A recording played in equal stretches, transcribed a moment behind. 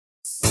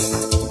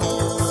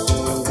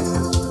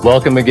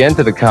Welcome again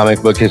to the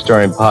Comic Book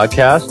Historian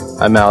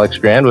Podcast. I'm Alex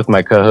Grand with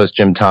my co-host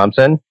Jim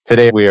Thompson.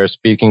 Today we are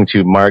speaking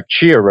to Mark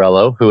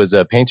Chiarello, who is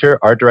a painter,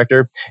 art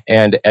director,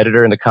 and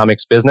editor in the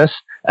comics business.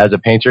 As a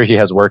painter, he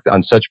has worked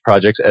on such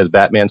projects as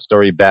Batman's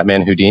story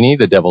Batman Houdini,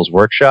 The Devil's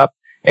Workshop,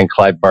 and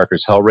Clive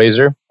Barker's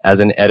Hellraiser. As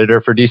an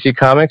editor for DC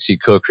Comics, he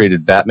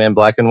co-created Batman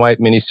Black and White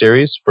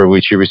miniseries, for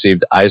which he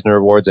received Eisner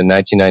Awards in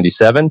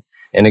 1997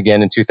 and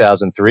again in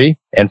 2003,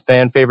 and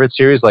fan favorite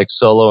series like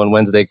Solo and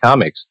Wednesday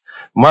Comics.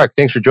 Mark,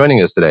 thanks for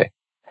joining us today.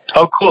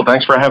 Oh, cool.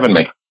 Thanks for having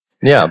me.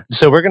 Yeah.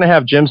 So we're going to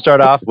have Jim start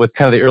off with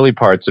kind of the early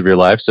parts of your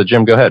life. So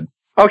Jim, go ahead.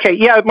 Okay.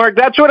 Yeah, Mark,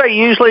 that's what I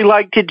usually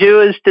like to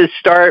do, is to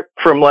start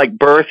from like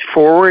birth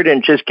forward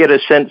and just get a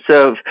sense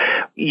of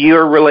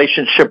your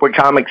relationship with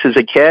comics as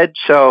a kid.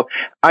 So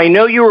I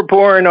know you were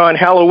born on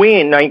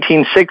Halloween,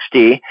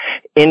 1960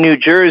 in New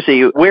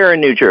Jersey. Where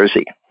in New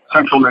Jersey?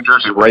 Central New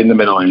Jersey, right in the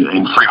middle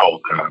in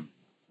Freehold,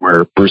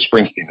 where Bruce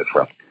Springsteen is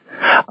from.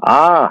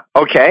 Ah,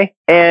 okay.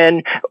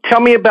 And tell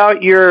me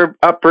about your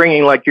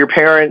upbringing, like your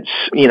parents,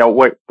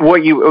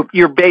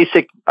 your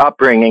basic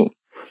upbringing.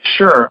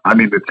 Sure. I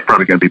mean, it's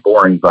probably going to be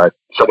boring, but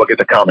so we'll get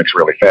to comics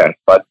really fast.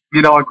 But,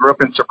 I grew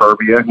up in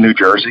suburbia, New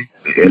Jersey,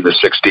 in the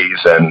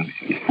 60s and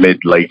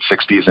late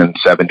 60s and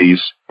 70s.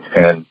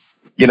 And,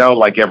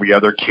 like every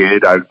other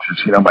kid,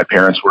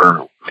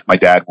 my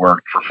dad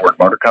worked for Ford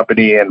Motor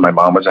Company and my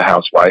mom was a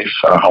housewife,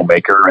 a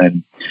homemaker.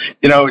 And,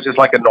 it was just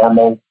like a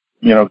normal,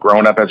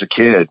 growing up as a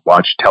kid,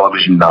 watched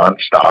television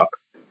nonstop,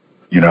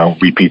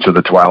 repeats of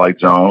The Twilight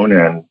Zone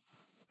and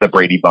The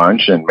Brady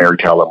Bunch and Mary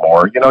Tyler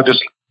Moore,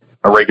 just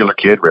a regular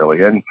kid,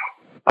 really. And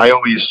I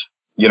always,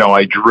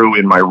 I drew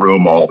in my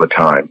room all the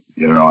time.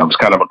 I was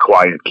kind of a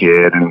quiet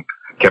kid and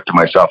kept to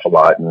myself a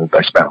lot. And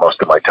I spent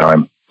most of my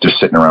time just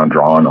sitting around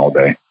drawing all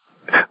day.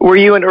 Were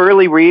you an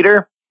early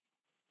reader?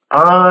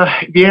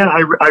 Yeah,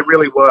 I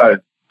really was,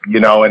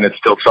 and it's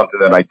still something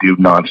that I do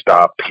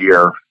nonstop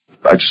here.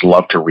 I just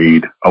love to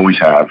read. Always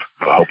have.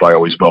 I hope I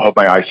always will. Hope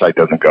my eyesight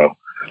doesn't go.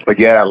 But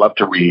yeah, I love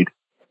to read.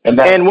 And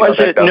was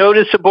it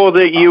noticeable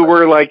that you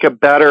were like a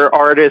better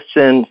artist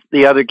than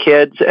the other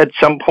kids at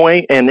some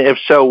point? And if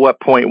so, what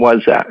point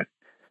was that?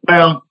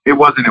 Well, it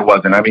wasn't.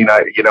 I mean,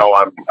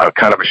 I'm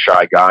kind of a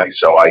shy guy,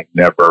 so I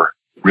never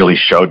really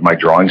showed my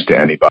drawings to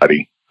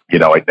anybody.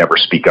 I'd never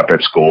speak up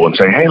at school and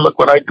say, hey, look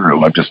what I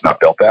drew. I'm just not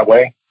built that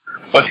way.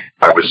 But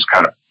I was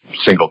kind of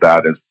singled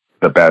out as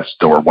the best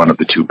or one of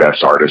the two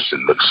best artists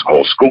in the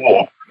whole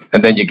school.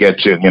 And then you get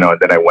to, and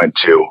then I went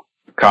to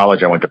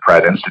college. I went to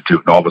Pratt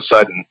Institute, and all of a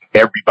sudden,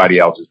 everybody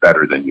else is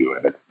better than you.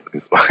 And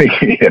it's like,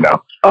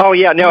 Oh,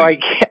 yeah. No, I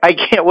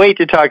can't wait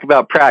to talk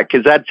about Pratt,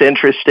 because that's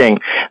interesting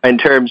in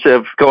terms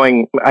of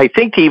going, I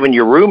think, to even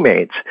your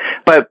roommates.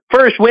 But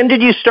first, when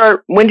did you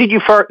start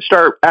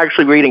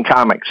actually reading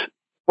comics?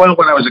 Well,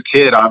 when I was a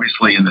kid,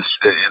 obviously in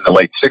the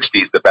late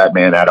 60s, the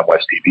Batman Adam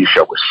West TV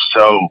show was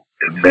so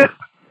immense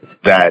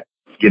that,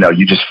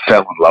 you just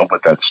fell in love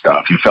with that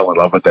stuff. You fell in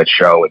love with that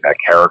show and that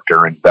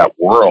character and that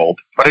world.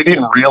 But I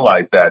didn't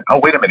realize that,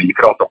 oh, wait a minute, you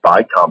could also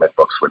buy comic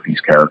books with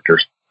these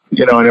characters.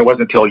 And it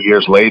wasn't until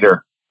years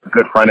later, a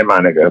good friend of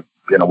mine,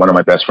 one of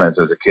my best friends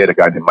as a kid, a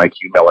guy named Mike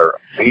Hugh Miller,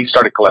 he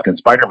started collecting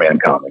Spider-Man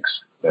comics.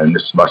 And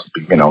this must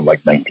be,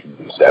 like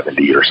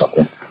 1970 or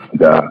something.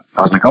 And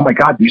I was like, oh my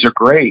God, these are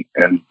great.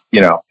 And,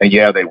 and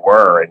yeah, they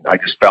were. And I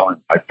just fell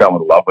in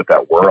love with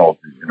that world,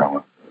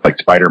 like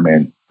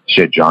Spider-Man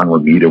shit John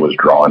Romita was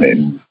drawn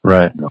in.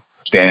 Right.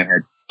 Stan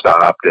had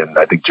stopped, and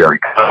I think Jerry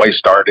Conway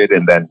started,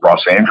 and then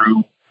Ross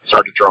Andrew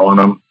started drawing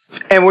them.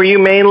 And were you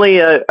mainly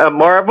a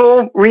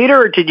Marvel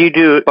reader, or did you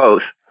do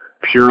both?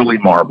 Purely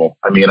Marvel.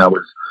 I mean, I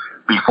was,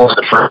 before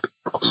the first,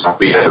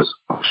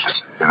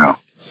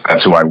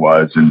 that's who I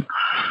was. And,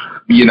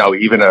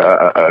 even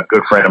a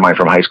good friend of mine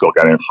from high school,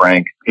 a guy named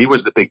Frank, he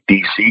was the big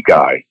DC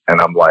guy. And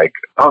I'm like,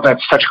 oh,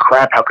 that's such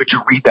crap. How could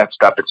you read that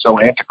stuff? It's so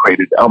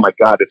antiquated. Oh, my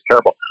God, it's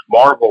terrible.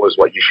 Marvel is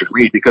what you should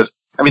read because,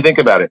 I mean, think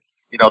about it.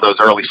 Those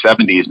early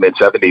 70s,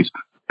 mid-70s,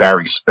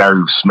 Barry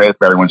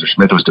Windsor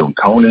Smith was doing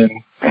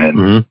Conan,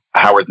 and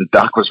Howard the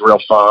Duck was real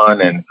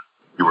fun, and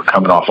you were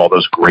coming off all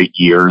those great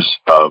years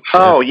of...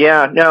 Oh,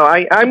 yeah. No,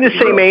 I'm the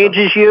same age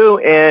as you,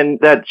 and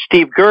that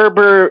Steve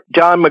Gerber,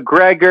 Don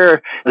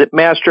McGregor, that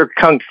Master of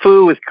Kung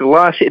Fu with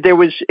Colossi, it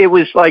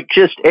was like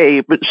just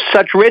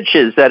such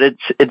riches that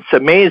it's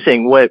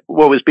amazing what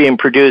was being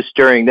produced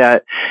during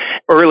that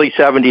early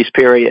 70s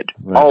period,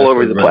 all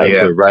over the place.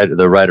 Yeah.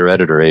 The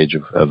writer-editor age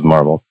of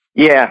Marvel.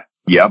 Yeah.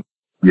 Yep.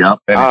 And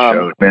it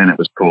showed, man, it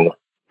was cool.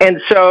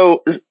 And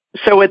so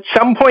at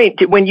some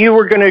point, when you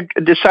were going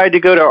to decide to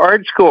go to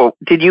art school,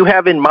 did you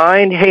have in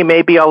mind, hey,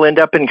 maybe I'll end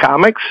up in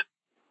comics?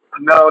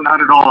 No,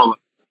 not at all.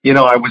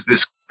 I was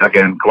this,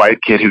 again, quiet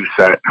kid who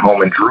sat at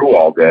home and drew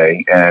all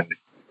day. And,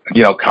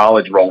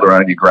 college rolled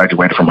around. You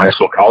graduated from high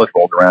school, college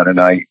rolled around, and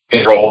I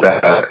enrolled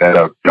at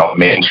a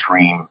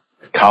mainstream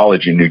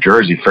college in New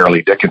Jersey,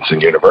 Fairleigh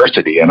Dickinson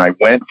University. And I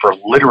went for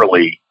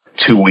literally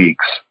 2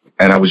 weeks.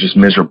 And I was just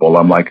miserable.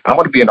 I'm like, I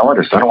want to be an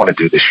artist. I don't want to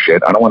do this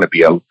shit. I don't want to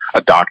be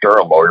a doctor,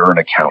 a lawyer, an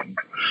accountant.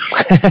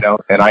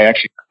 And I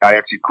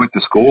actually quit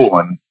the school,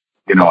 and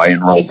I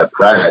enrolled at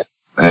Pratt.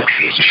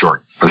 It's a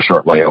short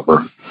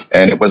layover.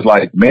 And it was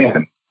like,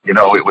 man,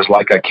 it was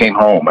like I came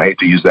home. I hate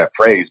to use that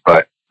phrase,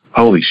 but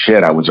holy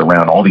shit, I was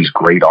around all these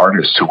great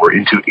artists who were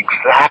into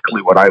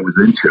exactly what I was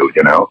into,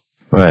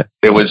 Right.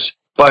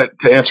 But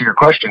to answer your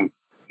question,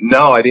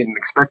 no, I didn't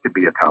expect to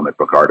be a comic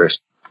book artist.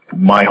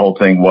 My whole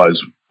thing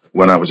was,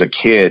 when I was a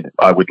kid,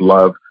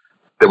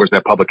 there was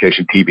that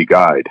publication TV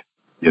Guide,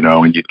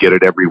 and you'd get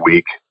it every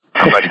week.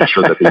 I'm not even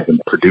sure that they even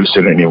produce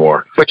it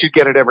anymore. But you'd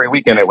get it every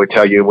week, and it would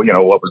tell you,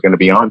 what was going to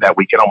be on that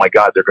weekend. Oh, my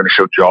God, they're going to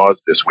show Jaws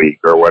this week,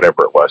 or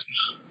whatever it was,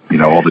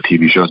 all the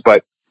TV shows.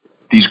 But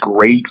these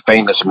great,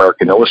 famous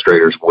American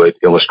illustrators would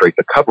illustrate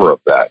the cover of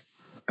that.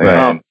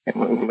 And,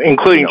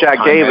 including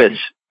Jack Davis.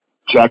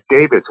 Jack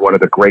Davis, one of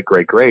the great,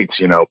 great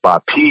greats,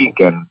 Bob Peak,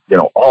 and,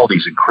 all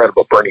these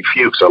incredible, Bernie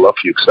Fuchs. I love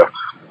Fuchs stuff.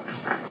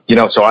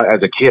 So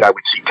as a kid, I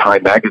would see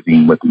Time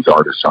Magazine with these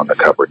artists on the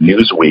cover.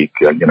 Newsweek,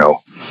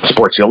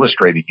 Sports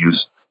Illustrated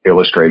used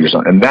illustrators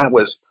on. And I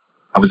was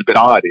a bit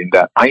odd in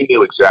that I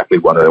knew exactly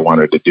what I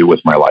wanted to do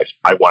with my life.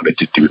 I wanted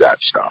to do that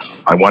stuff.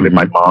 I wanted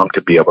my mom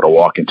to be able to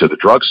walk into the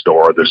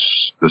drugstore or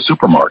the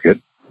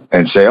supermarket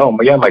and say, oh,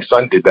 yeah, my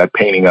son did that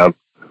painting of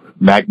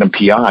Magnum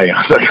PI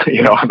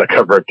on the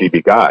cover of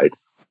TV Guide.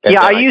 And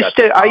I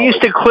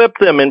used to clip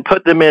them and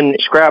put them in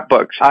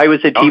scrapbooks. I was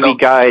a TV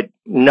Guide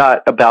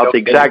nut about the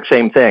exact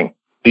same thing.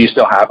 Do you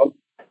still have them?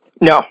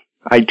 No,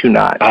 I do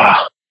not.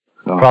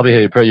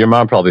 Probably your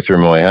mom probably threw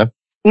them away, huh?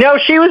 No,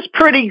 she was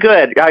pretty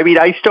good. I mean,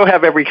 I still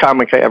have every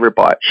comic I ever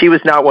bought. She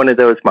was not one of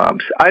those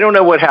moms. I don't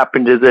know what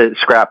happened to the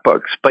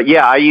scrapbooks, but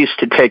yeah, I used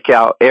to take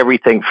out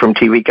everything from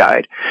TV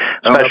Guide,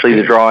 especially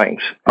the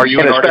drawings. Are you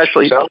an artist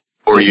yourself?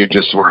 Or you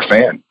just were a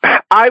fan?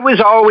 I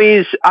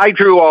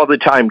drew all the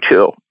time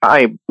too.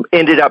 I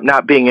ended up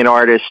not being an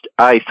artist.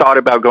 I thought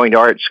about going to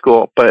art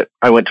school, but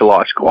I went to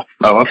law school.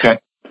 Oh, okay.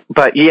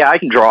 But yeah, I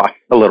can draw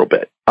a little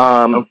bit.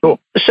 Cool.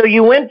 So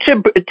you went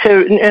to,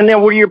 and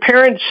then were your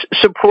parents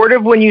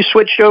supportive when you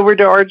switched over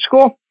to art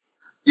school?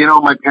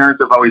 My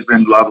parents have always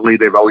been lovely.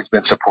 They've always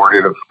been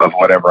supportive of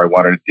whatever I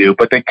wanted to do,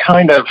 but they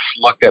kind of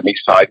looked at me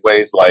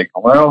sideways like,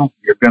 well,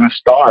 you're going to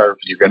starve.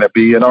 You're going to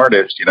be an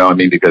artist,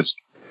 because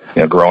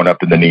growing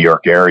up in the New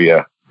York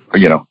area,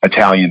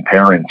 Italian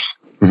parents,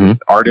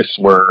 artists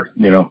were,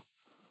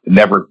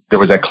 never, there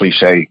was that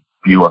cliche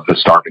view of the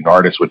starving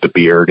artist with the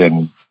beard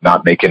and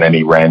not making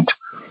any rent.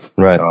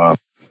 Right.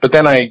 But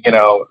then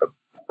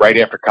right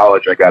after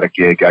college, I got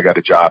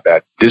a job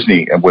at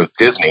Disney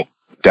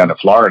down in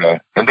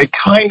Florida. And they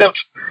kind of,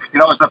 it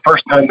was the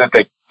first time that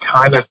they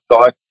kind of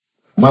thought,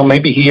 well,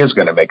 maybe he is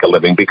going to make a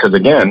living because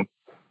again,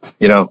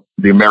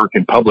 the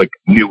American public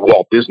knew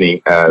Walt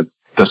Disney as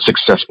the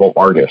successful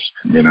artist,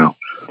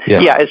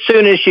 Yeah, as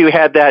soon as you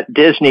had that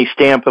Disney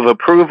stamp of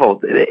approval,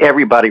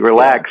 everybody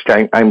relaxed,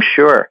 I'm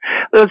sure.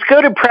 Let's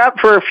go to Pratt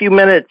for a few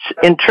minutes.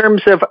 In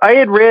terms of, I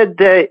had read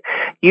that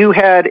you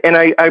had, and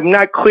I'm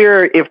not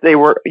clear if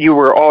you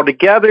were all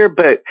together,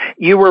 but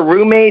you were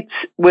roommates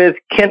with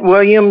Kent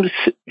Williams,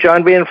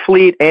 John Van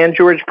Fleet, and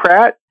George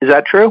Pratt. Is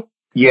that true?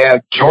 Yeah,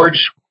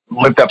 George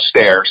lived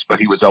upstairs, but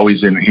he was on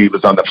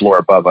the floor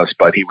above us,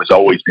 but he was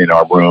always in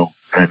our room.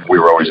 And we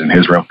were always in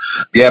his room.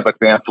 Yeah, but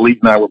Van Fleet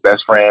and I were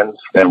best friends.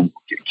 And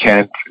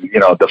Kent,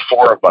 the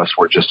four of us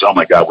were just, oh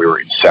my God, we were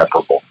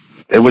inseparable.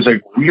 It was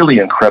a really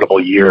incredible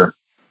year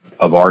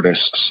of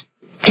artists.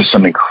 Just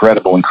some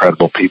incredible,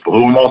 incredible people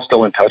who I'm all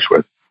still in touch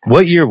with.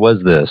 What year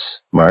was this,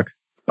 Mark?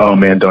 Oh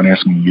man, don't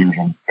ask me years.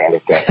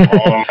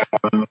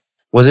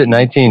 Was it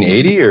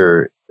 1980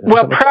 or?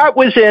 Well, Pratt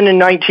was in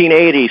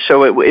 1980,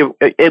 so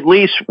it at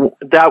least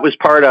that was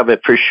part of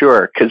it for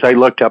sure, because I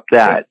looked up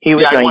that. He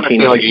was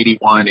 1980. Like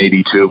 81,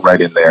 82,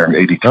 right in there,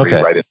 83,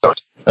 right in those.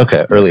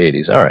 Okay, early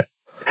 80s, all right.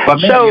 But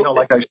man,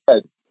 like I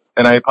said,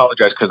 and I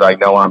apologize because I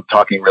know I'm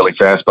talking really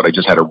fast, but I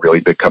just had a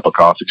really big cup of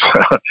coffee.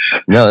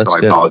 No, that's so I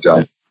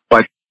apologize.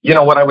 But,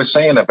 what I was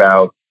saying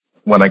about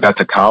when I got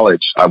to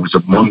college, I was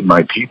among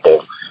my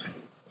people.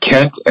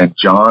 Kent and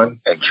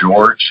John and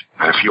George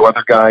and a few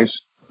other guys,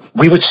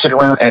 we would sit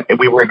around and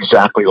we were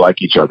exactly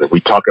like each other. We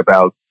talk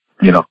about,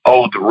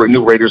 the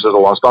new Raiders of the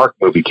Lost Ark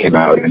movie came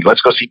out and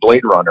let's go see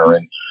Blade Runner.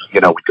 And,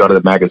 we'd go to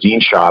the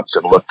magazine shops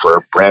and look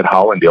for Brad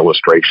Holland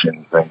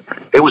illustrations. And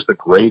it was the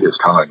greatest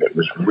time. It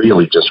was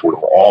really just, we were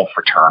all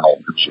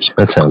fraternal.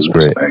 That sounds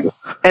great.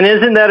 And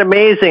isn't that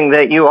amazing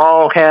that you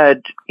all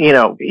had,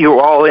 you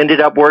all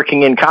ended up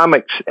working in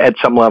comics at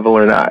some level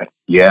or not?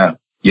 Yeah.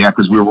 Yeah.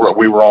 Because we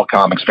were all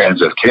comics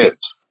fans as kids.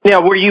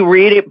 Now, were you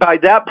reading, by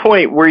that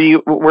point,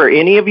 were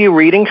any of you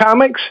reading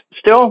comics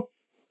still?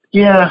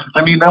 Yeah,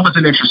 I mean, that was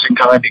an interesting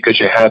time because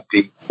you had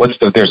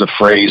there's a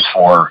phrase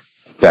for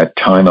that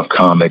time of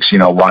comics,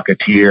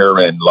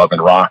 Rocketeer and Love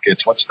and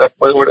Rockets. What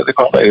do they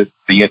call it?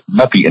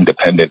 Not the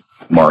independent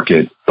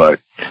market, but,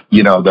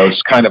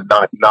 those kind of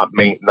not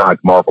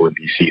Marvel and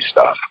DC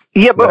stuff.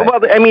 Yeah, but, right.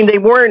 Well, I mean,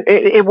 it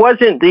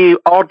wasn't the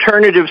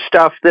alternative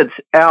stuff that's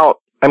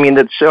out I mean,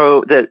 that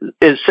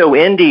is so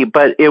indie,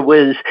 but it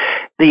was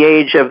the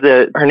age of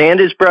the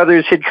Hernandez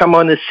brothers had come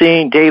on the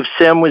scene. Dave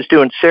Sim was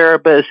doing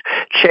Cerebus.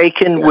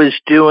 Chaykin was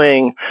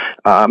doing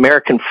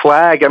American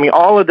Flag. I mean,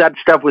 all of that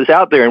stuff was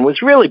out there and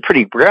was really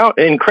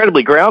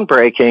incredibly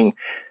groundbreaking,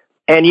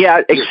 and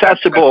yet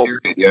accessible.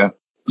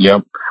 Yeah.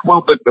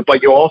 Well,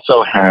 but you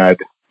also had,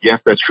 yes,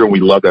 that's true. We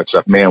love that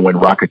stuff, man. When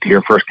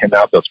Rocketeer first came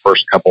out, those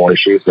first couple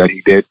issues that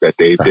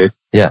Dave did,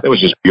 it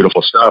was just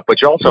beautiful stuff.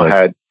 But you also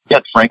had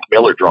Frank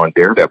Miller drawing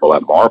Daredevil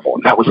at Marvel,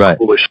 and that was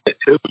cool as shit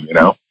too, you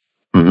know?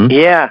 Mm-hmm.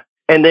 Yeah.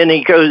 And then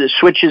he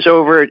switches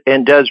over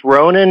and does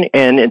Ronin,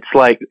 and it's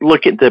like,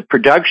 look at the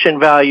production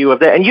value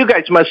of that. And you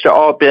guys must have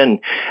all been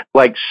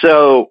like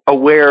so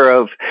aware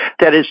of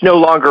that it's no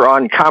longer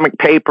on comic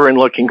paper and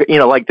looking, you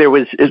know, like there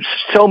was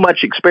so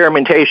much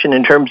experimentation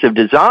in terms of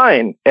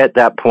design at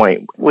that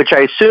point, which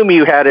I assume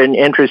you had an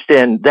interest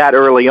in that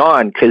early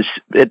on because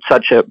it's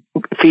such a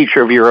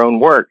feature of your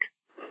own work.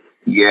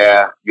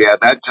 Yeah,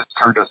 that just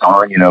turned us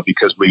on, you know,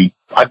 because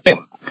I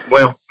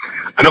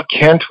know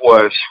Kent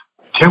was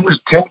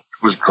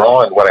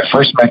drawing, when I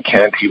first met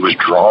Kent, he was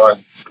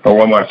drawing, or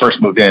when I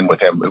first moved in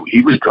with him,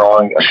 he was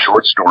drawing a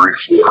short story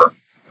for,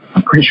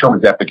 I'm pretty sure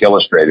it was Epic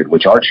Illustrated,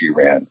 which Archie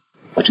ran,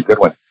 which is a good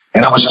one.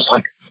 And I was just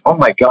like, oh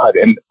my God.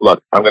 And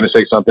look, I'm going to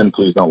say something,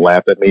 please don't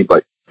laugh at me,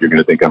 but you're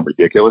going to think I'm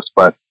ridiculous,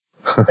 but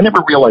I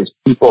never realized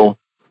people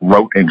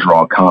wrote and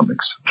drew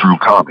comics.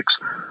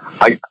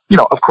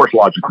 Of course,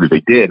 logically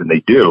they did, and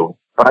they do,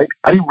 but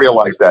I didn't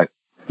realize that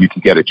you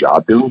could get a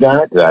job doing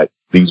that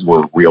these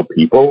were real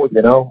people,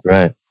 you know?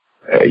 Right.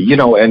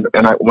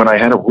 When I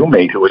had a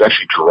roommate who was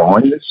actually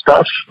drawing this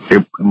stuff,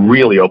 it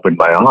really opened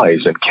my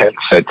eyes. And Kent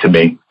said to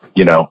me,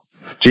 you know,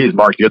 geez,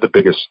 Mark, you're the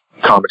biggest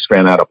comics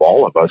fan out of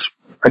all of us.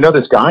 I know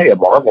this guy at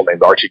Marvel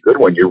named Archie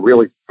Goodwin. You're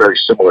really very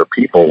similar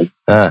people.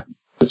 The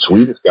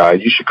Swedish guy.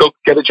 You should go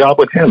get a job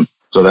with him.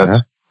 So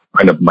that's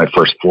kind of my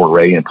first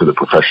foray into the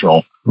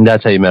professional.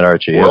 That's how you met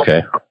Archie. world.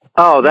 Okay.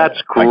 Oh, that's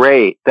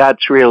great.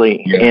 That's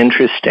really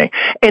interesting.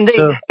 And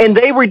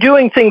they were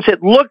doing things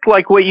that looked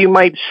like what you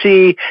might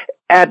see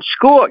at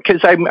school,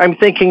 because I'm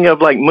thinking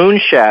of like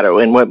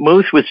Moonshadow and what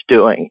Muth was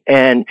doing,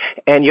 and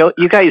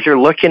you guys are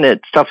looking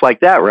at stuff like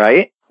that,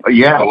 right?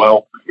 Yeah,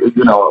 well,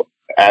 you know,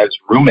 as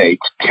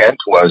roommates, Kent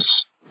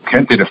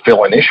did a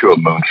fill-in issue of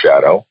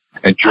Moonshadow,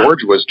 and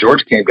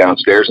George came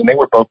downstairs, and they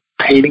were both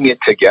painting it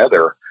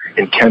together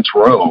in Kent's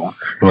room.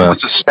 Wow. It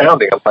was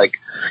astounding. I'm like,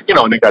 you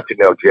know, and I got to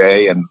know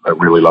Jay, and I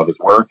really love his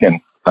work, and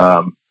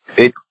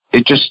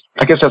it just,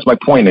 I guess that's my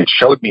point. It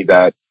showed me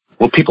that,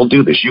 well, people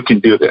do this. You can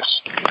do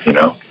this, you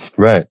know?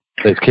 Right.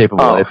 It's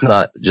capable. Oh. It's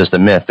not just a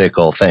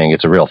mythical thing.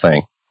 It's a real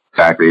thing.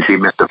 Exactly. It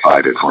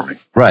demystified it for me.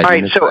 Right. All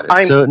right. So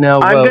I'm going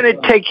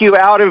to take you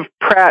out of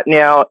Pratt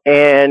now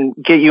and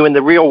get you in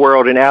the real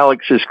world, and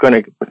Alex is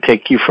going to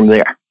take you from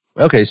there.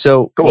 Okay.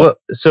 So, cool.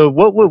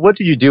 What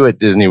did you do at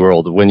Disney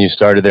World when you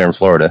started there in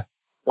Florida?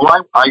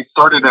 Well, I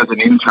started as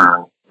an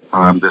intern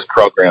on this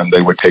program.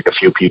 They would take a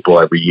few people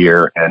every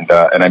year, and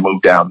I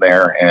moved down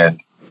there,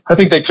 and I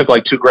think they took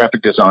like 2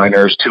 graphic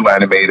designers, 2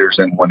 animators,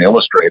 and 1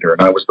 illustrator.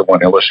 And I was the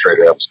 1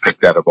 illustrator that was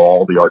picked out of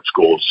all the art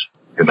schools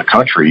in the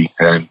country.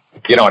 And,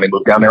 you know, and I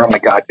moved down there. Oh my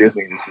God,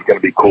 Disney, this is going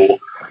to be cool.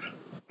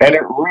 And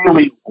it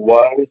really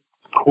was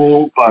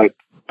cool, but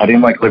I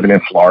didn't like living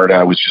in Florida.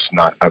 I was just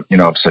not, you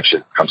know, I'm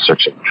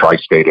such a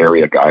tri-state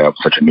area guy. I'm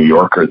such a New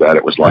Yorker that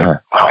it was like,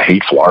 I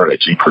hate Florida,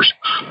 jeepers.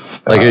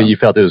 Like you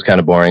felt it was kind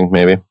of boring,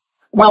 maybe?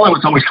 Well, it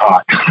was always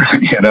hot,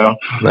 you know?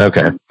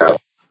 Okay.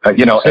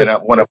 You know, and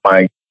one of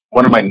my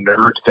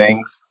nerd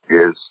things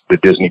is the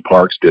Disney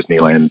parks,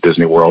 Disneyland,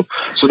 Disney World.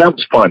 So that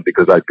was fun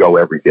because I'd go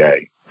every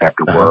day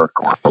after work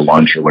or for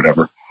lunch or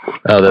whatever.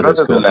 Oh, but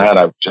other than that,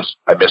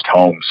 I missed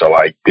home, so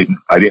I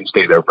didn't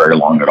stay there very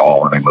long at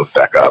all, and I moved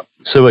back up.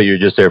 So what, you were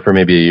just there for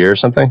maybe a year or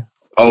something?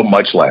 Oh,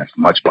 much less,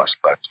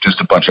 but just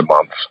a bunch of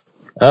months.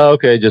 Oh,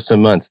 okay, just a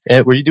month.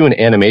 And were you doing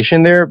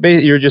animation there?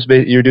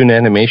 You're doing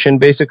animation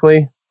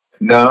basically?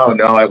 No,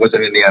 I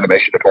wasn't in the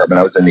animation department.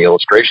 I was in the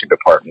illustration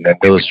department. And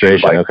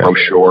illustration, like okay.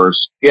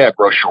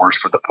 Brochures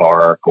for the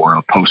park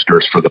or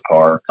posters for the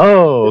park.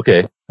 Oh,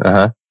 okay.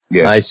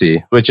 Yeah, I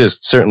see. Which is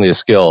certainly a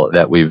skill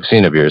that we've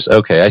seen of yours.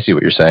 Okay, I see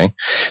what you're saying.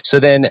 So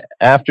then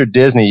after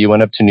Disney, you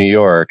went up to New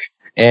York.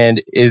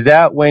 And is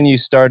that when you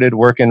started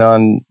working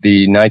on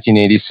the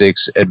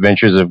 1986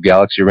 Adventures of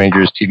Galaxy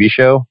Rangers TV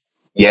show?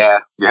 Yeah,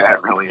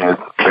 it really is.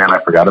 Man,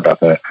 I forgot about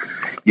that.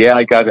 Yeah,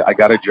 I got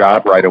a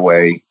job right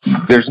away.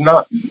 There's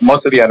not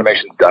most of the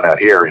animation's done out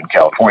here in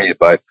California,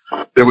 but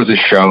there was a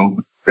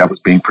show that was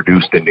being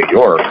produced in New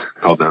York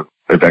called The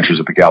Adventures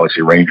of the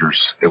Galaxy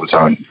Rangers. It was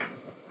on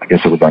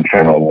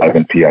Channel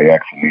 11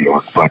 PIX in New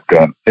York, but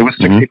it was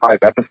 65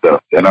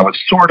 episodes, and I was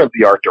sort of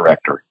the art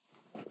director.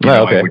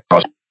 Okay.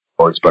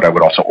 But I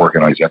would also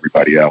organize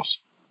everybody else.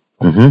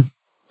 Mm-hmm.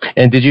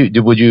 And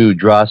would you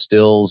draw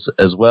stills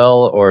as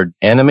well, or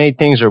animate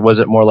things, or was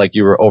it more like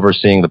you were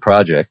overseeing the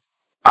project?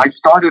 I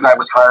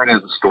was hired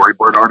as a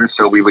storyboard artist,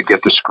 so we would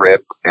get the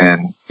script,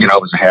 and, you know,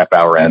 it was a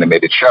half-hour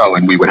animated show,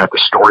 and we would have to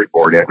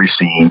storyboard every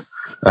scene,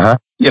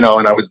 You know,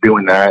 and I was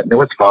doing that, and it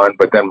was fun.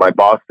 But then my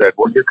boss said,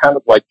 "Well, you're kind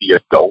of like the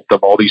adult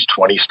of all these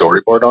 20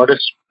 storyboard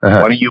artists.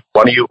 Why don't you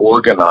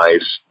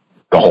organize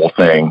the whole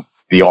thing,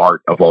 the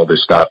art of all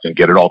this stuff, and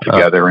get it all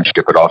together and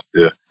ship it off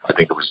to, I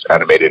think it was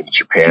animated in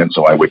Japan,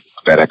 so I would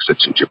FedEx it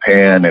to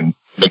Japan and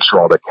make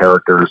sure all the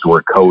characters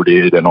were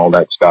coded and all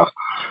that stuff."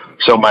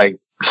 So my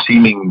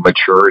seeming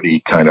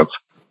maturity kind of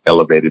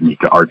elevated me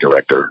to art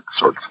director,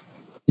 sort of.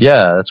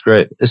 Yeah, that's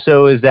great.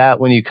 So is that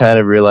when you kind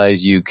of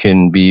realize you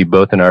can be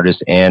both an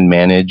artist and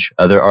manage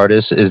other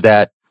artists? Is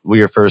that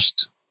your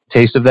first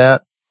taste of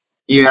that?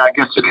 Yeah, I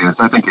guess it is.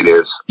 I think it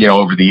is. You know,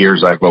 over the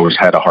years, I've always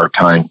had a hard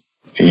time,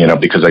 you know,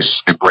 because I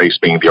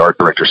embraced being the art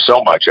director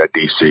so much at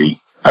DC.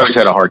 I always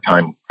had a hard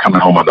time coming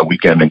home on the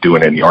weekend and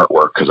doing any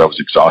artwork because I was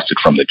exhausted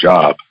from the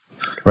job.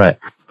 Right.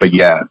 But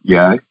yeah,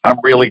 I'm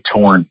really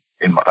torn.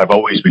 I've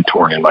always been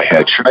torn in my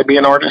head. Should I be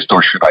an artist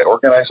or should I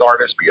organize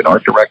artists, be an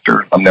art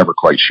director? I'm never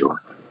quite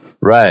sure.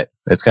 Right.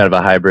 It's kind of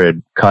a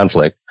hybrid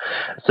conflict.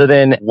 So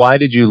then why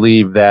did you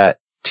leave that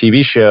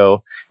TV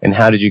show and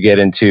how did you get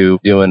into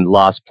doing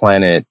Lost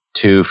Planet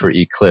 2 for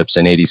Eclipse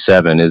in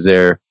 87?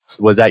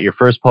 Was that your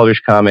first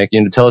published comic?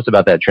 You know, tell us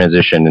about that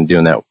transition and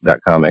doing that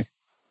comic.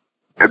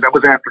 And that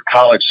was after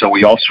college, so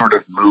we all sort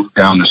of moved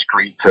down the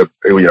street to,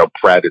 you know,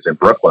 Pratt is in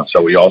Brooklyn,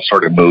 so we all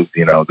sort of moved,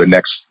 you know, the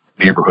next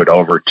neighborhood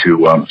over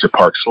to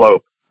Park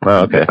Slope.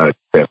 Oh, okay.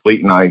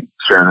 Fleet and I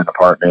shared an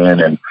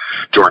apartment, and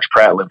George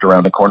Pratt lived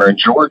around the corner. And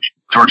George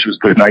was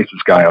the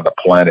nicest guy on the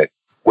planet.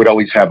 Would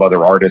always have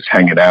other artists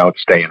hanging out,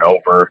 staying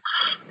over.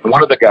 And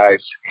one of the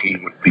guys he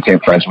became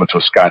friends with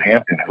was Scott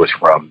Hampton, who was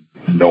from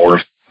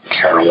North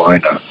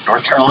Carolina.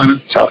 And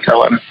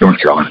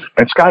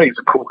Scotty's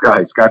a cool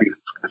guy. Scotty's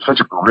such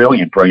a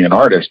brilliant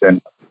artist.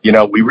 And, you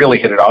know, we really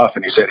hit it off.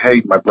 And he said,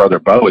 "Hey, my brother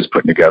Bo is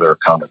putting together a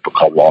comic book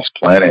called Lost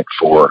Planet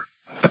for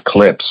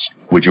Eclipse.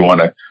 Would you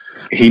want to?"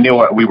 He knew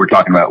what we were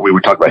talking about. We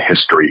would talk about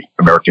history,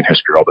 American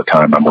history all the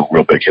time. I'm a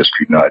real big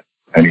history nut.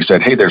 And he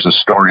said, "Hey, there's a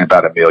story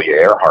about Amelia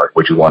Earhart.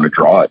 Would you want to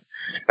draw it?"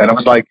 And I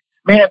was like,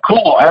 "Man,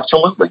 cool,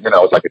 absolutely." You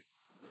know, it was like a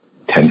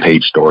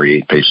 10-page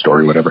story, 8-page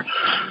story, whatever.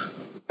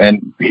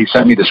 And he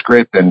sent me the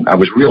script, and I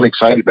was really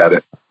excited about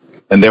it.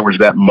 And there was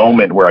that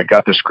moment where I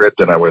got the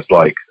script, and I was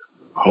like,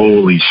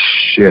 "Holy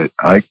shit,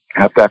 I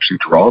have to actually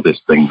draw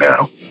this thing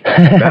now."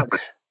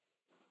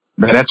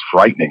 That's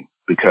frightening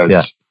because,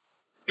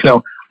 you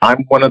know,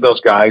 I'm one of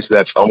those guys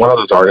I'm one of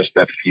those artists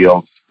that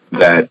feel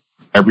that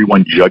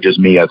everyone judges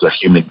me as a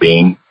human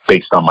being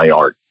based on my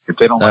art. If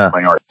they don't like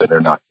my art, then they're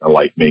not going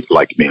to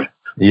like me.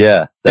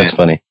 Yeah, that's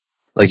funny.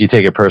 Like you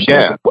take it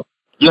personally.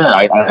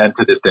 Yeah. And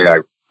to this day,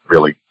 I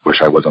really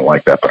wish I wasn't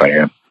like that, but I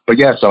am. But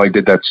yeah, so I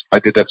did that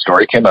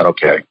story. It came out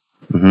okay.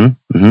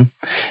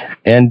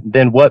 And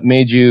then what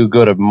made you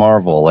go to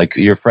Marvel? Like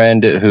your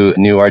friend who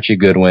knew Archie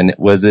Goodwin,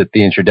 was it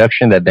the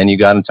introduction that then you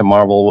got into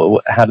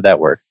Marvel? How did that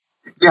work?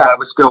 Yeah, I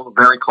was still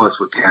very close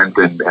with Kent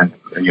and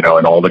you know,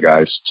 and all the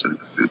guys,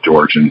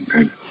 George and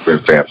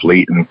Van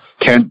Fleet. And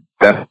Kent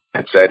had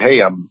said,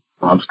 "Hey, I'm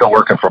still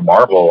working for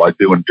Marvel. I'm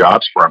doing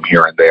jobs for him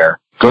here and there.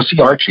 Go see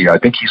Archie. I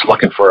think he's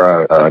looking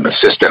for an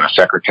assistant, a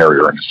secretary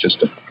or an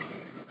assistant."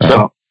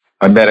 So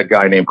I met a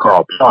guy named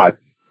Carl Plott.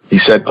 He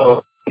said,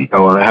 "Oh, you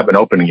know, I have an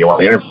opening. You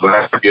want to interview?"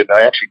 And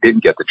I actually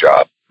didn't get the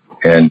job.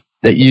 And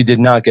that you did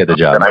not get the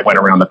job. And I went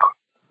around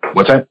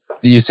what's that?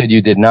 You said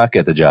you did not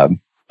get the job.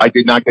 I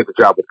did not get the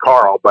job with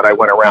Carl, but I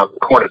went around the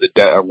corner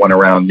went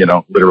around, you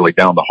know, literally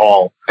down the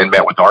hall and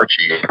met with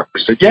Archie.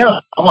 He said,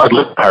 "Yeah, I'd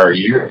love to hire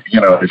you. You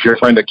know, if you're a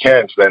friend of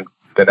Ken's, then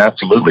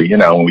absolutely." You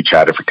know, and we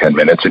chatted for 10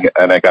 minutes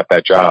and I got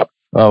that job.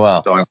 Oh,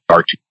 wow. So I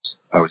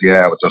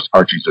was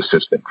Archie's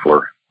assistant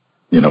for,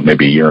 you know,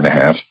 maybe a year and a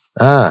half.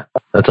 Ah,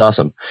 that's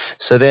awesome.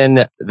 So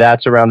then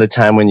that's around the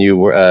time when you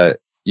were,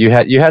 you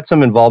had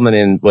some involvement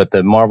in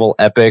the Marvel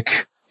Epic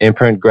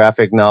imprint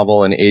graphic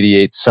novel in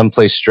 88,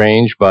 Someplace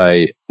Strange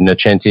by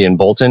Nocenti and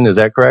Bolton. Is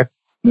that correct?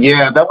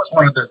 Yeah, that was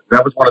one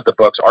of the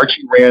books.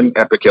 Archie ran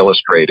Epic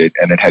Illustrated,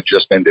 and it had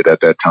just ended at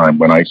that time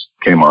when I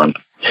came on.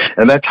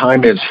 And that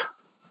time is,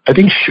 I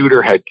think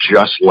Shooter had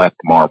just left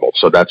Marvel,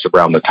 so that's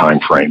around the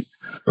time frame.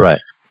 Right.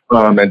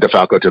 And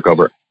DeFalco took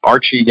over.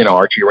 Archie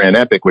ran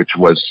Epic, which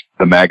was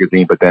the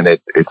magazine, but then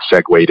it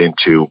segued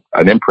into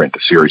an imprint, a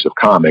series of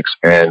comics.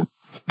 And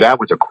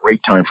that was a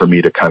great time for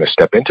me to kind of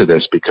step into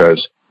this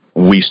because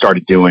we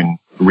started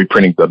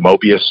reprinting the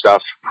Mobius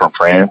stuff from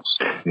France.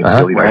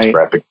 Really nice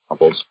graphic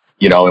novels.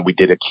 You know, and we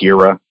did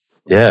Akira.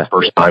 Yeah.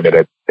 First time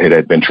it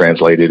had been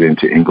translated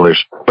into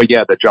English. But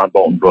yeah, the John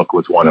Bolton book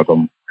was one of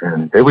them.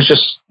 And it was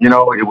just, you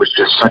know,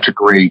 such a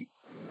great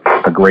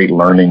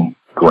learning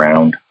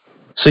ground.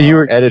 So you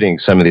were editing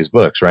some of these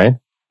books, right?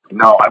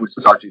 No, I was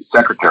Archie's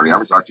secretary. I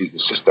was Archie's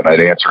assistant. I'd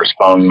answer his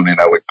phone and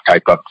I would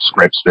type up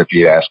scripts if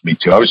he asked me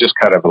to. I was just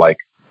kind of like,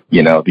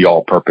 you know, the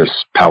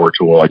all-purpose power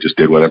tool. I just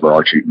did whatever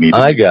Archie needed.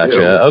 I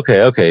gotcha.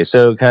 Okay.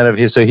 So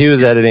he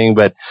was editing,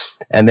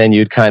 and then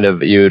you'd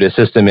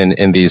assist him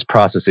in these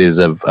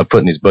processes of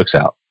putting these books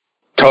out.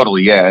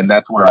 Totally, yeah. And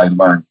that's where I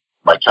learned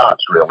my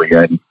chops, really.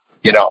 And,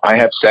 you know, I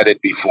have said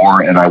it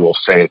before, and I will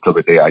say it till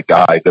the day I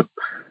die.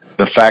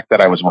 the fact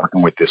that I was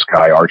working with this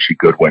guy, Archie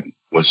Goodwin,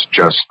 was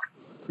just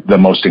the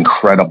most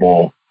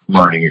incredible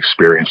learning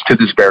experience to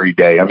this very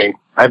day. I mean,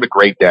 I have a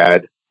great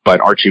dad, but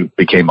Archie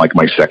became like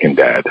my second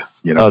dad.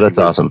 You know? Oh, that's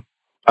awesome.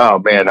 Oh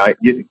man,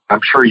 I'm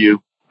sure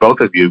both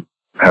of you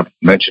have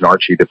mentioned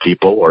Archie to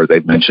people, or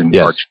they've mentioned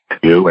Archie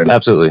to you. And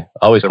absolutely,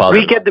 always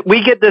positive.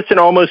 We get this in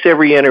almost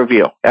every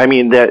interview. I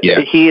mean,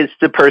 he is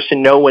the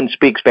person no one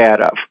speaks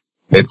bad of.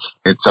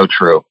 It's so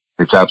true.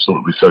 It's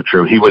absolutely so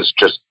true. He was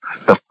just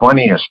the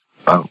funniest.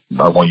 I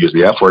won't use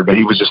the F word, but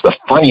he was just the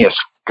funniest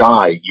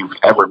guy you've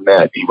ever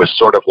met. He was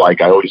sort of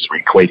like, I always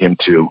equate him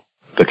to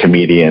the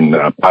comedian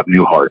Bob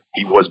Newhart.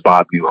 He was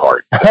Bob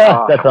Newhart.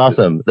 That's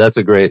awesome. That's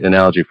a great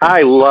analogy.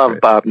 I love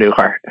Bob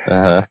Newhart.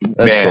 That's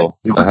man, cool.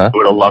 He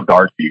would have loved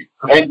Archie.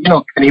 And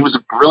and he was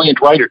a brilliant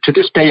writer. To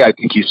this day, I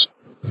think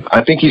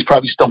he's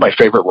probably still my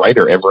favorite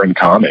writer ever in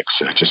comics.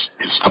 His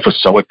stuff was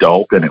so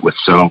adult and it was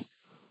so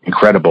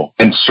incredible.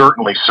 And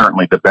certainly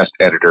the best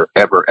editor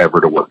ever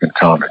to work in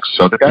comics.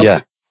 So the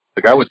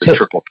guy was a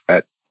triple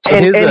threat.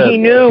 And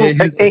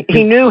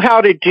he knew how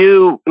to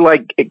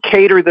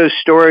cater those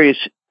stories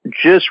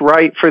just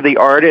right for the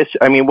artist.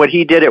 I mean, what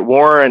he did at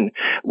Warren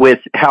with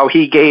how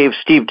he gave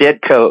Steve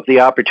Ditko the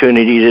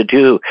opportunity to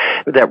do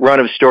that run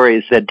of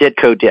stories that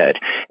Ditko did,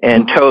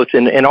 and Toth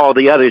and all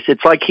the others.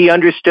 It's like he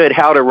understood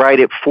how to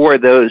write it for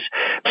those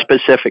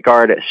specific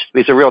artists.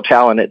 He's a real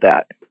talent at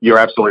that. You're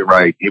absolutely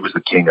right. He was the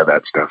king of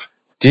that stuff.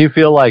 Do you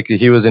feel like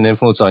he was an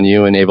influence on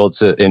you and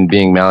in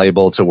being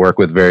malleable to work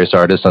with various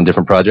artists on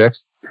different projects?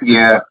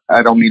 Yeah,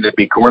 I don't mean to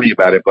be corny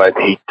about it, but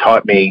he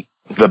taught me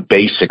the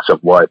basics of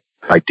what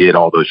I did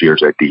all those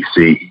years at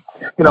DC.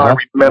 I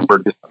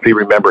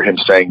remember him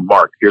saying,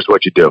 Mark, here's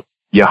what you do.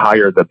 You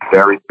hire the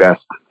very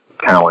best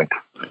talent,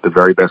 the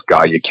very best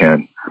guy you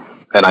can.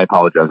 And I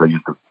apologize,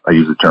 I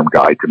use the term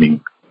guy to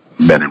mean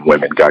men and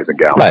women, guys and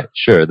gals. Right,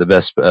 sure, the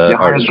best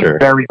artist, sure.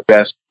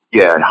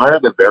 Hire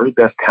the very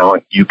best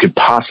talent you could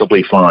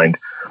possibly find,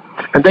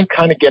 and then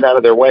kind of get out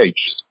of their way.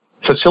 Just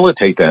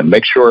facilitate them.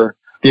 Make sure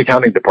the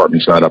accounting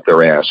department's not up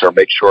their ass, or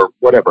make sure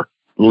whatever.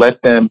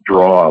 Let them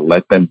draw.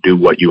 Let them do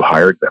what you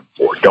hired them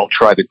for. Don't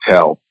try to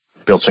tell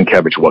Bill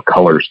Sienkiewicz what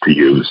colors to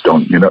use.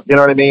 Don't you know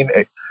what I mean?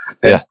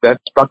 That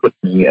stuck with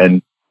me.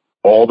 And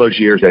all those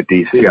years at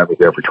DC, I was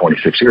there for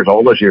 26 years.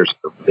 All those years,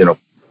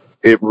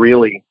 it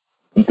really,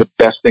 the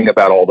best thing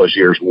about all those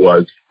years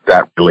was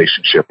that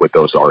relationship with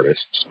those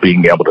artists,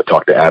 being able to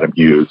talk to Adam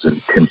Hughes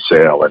and Tim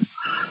Sale and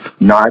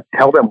not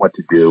tell them what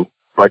to do,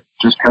 but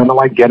just kind of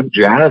like get them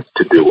jazzed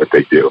to do what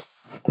they do.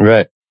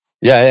 Right.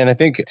 Yeah, and I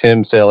think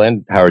Tim Sale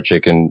and Howard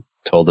Chicken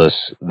told us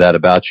that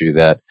about you,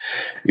 that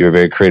you were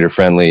very creator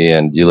friendly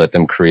and you let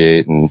them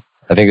create. And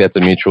I think that's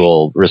a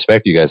mutual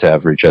respect you guys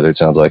have for each other, it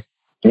sounds like.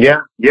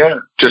 Yeah.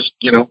 Just,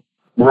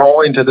 we're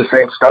all into the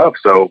same stuff.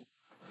 So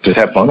just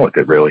have fun with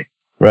it, really.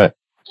 Right.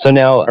 So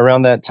now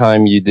around that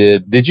time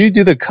did you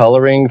do the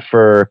coloring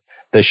for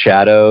the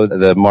Shadow,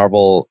 the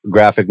Marvel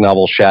graphic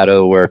novel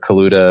Shadow, where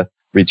Kaluta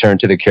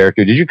returned to the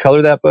character? Did you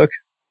color that book?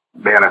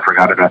 Man, I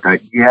forgot about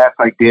that. Yes,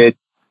 I did.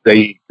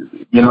 They,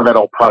 that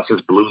old process,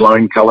 blue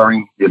line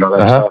coloring, that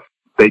stuff.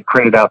 They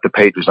printed out the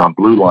pages on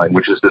blue line,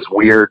 which is this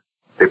weird,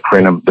 they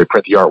print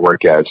the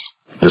artwork as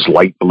this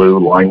light blue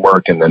line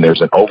work, and then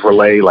there's an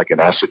overlay, like an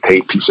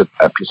acetate, piece of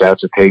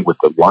acetate with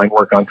the line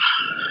work on.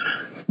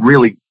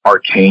 Really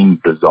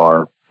arcane,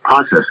 bizarre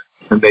process.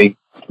 And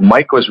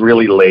Mike was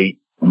really late.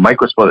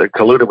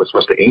 Kaluta was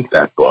supposed to ink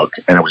that book,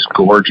 and it was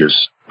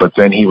gorgeous, but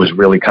then he was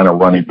really kind of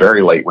running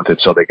very late with it,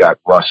 so they got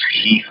Russ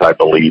Heath, I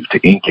believe, to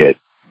ink it.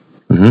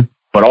 Mm-hmm.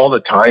 But all the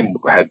time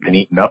had been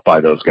eaten up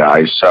by those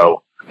guys,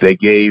 so they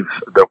gave,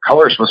 the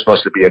colorist was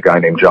supposed to be a guy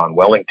named John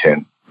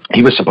Wellington.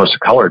 He was supposed to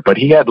color it, but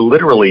he had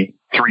literally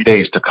 3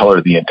 days to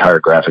color the entire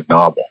graphic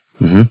novel.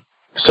 Mm-hmm.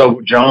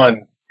 So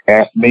John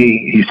asked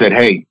me, he said,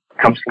 hey,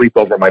 come sleep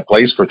over at my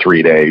place for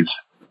 3 days.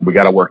 We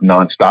got to work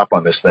nonstop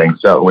on this thing.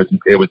 So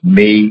it was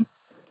me,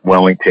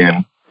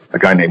 Wellington, a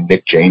guy named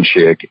Nick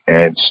Janeshig,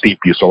 and Steve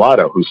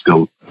Bucelato, who's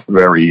still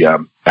very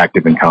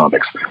active in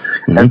comics.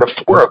 Mm-hmm. And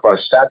the four of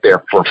us sat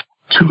there for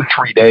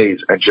 2-3 days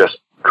and just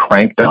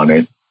cranked on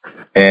it.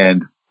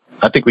 And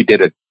I think we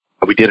did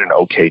an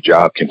okay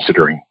job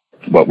considering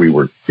what we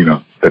were,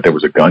 that there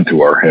was a gun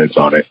to our heads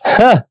on it.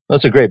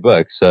 That's a great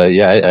book. So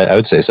yeah, I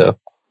would say so.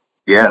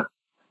 Yeah.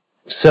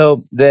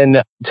 So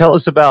then tell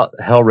us about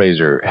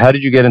Hellraiser. How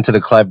did you get into the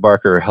Clive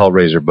Barker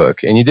Hellraiser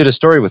book? And you did a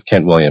story with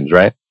Kent Williams,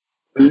 right?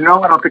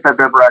 No, I don't think I've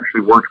ever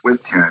actually worked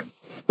with Kent.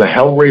 The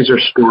Hellraiser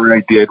story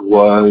I did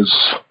was,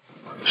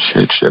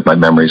 shit, my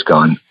memory's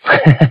gone.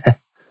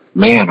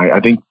 Man, I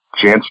think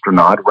Jan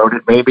Stranad wrote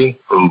it, maybe.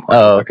 Ooh,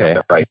 oh, okay.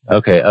 Right.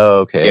 Okay.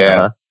 Oh, okay. Yeah.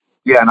 Uh-huh.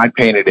 Yeah, and I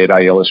painted it.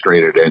 I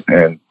illustrated it,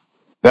 and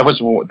that was.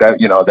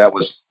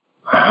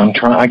 I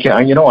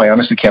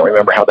honestly can't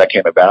remember how that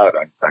came about.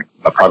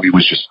 I probably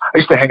was just. I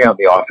used to hang out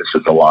in the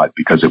offices a lot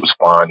because it was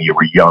fun. You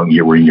were young.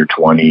 You were in your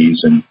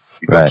 20s, and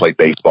you could play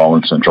baseball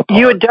in Central Park.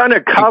 You had done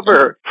a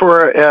cover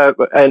for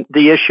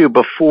the issue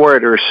before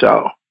it or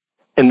so,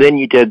 and then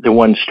you did the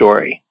one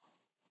story.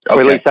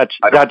 Or at least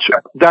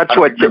that's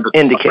what's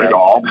indicated.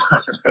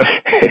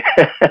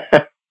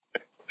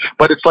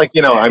 But it's like,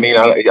 I mean,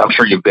 I'm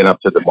sure you've been up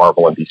to the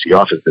Marvel and DC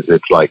offices.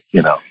 It's like,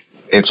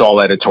 it's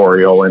all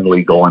editorial and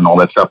legal and all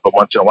that stuff. But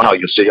once in a while,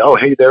 you see, oh,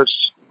 hey,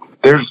 there's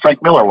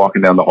Frank Miller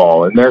walking down the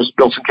hall, and there's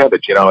Bill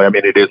Sienkiewicz. I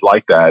mean, it is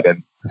like that.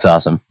 And it's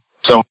awesome.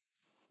 So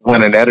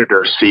when an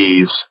editor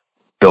sees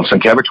Bill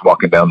Sienkiewicz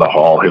walking down the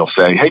hall, he'll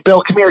say, "Hey,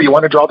 Bill, come here. You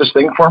want to draw this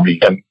thing for me?"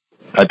 And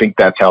I think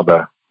that's how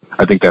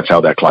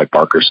that Clive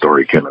Barker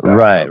story came about.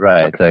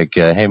 Right. It's like,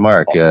 hey,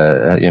 Mark,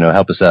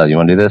 help us out. You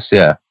want to do this?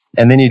 Yeah.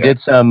 And then you did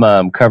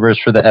some covers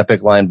for the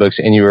Epic line books,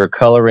 and you were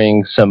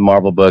coloring some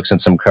Marvel books and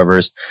some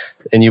covers,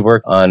 and you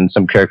worked on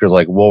some characters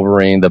like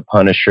Wolverine, the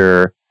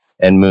Punisher,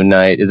 and Moon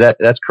Knight.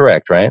 That's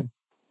correct, right?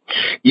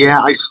 Yeah,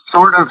 I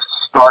sort of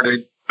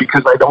started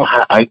because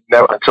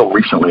until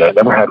recently, I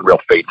never had real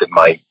faith in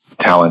my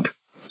talent.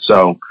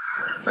 So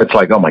it's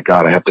like, oh my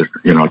God, I have to,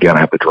 I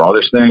have to draw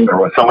this thing.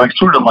 So I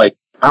sort of like,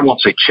 I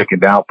won't say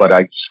chickened out, but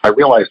I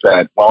realized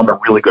that while I'm a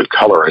really good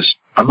colorist,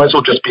 I might as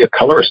well just be a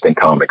colorist in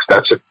comics.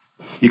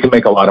 You can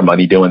make a lot of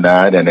money doing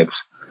that, and it's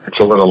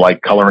a little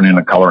like coloring in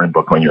a coloring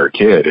book when you're a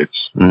kid.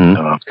 It's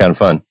kind of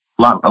fun.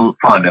 A lot of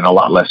fun and a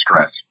lot less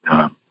stress,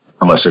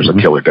 unless there's a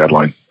killer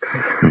deadline.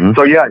 Mm-hmm.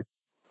 So yeah,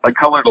 I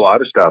colored a lot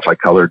of stuff. I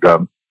colored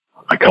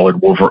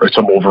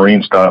some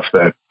Wolverine stuff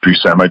that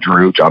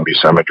John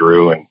Buscema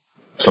drew, and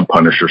some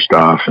Punisher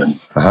stuff, and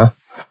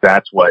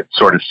that's what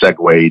sort of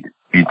segued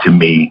into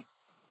me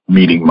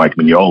meeting Mike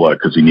Mignola,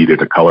 because he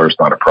needed a colorist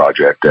on a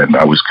project, and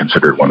I was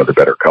considered one of the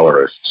better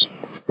colorists.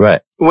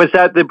 Right. Was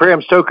that the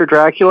Bram Stoker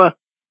Dracula?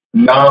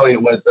 No, it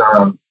was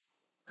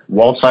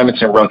Walt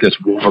Simonson wrote this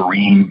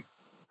Wolverine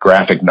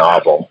graphic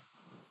novel,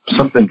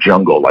 something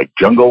jungle, like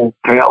Jungle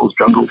Tales,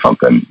 Jungle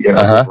something,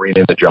 Wolverine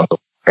in the jungle.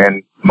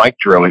 And Mike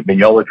drew it,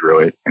 Mignola drew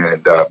it,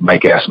 and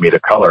Mike asked me to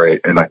color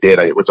it, and I did.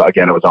 It was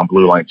on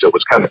blue line, so it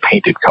was kind of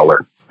painted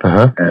color.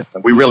 And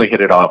we really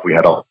hit it off. We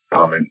had all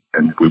common,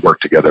 and we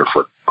worked together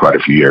for quite a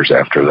few years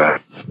after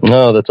that.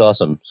 No, that's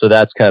awesome. So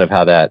that's kind of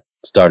how that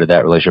started,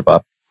 that relationship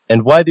up.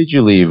 And why did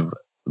you leave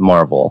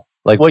Marvel?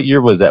 Like, what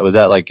year was that? Was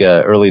that like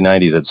early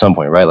 90s at some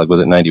point, right? Like,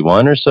 was it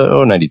 91 or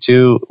so,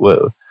 92?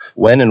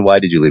 When and why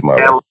did you leave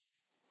Marvel?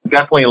 Yeah,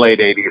 definitely late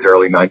 80s,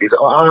 early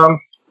 90s.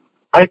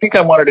 I think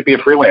I wanted to be a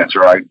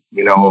freelancer.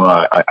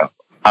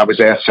 I was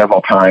asked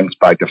several times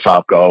by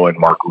DeFalco and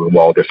Mark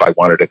Grunwald if I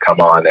wanted to come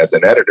on as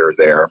an editor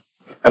there.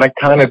 And I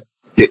kind of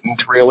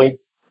didn't really.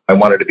 I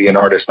wanted to be an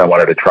artist. I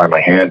wanted to try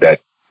my hand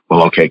at,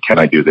 well, okay, can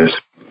I do this?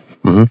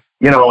 Mm-hmm.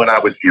 And I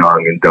was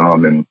young and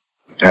dumb and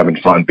having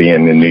fun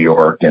being in New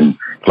York. And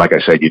like I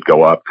said, you'd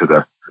go up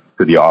to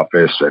the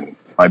office, and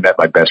I met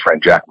my best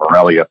friend, Jack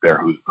Morelli, up there,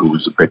 who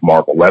was a big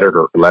Marvel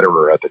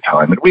letterer at the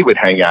time. And we would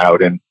hang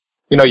out, and,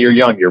 you're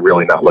young. You're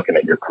really not looking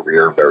at your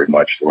career very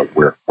much. Like,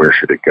 where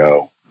should it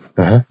go?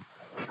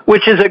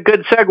 Which is a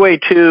good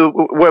segue to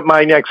what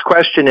my next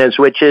question is,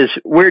 which is,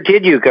 where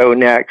did you go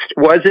next?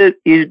 Was it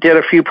you did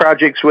a few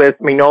projects with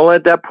Mignola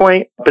at that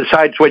point,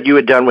 besides what you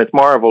had done with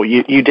Marvel?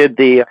 You did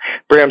the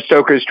Bram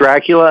Stoker's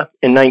Dracula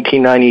in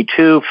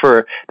 1992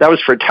 that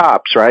was for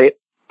Topps, right?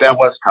 That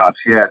was Topps,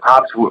 yeah.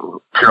 Topps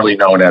was purely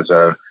known as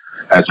a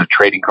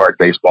trading card,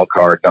 baseball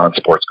card,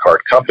 non-sports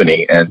card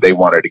company, and they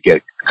wanted to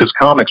get, because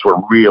comics were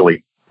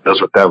really,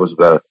 that was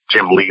the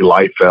Jim Lee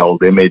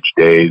Liefeld Image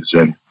days,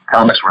 and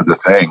comics were the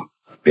thing.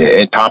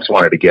 And Topps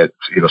wanted to get,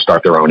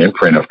 start their own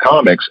imprint of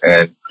comics.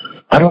 And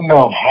I don't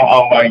know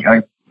how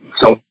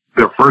so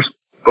their first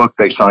book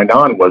they signed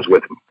on was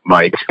with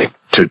Mike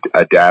to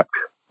adapt,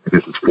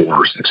 this is 4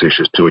 or 6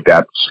 issues, to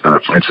adapt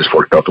Francis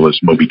Ford Coppola's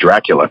movie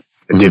Dracula.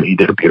 And he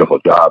did a beautiful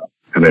job.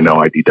 And I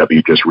know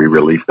IDW just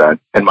re-released that.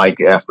 And Mike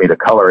asked me to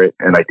color it,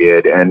 and I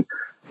did. And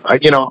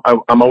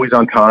I'm always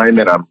on time,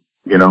 and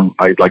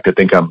I'd like to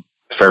think I'm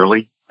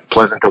fairly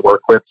pleasant to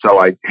work with. So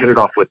I hit it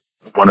off with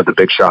one of the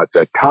big shots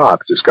at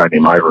Topps, this guy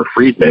named Ira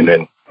Friedman,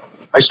 and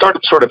I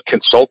started sort of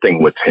consulting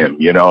with him,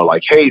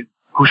 like, hey,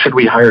 who should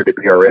we hire to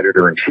be our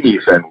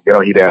editor-in-chief? And,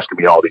 he'd ask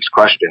me all these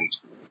questions.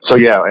 So,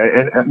 yeah,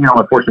 and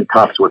unfortunately,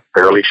 Topps was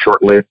fairly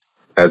short-lived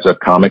as a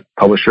comic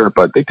publisher,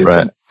 but they did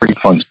some pretty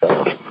fun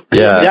stuff.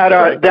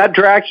 Yeah, that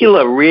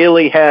Dracula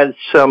really has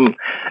some,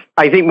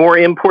 I think, more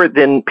import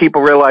than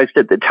people realized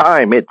at the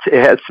time. It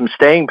has some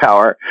staying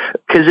power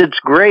because it's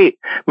great.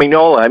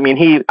 Mignola, I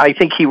mean, I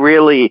think he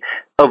really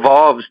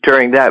evolves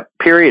during that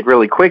period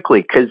really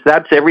quickly, because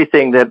that's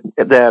everything that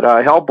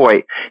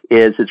Hellboy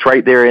is. It's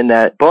right there in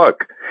that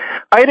book.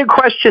 I had a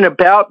question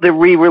about the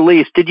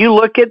re-release. Did you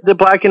look at the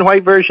black and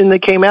white version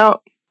that came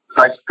out?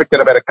 I picked it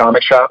up at a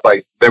comic shop.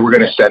 They were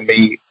going to send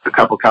me a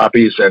couple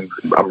copies, and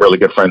I'm really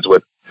good friends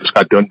with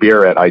Scott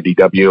Dunbier at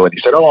IDW, and he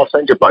said, I'll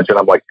send you a bunch. And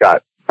I'm like,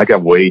 God, I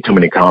got way too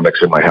many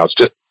comics in my house.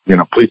 Just,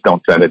 please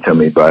don't send it to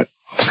me. But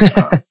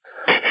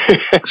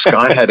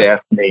Scott had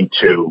asked me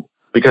to,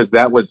 because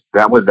that was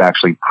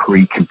actually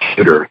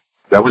pre-computer.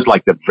 That was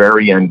like the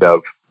very end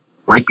of,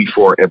 right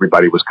before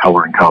everybody was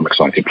coloring comics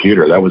on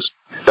computer. That was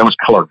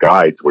color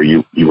guides where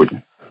you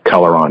would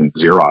color on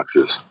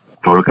Xeroxes,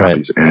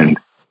 photocopies, and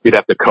you'd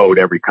have to code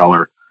every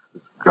color.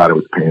 God, it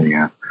was a pain in the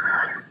ass.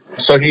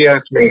 So he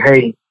asked me,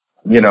 hey,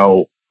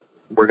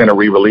 we're going to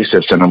re-release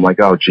this. And I'm like,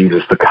 oh,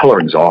 Jesus, the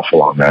coloring's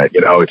awful on that.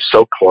 It's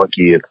so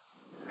clunky.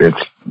 It's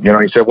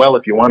he said, well,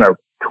 if you want to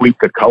tweak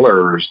the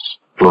colors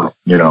for,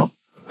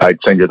 I'd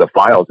send you the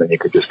files and you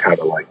could just kind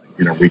of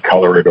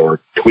recolor it or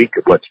tweak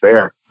what's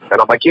there.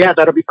 And I'm like, yeah,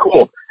 that'd be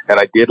cool. And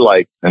I did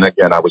and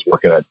again, I was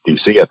working at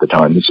DC at the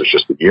time. This was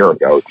just a year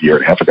and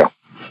a half ago.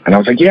 And I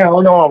was like, yeah,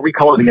 oh no, I'll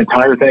recolor the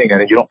entire thing.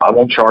 And I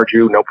won't charge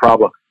you, no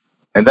problem.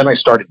 And then I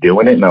started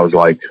doing it and I was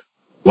like,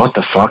 what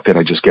the fuck did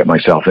I just get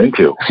myself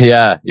into?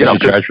 Yeah, you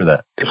should charge for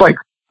that. It's like,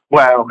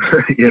 well,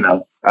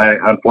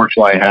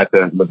 unfortunately I had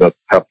to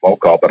have a phone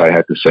call, but I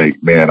had to say,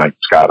 man,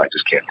 Scott, I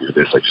just can't do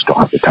this. I just don't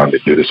have the time to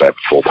do this. I have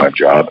a full-time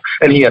job.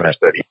 And he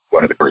understood. He's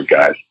one of the great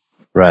guys.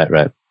 Right.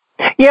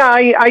 Yeah,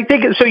 I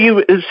think so.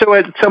 So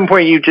at some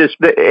point you just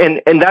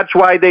and that's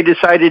why they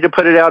decided to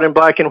put it out in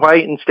black and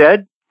white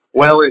instead.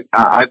 Well,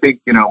 I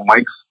think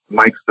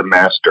Mike's the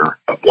master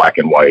of black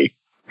and white.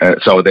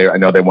 So I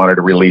know they wanted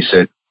to release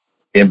it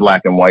in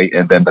black and white,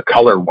 and then the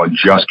color one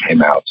just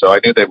came out. So I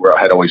knew they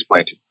had always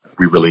planned to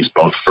re-release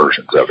both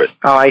versions of it.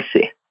 Oh, I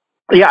see.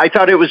 Yeah, I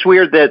thought it was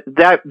weird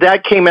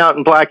that came out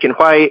in black and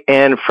white,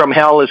 and From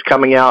Hell is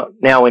coming out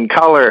now in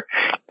color.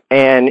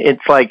 And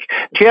it's like,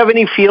 do you have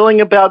any feeling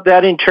about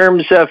that in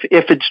terms of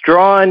if it's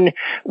drawn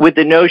with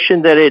the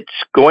notion that it's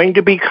going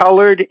to be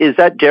colored? Is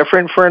that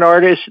different for an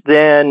artist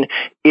than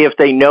if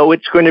they know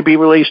it's going to be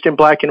released in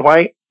black and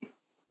white?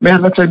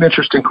 Man, that's an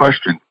interesting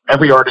question.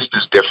 Every artist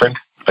is different.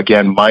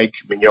 Again, Mike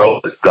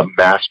Mignola is the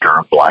master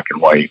of black and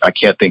white. I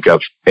can't think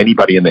of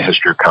anybody in the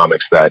history of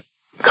comics that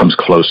comes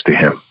close to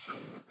him.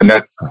 And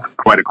that's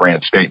quite a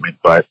grand statement,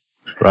 but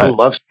I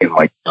love seeing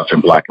Mike stuff in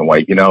black and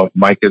white.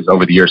 Mike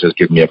over the years has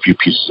given me a few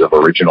pieces of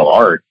original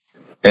art.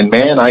 And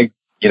man, I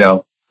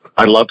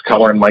loved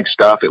coloring Mike's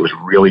stuff. It was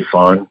really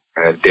fun.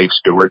 And Dave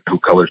Stewart, who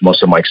colors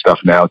most of Mike's stuff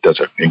now, does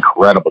an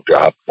incredible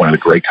job. One of the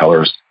great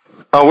colors.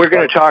 Oh, we're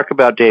going to talk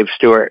about Dave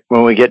Stewart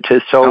when we get to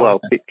Solo.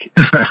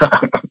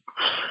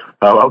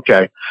 Oh,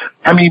 okay.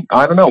 I mean,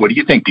 I don't know. What do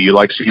you think? Do you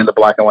like seeing the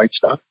black and white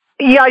stuff?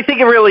 Yeah, I think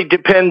it really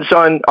depends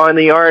on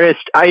the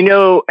artist. I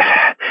know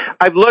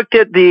I've looked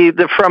at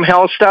the From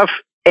Hell stuff,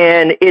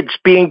 and it's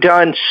being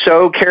done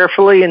so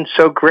carefully and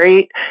so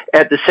great.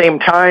 At the same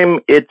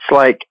time, it's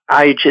like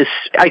I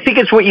think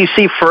it's what you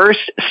see first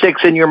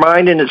sticks in your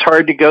mind, and it's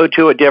hard to go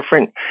to a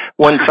different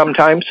one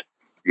sometimes.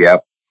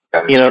 Yep.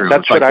 That is true.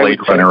 That's what I would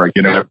say.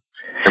 Runner,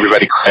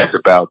 everybody cries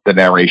about the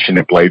narration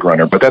in Blade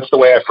Runner, but that's the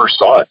way I first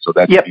saw it. So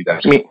that's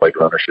what Blade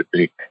Runner should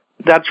be.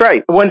 That's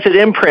right. Once it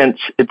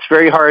imprints, it's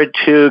very hard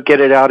to get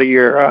it out of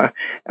your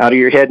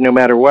head, no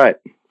matter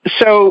what.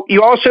 So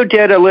you also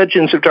did a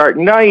Legends of Dark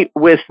Knight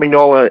with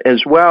Mignola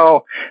as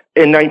well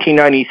in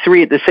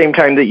 1993, at the same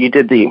time that you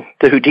did the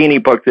Houdini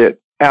book that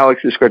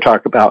Alex is going to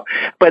talk about.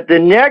 But the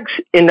next,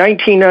 in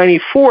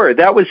 1994,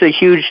 that was a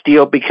huge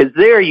deal because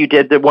there you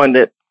did the one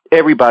that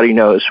everybody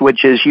knows,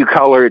 which is you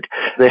colored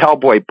the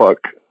Hellboy book,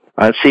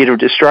 Seed of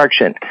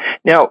Destruction.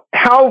 Now,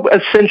 how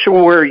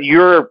essential were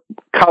your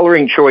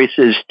coloring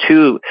choices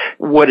to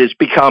what has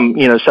become,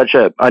 such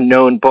a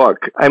known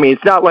book? I mean,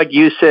 it's not like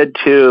you said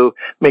to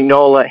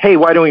Mignola, hey,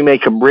 why don't we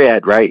make him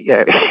red, right?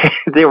 Yeah.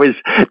 there was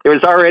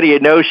already a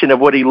notion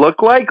of what he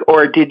looked like,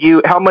 or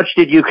how much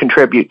did you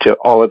contribute to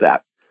all of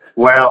that?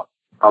 Well,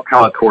 I'll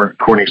tell a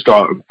corny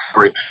story.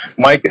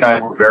 Mike and I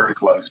were very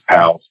close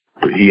pals.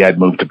 He had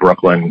moved to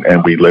Brooklyn,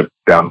 and we lived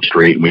down the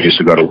street, and we used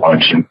to go to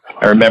lunch. And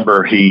I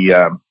remember he,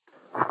 that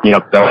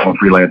was home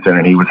freelancing,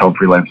 and he was home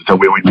freelancing, so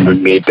we would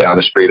meet down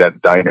the street at the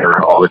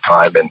diner all the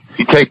time. And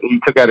he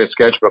took out his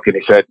sketchbook, and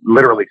he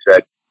literally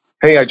said,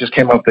 hey, I just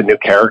came up with a new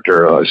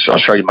character. I'll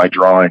show you my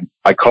drawing.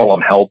 I call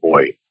him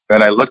Hellboy.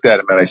 And I looked at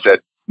him, and I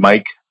said,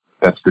 Mike,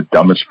 that's the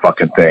dumbest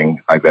fucking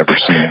thing I've ever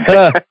seen.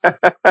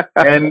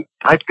 And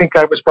I think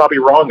I was probably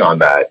wrong on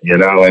that,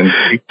 and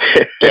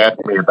he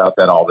asked me about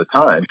that all the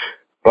time.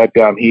 But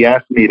he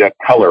asked me to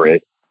color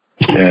it,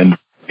 and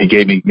he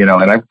gave me, and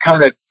I'm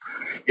kind of,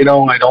 I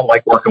don't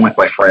like working with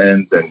my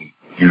friends, and,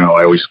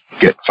 I always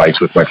get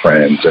fights with my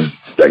friends and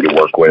that you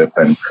work with.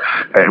 And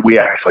we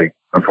actually,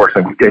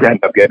 unfortunately, we did end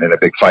up getting in a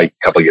big fight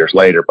a couple of years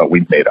later, but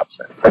we made up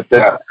since.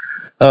 But,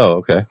 oh,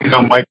 okay.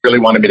 Mike really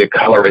wanted me to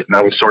color it, and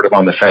I was sort of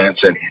on the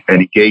fence,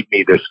 and he gave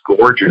me this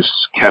gorgeous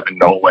Kevin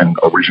Nolan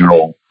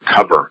original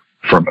cover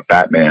from a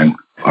Batman.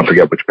 I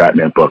forget which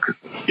Batman book.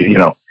 He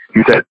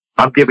said,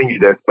 I'm giving you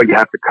this, but you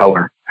have to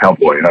color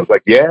Hellboy. And I was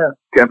like, yeah,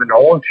 Kevin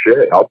Nolan,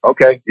 shit.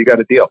 Okay, you got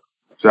a deal.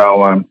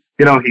 So,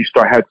 he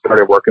had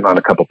started working on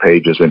a couple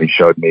pages, and he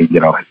showed me,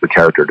 the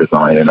character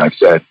design. And I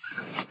said,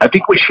 I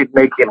think we should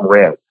make him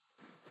red.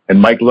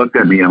 And Mike looked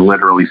at me and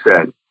literally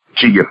said,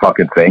 gee, you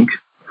fucking think?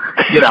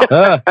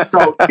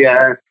 So,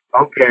 yeah,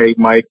 okay,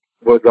 Mike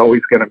was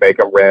always going to make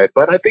him red.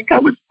 But I think I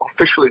was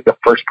officially the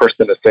first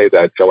person to say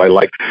that. So I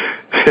like,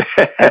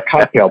 at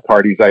cocktail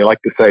parties, I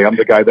like to say I'm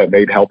the guy that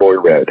made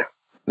Hellboy red.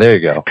 There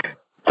you go.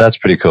 That's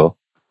pretty cool.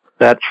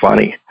 That's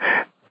funny.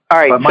 All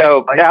right, Mike,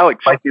 so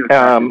Alex, Mike knew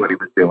exactly what he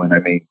was doing. I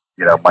mean,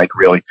 Mike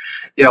really,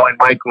 and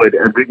Mike would,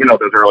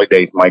 those early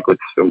days,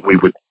 we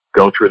would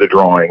go through the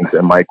drawings,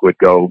 and Mike would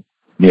go,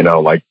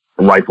 like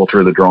rifle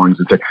through the drawings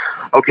and say,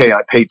 okay,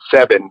 on page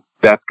 7,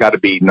 that's got to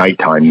be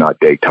nighttime, not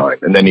daytime.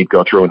 And then he'd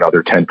go through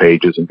another 10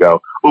 pages and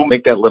go, oh,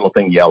 make that little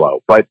thing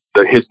yellow. But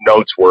his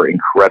notes were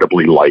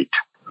incredibly light.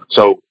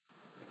 So,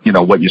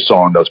 what you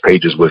saw on those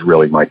pages was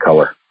really my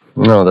color.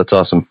 No, that's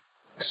awesome.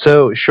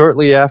 So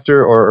shortly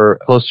after or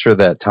closer to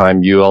that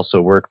time, you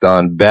also worked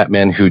on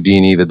Batman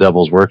Houdini, The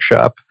Devil's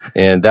Workshop,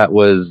 and that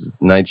was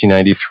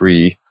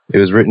 1993. It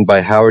was written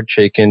by Howard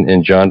Chaykin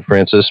and John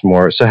Francis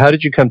Moore. So how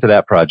did you come to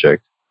that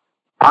project?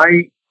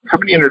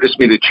 Somebody introduced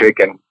me to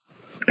Chaykin,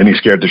 and he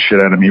scared the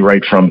shit out of me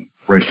right from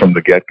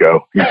the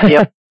get-go.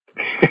 Yeah.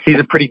 He's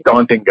a pretty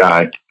daunting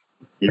guy.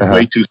 He's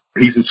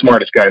he's the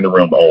smartest guy in the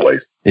room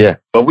always. Yeah.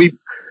 But we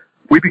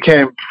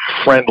became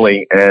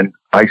friendly, and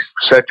I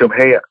said to him,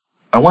 hey,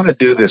 I want to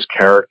do this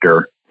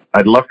character.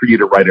 I'd love for you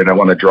to write it. I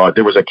want to draw it.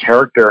 There was a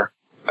character,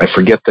 I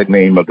forget the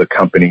name of the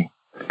company,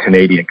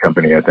 Canadian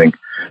company, I think.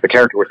 The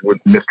character was with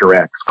Mr.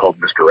 X, called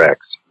Mr. X.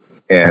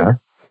 And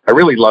I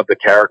really loved the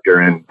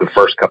character in the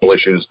first couple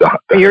issues.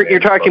 You're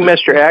talking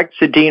Mr. X,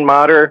 the Dean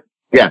Motter?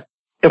 Yeah.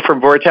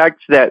 From Vortex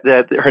that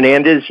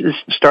Hernandez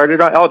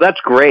started on. Oh, that's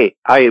great.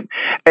 And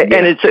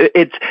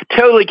it's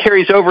totally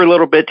carries over a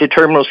little bit to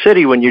Terminal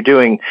City when you're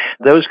doing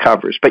those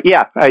covers. But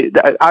yeah,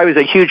 I was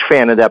a huge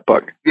fan of that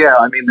book. Yeah,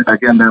 I mean,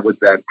 again, that was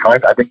that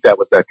time. I think that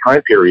was that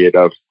time period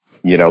of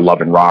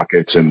Love and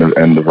Rockets and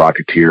the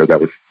Rocketeer.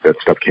 That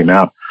stuff came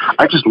out.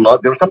 I just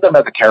loved. There was something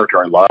about the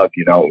character I loved.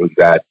 It was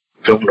that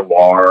film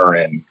noir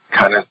and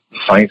kind of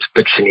science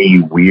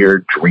fiction-y,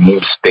 weird dream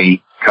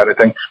state kind of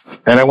thing.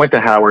 And I went to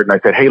Howard and I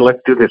said, hey, let's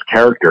do this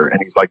character.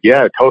 And he's like,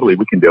 yeah, totally,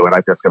 we can do it.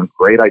 I've got some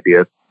great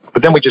ideas.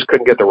 But then we just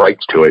couldn't get the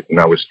rights to it. And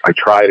I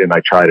tried and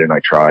I tried and I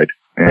tried.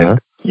 And,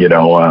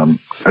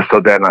 so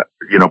then,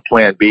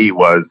 plan B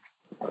was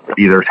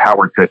either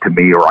Howard said to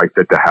me or I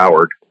said to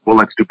Howard, well,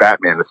 let's do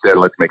Batman instead.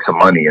 Let's make some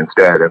money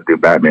instead and do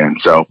Batman.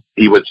 So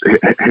his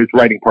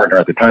writing partner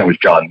at the time was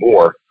John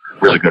Moore,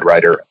 really good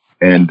writer.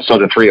 And so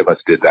the three of us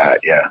did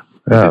that, yeah.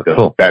 Oh,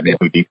 cool. Batman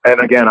Houdini.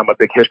 And again, I'm a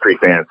big history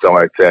fan, so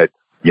I said,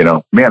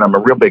 man, I'm a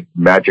real big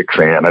magic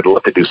fan. I'd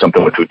love to do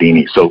something with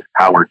Houdini. So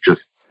Howard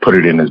just put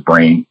it in his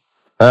brain.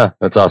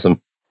 That's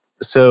awesome.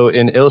 So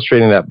in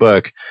illustrating that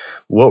book,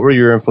 what were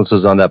your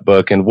influences on that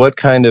book, and what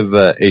kind of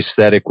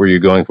aesthetic were you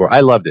going for?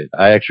 I loved it.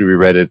 I actually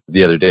reread it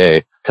the other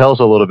day. Tell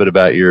us a little bit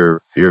about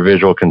your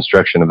visual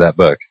construction of that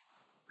book.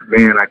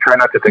 Man, I try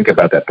not to think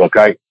about that book.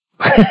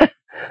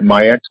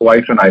 My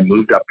ex-wife and I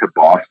moved up to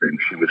Boston.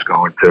 She was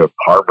going to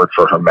Harvard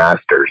for her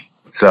master's.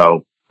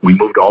 So we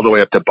moved all the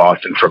way up to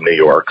Boston from New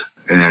York.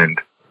 And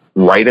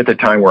right at the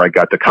time where I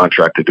got the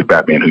contract to do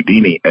Batman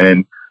Houdini.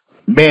 And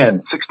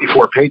man,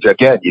 64 pages,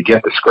 again, you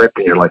get the script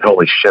and you're like,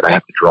 holy shit, I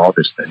have to draw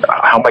this thing.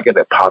 How am I going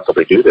to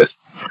possibly do this?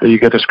 So you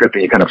get the script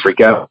and you kind of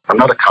freak out. I'm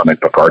not a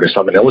comic book artist.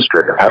 I'm an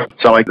illustrator.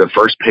 So the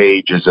first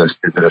page is an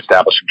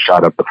establishing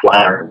shot of the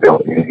Flower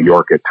Building in New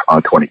York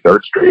on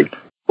 23rd Street.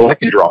 Well, I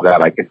can draw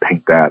that. I can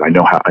paint that. I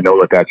know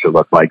what that should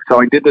look like.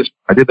 So I did this.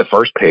 I did the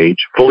first page,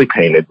 fully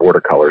painted,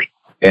 watercolors,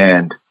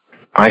 and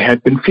I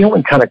had been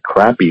feeling kind of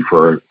crappy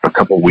for a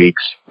couple of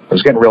weeks. I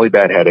was getting really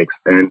bad headaches,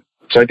 and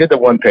so I did the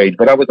one page.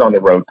 But I was on the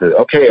road to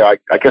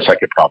I guess I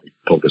could probably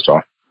pull this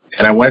off.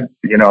 And I went.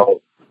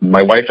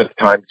 My wife at the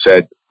time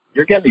said,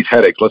 "You're getting these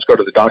headaches. Let's go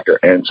to the doctor."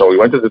 And so we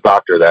went to the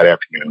doctor that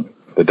afternoon.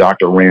 The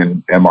doctor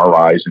ran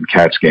MRIs and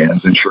CAT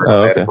scans, and sure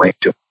enough, I had a brain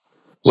tumor.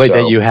 Wait,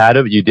 that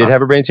you did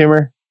have a brain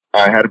tumor?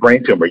 I had a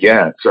brain tumor,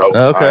 yeah. So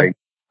I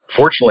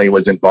fortunately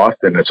was in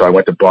Boston, and so I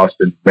went to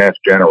Boston Mass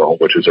General,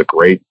 which is a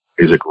great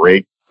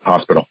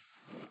hospital.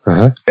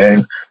 And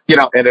and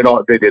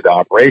they did the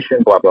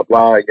operation, blah blah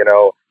blah.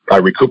 I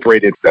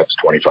recuperated. That's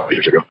 25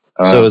 years ago.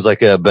 So it was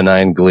like a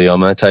benign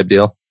glioma type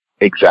deal.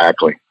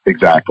 Exactly.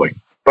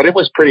 But it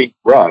was pretty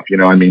rough.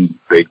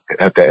 They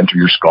have to enter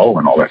your skull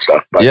and all that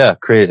stuff. But the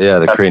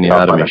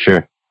craniotomy,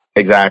 sure.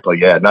 Exactly.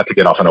 Yeah. Not to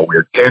get off on a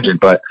weird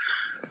tangent, but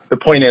the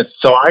point is,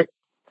 so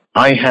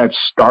I had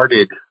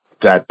started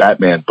that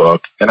Batman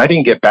book, and I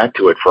didn't get back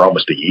to it for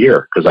almost a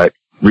year because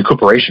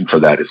recuperation for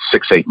that is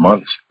 6-8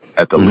 months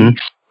at the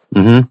least.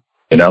 Mm-hmm.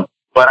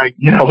 But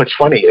what's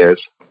funny is,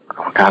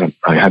 oh God,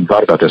 I hadn't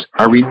thought about this.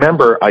 I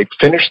remember I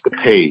finished the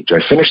page.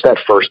 I finished that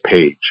first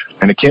page,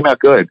 and it came out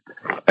good.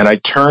 And I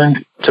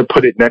turned to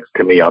put it next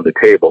to me on the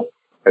table,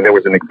 and there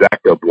was an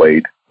X-Acto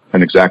blade,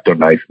 an X-Acto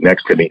knife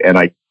next to me, and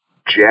I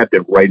jabbed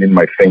it right in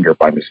my finger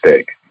by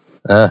mistake.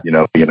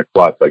 Being a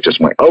klutz, I just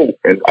went,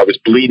 and I was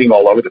bleeding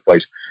all over the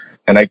place.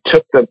 And I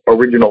took the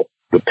original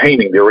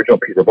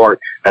piece of art,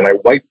 and I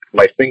wiped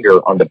my finger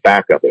on the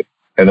back of it.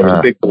 And there was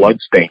a big blood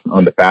stain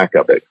on the back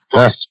of it.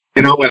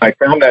 When I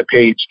found that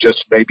page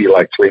just maybe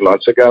like 3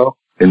 months ago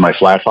in my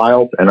flat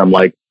files, and I'm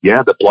like,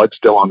 yeah, the blood's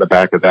still on the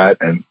back of that.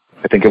 And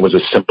I think it was a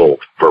symbol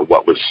for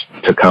what was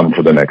to come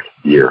for the next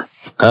year.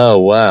 Oh,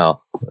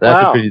 wow.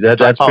 That's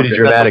pretty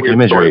dramatic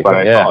imagery.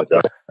 Story, yeah.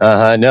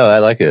 No, I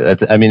like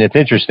it. It's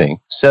interesting.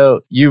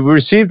 So you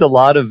received a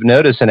lot of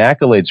notice and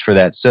accolades for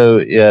that. So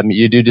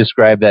you do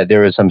describe that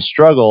there was some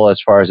struggle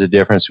as far as the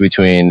difference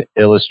between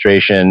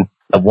illustration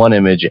of one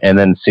image and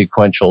then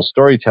sequential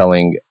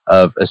storytelling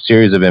of a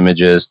series of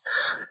images.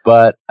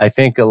 But I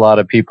think a lot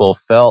of people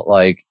felt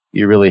like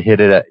you really hit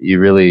it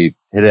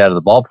out of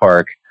the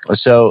ballpark.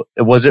 So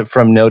was it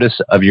from notice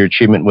of your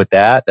achievement with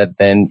that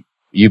then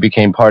you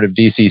became part of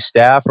DC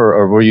staff,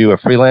 or were you a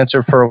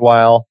freelancer for a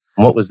while?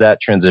 What was that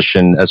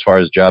transition as far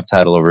as job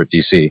title over at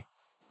DC?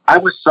 I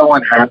was so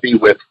unhappy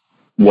with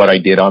what I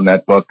did on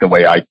that book, the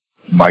way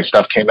my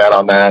stuff came out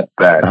on that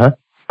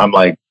I'm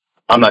like,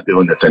 I'm not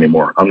doing this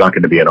anymore. I'm not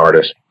going to be an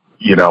artist.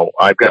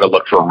 I've got to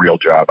look for a real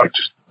job.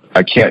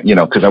 I can't,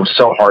 because I was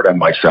so hard on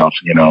myself,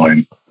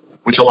 and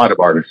which a lot of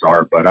artists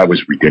are, but I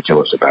was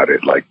ridiculous about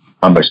it. Like,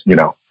 I'm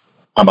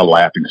a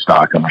laughing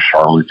stock. I'm a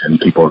charlatan.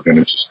 People are going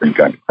to just think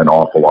I'm an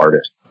awful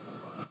artist.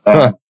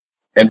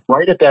 And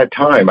right at that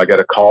time, I got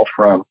a call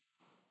from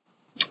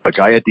a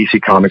guy at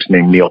DC Comics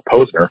named Neil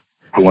Posner,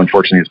 who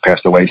unfortunately has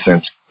passed away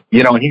since,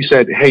 and he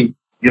said, hey,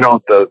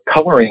 the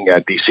coloring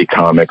at DC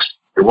Comics,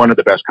 you're one of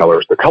the best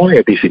colors. The coloring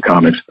at DC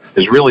Comics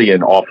is really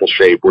in awful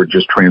shape. We're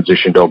just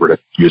transitioned over to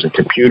using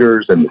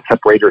computers, and the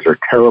separators are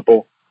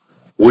terrible.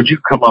 Would you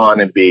come on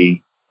and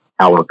be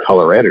our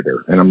color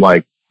editor? And I'm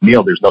like,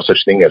 Neil, there's no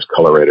such thing as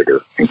color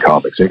editor in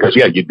comics. And he goes,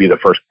 yeah, you'd be the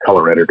first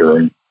color editor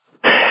in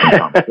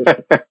comics.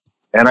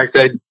 And I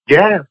said,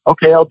 yeah,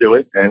 okay, I'll do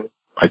it. And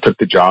I took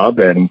the job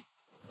and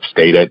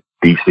stayed at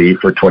DC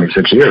for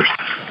 26 years.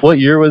 What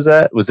year was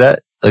that? Was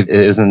that, it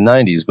was in the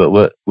 90s, but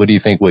what do you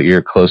think, what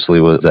year closely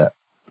was that?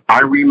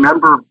 I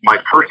remember my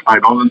first,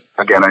 I'm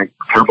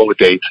terrible with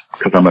dates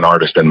because I'm an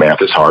artist and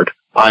math is hard.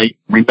 I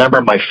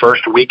remember my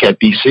first week at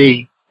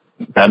DC,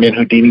 Batman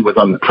Houdini was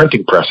on the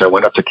printing press. I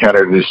went up to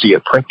Canada to see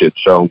it printed.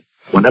 So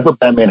whenever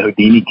Batman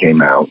Houdini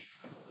came out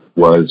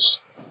was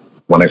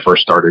when I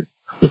first started.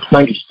 It's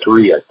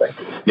 93, I think.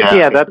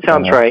 Yeah, that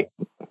sounds right.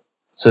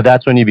 So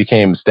that's when you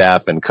became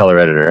staff and color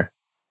editor.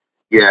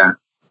 Yeah.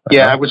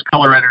 Yeah, I was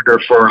color editor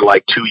for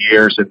like 2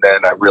 years, and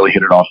then I really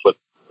hit it off with,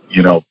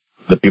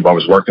 the people I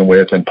was working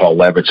with, and Paul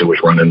Levitz, who was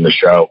running the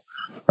show.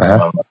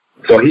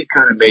 So he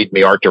kind of made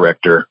me art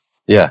director.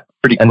 Yeah.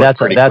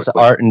 That's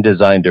art and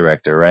design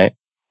director, right?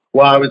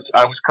 Well, I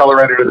was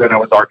color editor, then I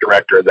was art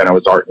director, then I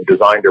was art and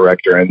design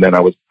director, and then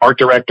I was art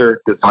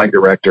director, design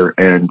director,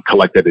 and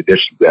collected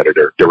editions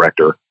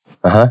director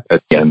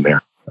at the end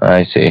there.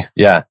 I see.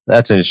 Yeah,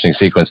 that's an interesting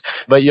sequence.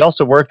 But you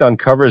also worked on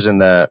covers in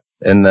the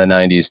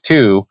 90s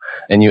too,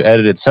 and you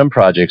edited some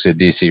projects at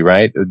DC,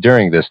 right?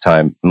 During this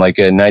time, like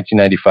in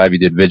 1995, you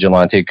did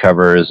Vigilante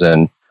covers,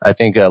 and I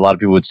think a lot of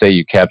people would say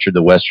you captured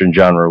the Western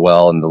genre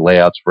well, and the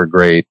layouts were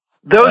great.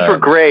 Those were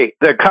great.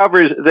 The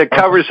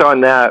covers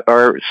on that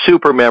are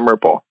super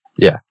memorable.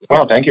 Yeah.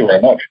 Oh, thank you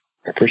very much.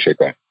 I appreciate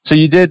that. So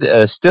you did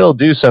still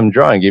do some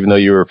drawing, even though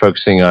you were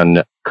focusing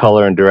on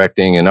color and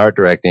directing and art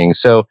directing.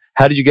 So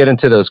how did you get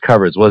into those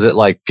covers? Was it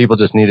like people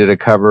just needed a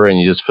cover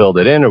and you just filled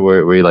it in? Or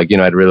were you like,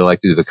 I'd really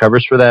like to do the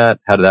covers for that?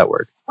 How did that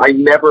work? I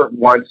never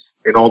once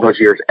in all those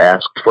years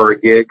asked for a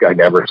gig. I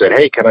never said,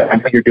 hey, I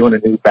know you're doing a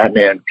new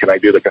Batman. Can I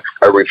do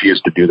I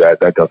refused to do that.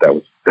 I thought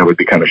that would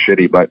be kind of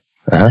shitty. But,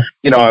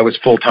 I was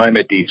full-time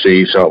at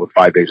DC, so it was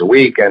 5 days a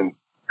week, and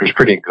it was a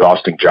pretty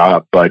exhausting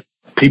job. But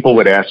people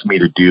would ask me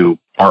to do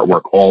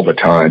artwork all the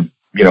time.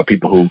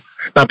 People who,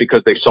 not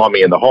because they saw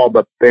me in the hall,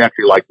 but they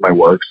actually liked my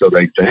work. So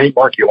they'd say, hey,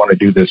 Mark, you want to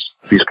do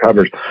these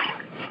covers?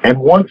 And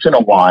once in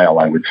a while,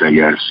 I would say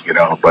yes,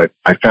 but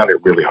I found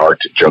it really hard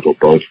to juggle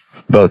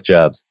both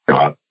jobs.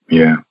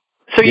 Yeah.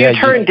 So you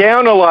turned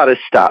down a lot of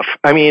stuff.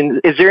 I mean,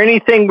 is there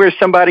anything where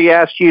somebody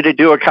asked you to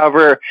do a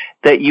cover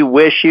that you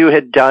wish you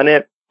had done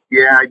it?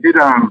 Yeah, I did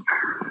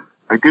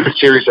a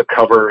series of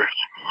covers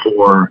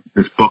for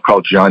this book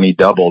called Johnny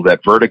Double that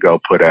Vertigo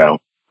put out.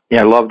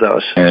 Yeah, I love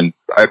those. And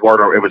it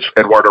was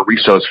Eduardo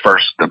Risso's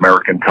first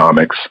American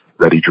comics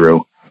that he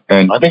drew.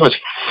 And I think it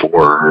was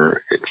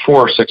 4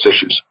 or 6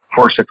 issues,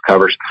 4 or 6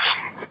 covers.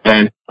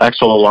 And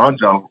Axel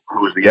Alonso,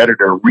 who was the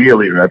editor,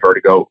 really, at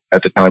Vertigo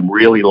at the time,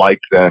 really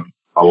liked them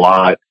a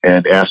lot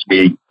and asked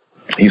me,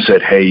 he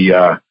said, hey,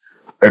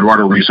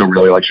 Eduardo Risso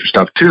really likes your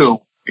stuff too.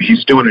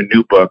 He's doing a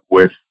new book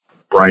with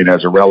Brian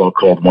Azzarello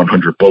called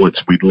 100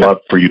 Bullets. We'd love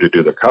for you to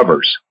do the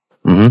covers.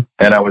 And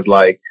I was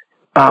like,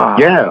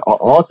 yeah,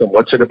 awesome.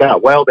 What's it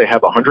about? Well, they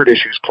have 100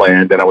 issues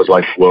planned. And I was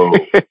like, whoa,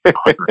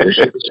 100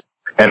 issues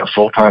and a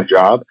full-time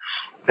job.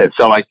 And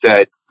so I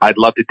said, I'd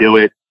love to do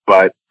it,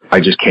 but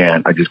I just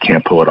can't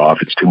pull it off.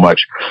 It's too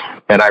much.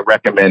 And I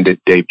recommended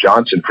Dave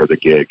Johnson for the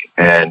gig.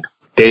 And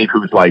Dave,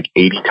 who's like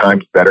 80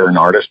 times better an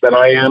artist than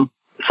I am,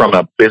 from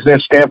a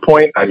business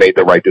standpoint, I made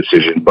the right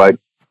decision. But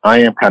I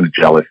am kind of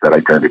jealous that I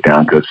turned it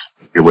down because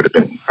it would have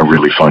been a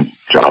really fun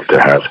job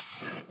to have.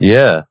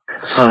 Yeah.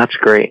 Oh, that's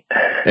great.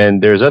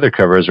 And there's other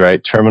covers,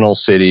 right? Terminal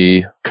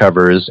City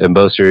covers. In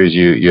both series,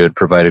 you had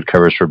provided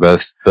covers for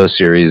both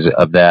series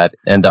of that.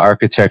 And the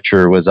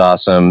architecture was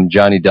awesome.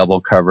 Johnny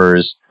Double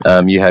covers.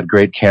 You had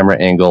great camera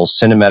angles,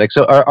 cinematic.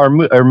 So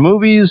are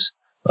movies,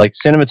 like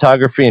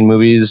cinematography in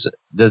movies,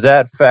 does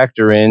that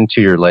factor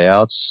into your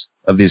layouts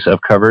of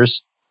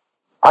covers?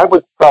 I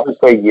would probably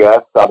say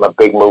yes. I'm a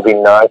big movie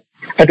nut.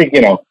 I think,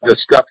 the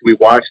stuff we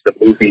watch, the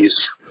movies,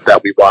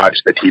 that we watch,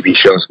 the TV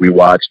shows we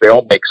watch, they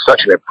all make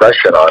such an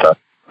impression on us.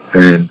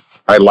 And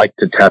I like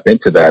to tap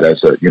into that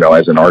as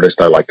an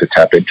artist. I like to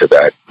tap into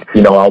that.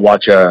 I'll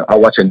watch a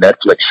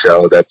Netflix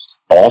show that's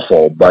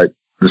awful, but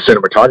the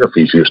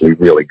cinematography is usually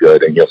really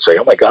good. And you'll say,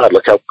 oh my God,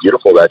 look how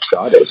beautiful that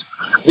shot is.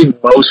 I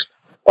think most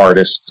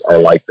artists are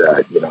like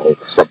that,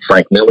 from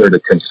Frank Miller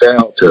to Tim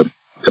Sale to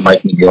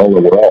Mike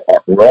Mignola.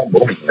 We're all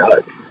movie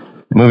nuts.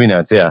 Movie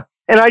nuts, yeah.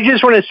 And I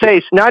just want to say,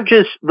 it's not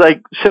just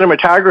like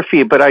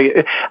cinematography, but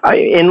I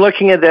in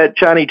looking at that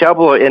Johnny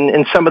Double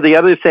and some of the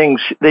other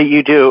things that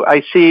you do,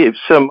 I see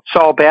some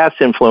Saul Bass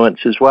influence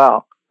as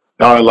well.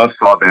 Oh, I love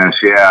Saul Bass.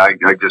 Yeah,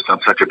 I'm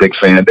such a big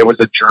fan. There was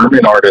a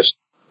German artist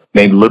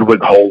named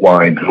Ludwig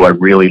Hohlwein who I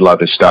really love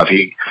his stuff.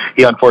 He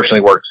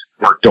unfortunately worked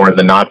during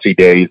the Nazi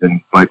days,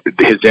 but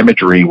his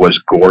imagery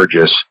was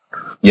gorgeous,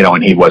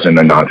 and he wasn't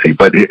a Nazi.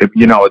 But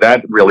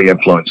that really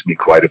influenced me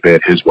quite a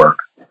bit. His work.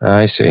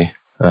 I see.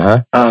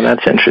 Uh-huh. Oh,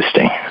 that's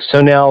interesting. So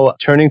now,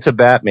 turning to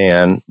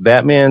Batman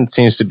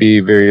seems to be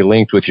very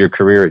linked with your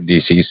career at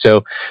DC.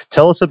 So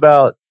tell us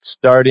about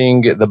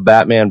starting the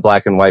Batman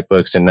black and white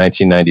books in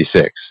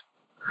 1996.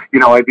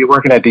 I'd be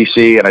working at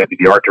DC, and I'd be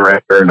the art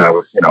director, and I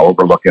was,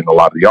 overlooking a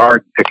lot of the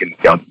art, picking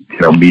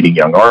meeting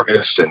young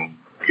artists and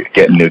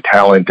getting new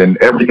talent, and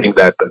everything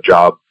that the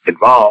job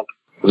involved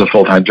was a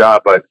full-time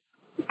job. But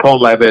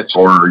Paul Levitz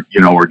or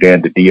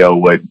Dan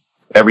DiDio would,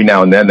 every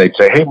now and then, they'd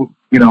say, hey,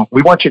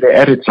 we want you to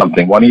edit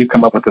something. Why don't you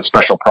come up with a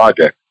special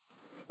project?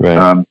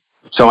 Right.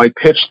 So I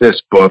pitched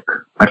this book.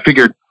 I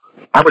figured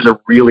I was a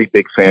really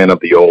big fan of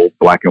the old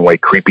black and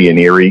white, creepy and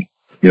eerie,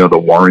 the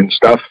Warren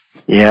stuff.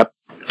 Yep.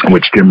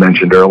 Which Jim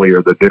mentioned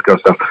earlier, the Ditko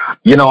stuff.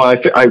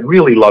 I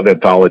really love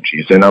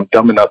anthologies, and I'm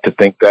dumb enough to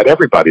think that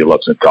everybody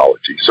loves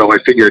anthologies. So I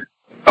figured,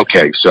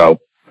 okay, so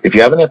if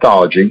you have an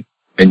anthology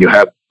and you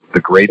have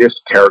the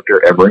greatest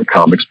character ever in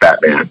comics,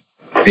 Batman,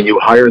 and you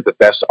hire the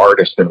best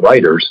artists and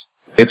writers,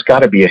 it's got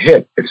to be a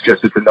hit. It's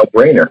a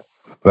no-brainer.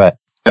 Right.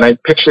 And I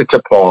pitched it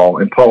to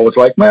Paul, and Paul was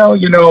like, well,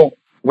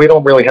 we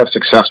don't really have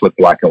success with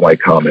black and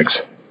white comics.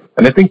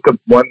 And I think the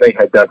one they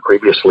had done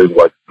previously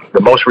was,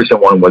 the most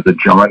recent one was a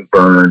John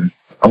Byrne,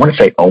 I want to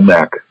say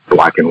OMAC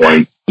black and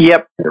white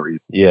series.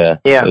 Yeah.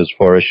 There's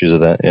 4 issues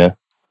of that, yeah.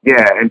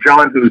 Yeah, and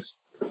John, who's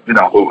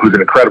an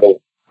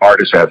incredible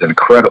artist, has an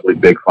incredibly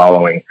big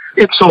following.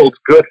 It sold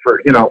good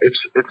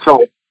it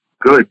sold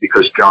good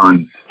because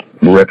John's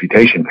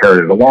reputation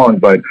carried it along,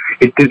 but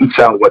it didn't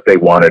sell what they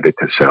wanted it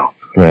to sell.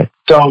 Right.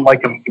 So,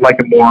 like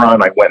a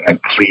moron, I went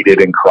and pleaded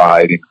and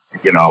cried,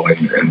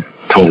 and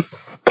told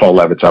Paul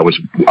Levitz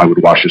I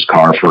would wash his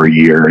car for a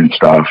year and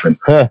stuff, and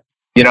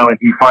and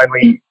he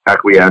finally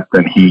acquiesced,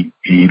 and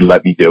he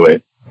let me do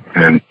it,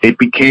 and it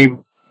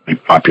became a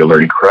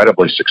popular,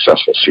 incredibly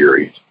successful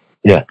series.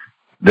 Yeah.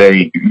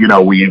 We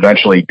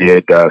eventually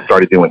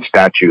started doing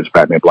statues,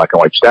 Batman black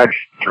and white statues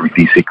through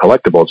DC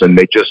Collectibles, and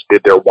they just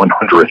did their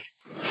 100th.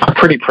 I'm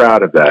pretty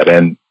proud of that,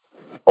 and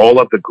all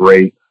of the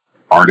great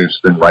artists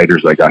and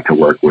writers I got to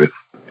work with.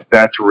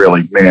 That's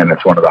really,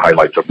 that's one of the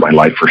highlights of my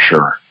life for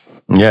sure.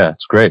 Yeah,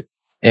 it's great.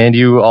 And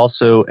you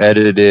also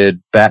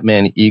edited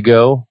Batman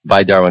Ego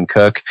by Darwyn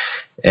Cooke,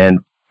 and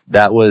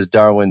that was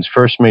Darwyn's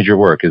first major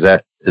work. Is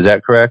that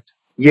correct?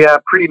 Yeah,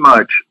 pretty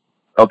much.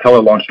 I'll tell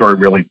a long story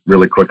really,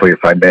 really quickly,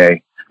 if I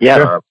may. Yeah.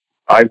 Sure.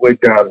 I would,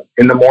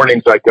 in the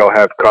mornings, I'd go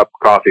have a cup of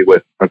coffee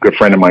with a good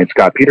friend of mine,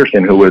 Scott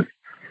Peterson, who was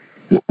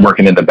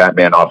working in the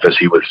Batman office.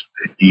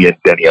 He and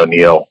Denny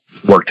O'Neil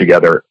worked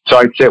together. So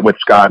I'd sit with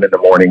Scott in the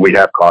morning. We'd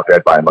have coffee.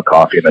 I'd buy him a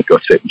coffee, and I'd go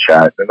sit and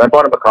chat. And I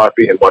bought him a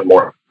coffee, and one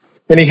more.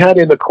 And he had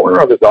in the corner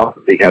of his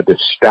office, he had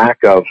this stack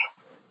of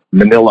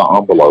manila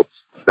envelopes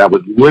that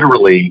was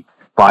literally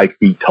 5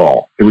 feet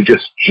tall. It was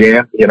just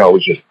jammed, it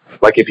was just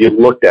like if you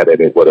looked at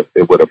it, it would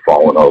have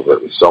fallen over.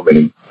 It was so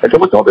many. I said,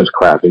 what's all this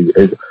crap?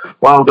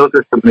 Wow, those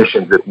are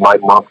submissions. It's my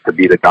month to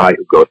be the guy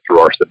who goes through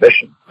our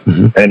submissions.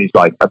 Mm-hmm. And he's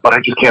like, but I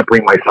just can't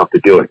bring myself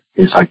to do it.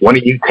 He's like, why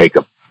don't you take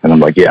them? And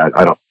I'm like, yeah,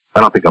 I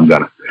don't think I'm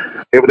gonna.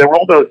 There were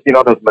all those,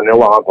 those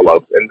manila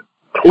envelopes, and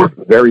towards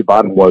the very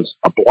bottom was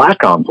a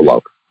black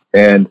envelope.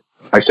 And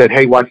I said,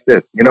 hey, watch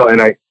this, and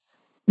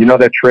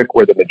that trick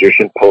where the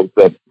magician pulls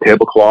the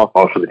tablecloth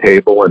off of the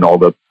table and all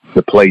the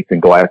plates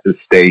and glasses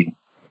stay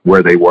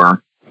where they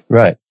were.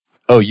 Right.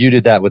 Oh, you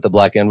did that with the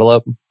black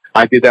envelope?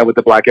 I did that with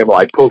the black envelope.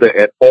 I pulled it,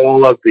 and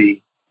all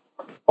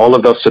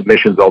of those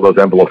submissions, all those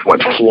envelopes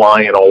went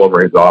flying all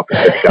over his office.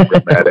 And he got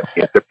real mad at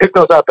me. I picked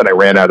those up, and I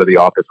ran out of the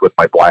office with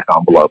my black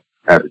envelope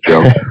as a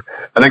joke.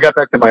 And I got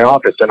back to my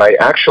office, and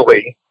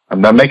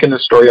I'm not making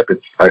this story up.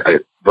 It's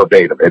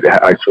verbatim.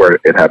 I swear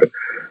it happened.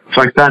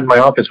 So I sat in my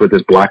office with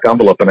this black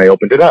envelope, and I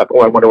opened it up.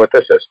 Oh, I wonder what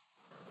this is.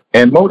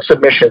 And most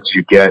submissions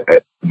you get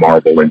at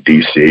Marvel and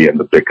DC and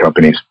the big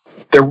companies,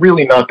 they're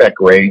really not that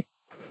great.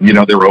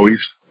 They're always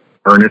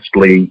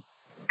earnestly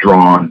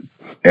drawn,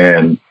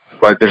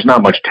 but there's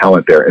not much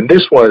talent there. And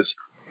this was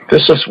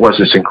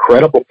this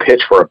incredible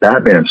pitch for a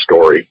Batman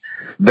story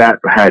that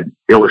had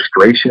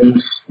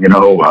illustrations,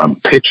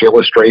 pitch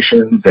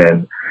illustrations,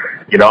 and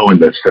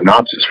and the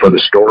synopsis for the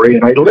story.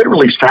 And I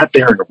literally sat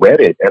there and read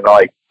it, and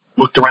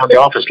looked around the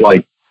office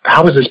like,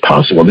 how is this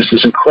possible? This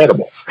is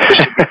incredible. This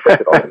should be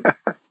printed on.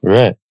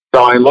 Right.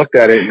 So I looked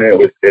at it,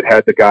 and it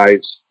had the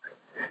guy's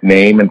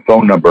name and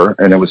phone number,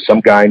 and it was some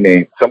guy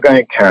in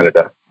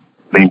Canada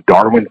named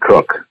Darwyn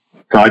Cooke.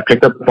 So I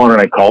picked up the phone and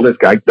I called this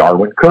guy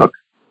Darwyn Cooke,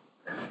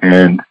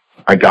 and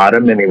I got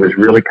him, and he was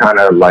really kind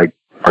of like,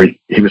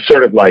 he was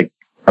sort of like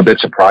a bit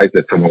surprised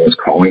that someone was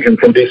calling him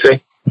from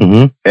DC.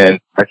 Mm-hmm. And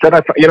I said,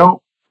 I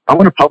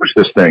want to publish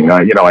this thing.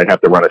 I'd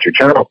have to run it through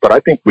channel, but I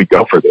think we'd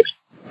go for this.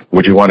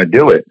 Would you want to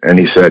do it? And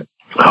he said,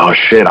 oh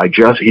shit,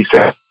 he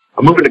said,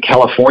 I'm moving to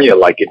California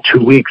like in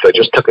 2 weeks. I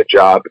just took a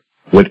job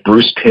with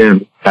Bruce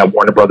Timm at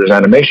Warner Brothers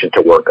Animation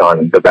to work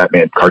on the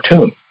Batman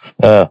cartoon.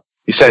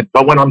 He said,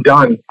 but when I'm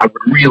done, I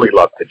would really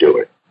love to do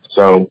it.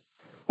 So,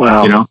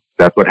 wow.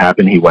 That's what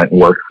happened. He went and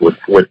worked with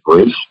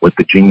Bruce, with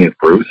the genius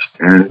Bruce.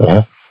 And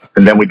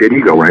then we did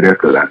Ego right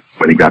after that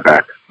when he got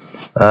back.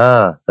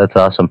 That's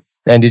awesome.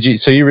 And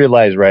so you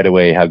realized right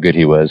away how good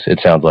he was, it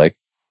sounds like.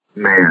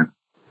 Man,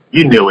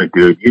 you knew it,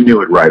 dude. You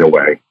knew it right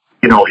away.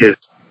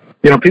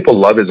 People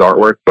love his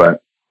artwork,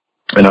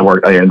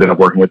 I ended up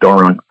working with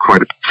Darwyn on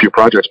quite a few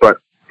projects, but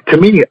to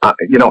me, I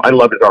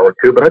love his artwork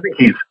too, but I think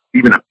he's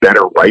even a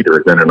better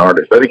writer than an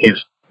artist. I think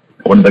he's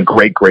one of the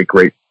great, great,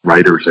 great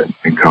writers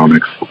in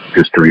comics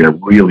history. I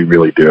really,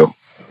 really do.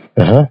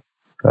 Uh-huh.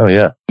 Oh,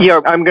 yeah. Yeah,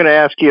 I'm going to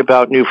ask you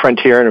about New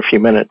Frontier in a few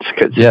minutes,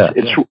 because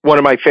it's one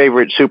of my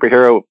favorite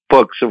superhero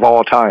books of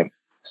all time.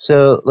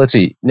 So, let's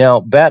see.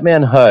 Now,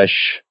 Batman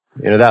Hush,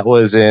 that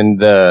was in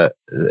the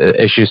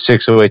issue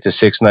 608 to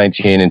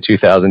 619 in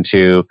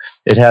 2002.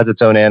 It has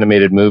its own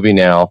animated movie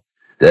now.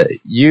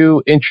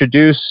 You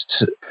introduced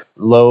Jeff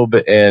Loeb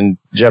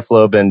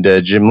and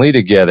Jim Lee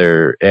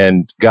together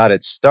and got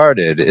it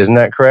started. Isn't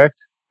that correct?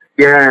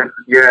 Yeah,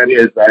 it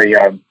is.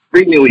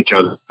 We knew each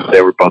other.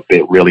 They were both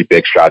really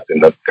big shots in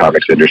the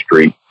comics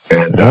industry,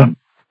 and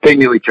they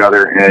knew each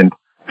other. And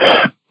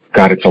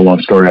God, it's a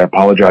long story. I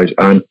apologize.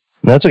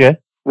 That's okay.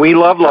 We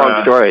love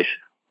long stories.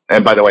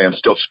 And by the way, I'm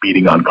still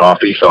speeding on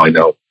coffee, so I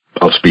know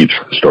I'll speed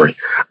through the story.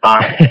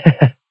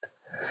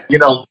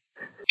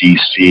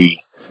 DC,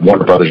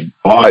 Warner Brothers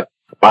bought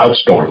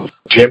Wildstorm.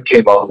 Jim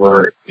came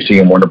over,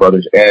 seeing Warner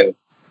Brothers, and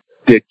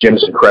did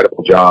Jim's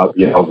incredible job,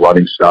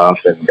 running stuff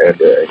and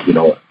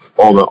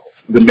all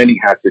the many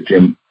hats that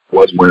Jim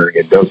was wearing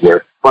and does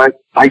wear. But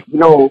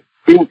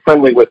being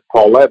friendly with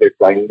Paul Levitz,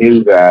 I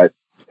knew that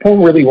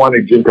Paul really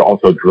wanted Jim to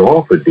also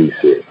draw for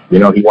DC.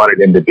 He wanted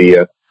him to be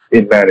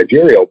in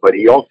managerial, but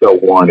he also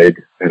wanted,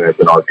 and as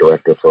an art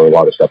director for a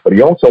lot of stuff, but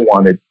he also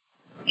wanted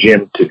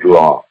Jim to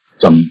draw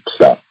some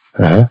stuff.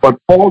 Uh-huh. But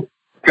Paul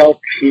felt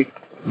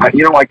I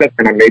guess,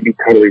 and I may be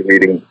totally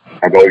reading,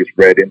 I've always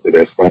read into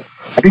this, but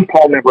I think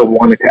Paul never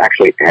wanted to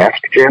actually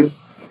ask Jim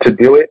to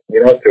do it,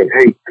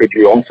 hey, could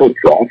you also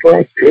draw for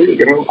us too?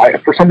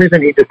 For some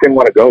reason, he just didn't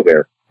want to go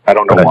there. I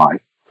don't know why.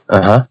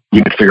 Uh-huh.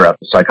 You could figure out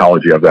the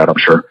psychology of that, I'm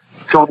sure.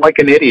 So like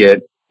an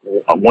idiot,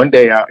 one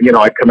day, I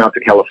come out to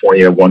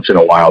California once in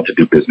a while to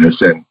do business,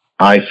 and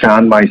I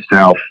found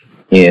myself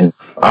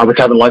I was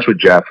having lunch with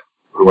Jeff,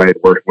 who I had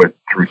worked with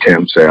through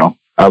Tim Sale.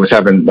 I was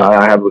having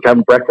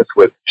breakfast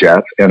with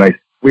Jeff, and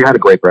we had a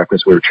great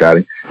breakfast. We were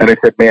chatting, and I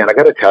said, man, I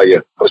got to tell you,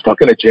 I was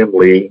talking to Jim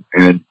Lee,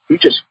 and he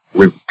just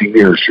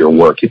reveres your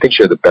work. He thinks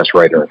you're the best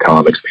writer in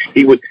comics.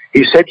 He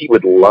said he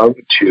would love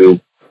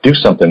to do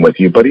something with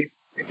you, but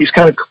he's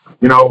kind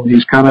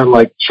of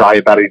like shy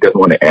about it. He doesn't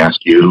want to ask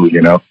you,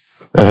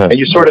 Uh-huh. And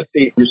you sort of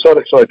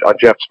saw it on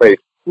Jeff's face.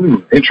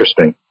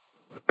 Interesting.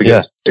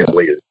 Because Jim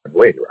Lee is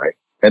Lee, right?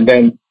 And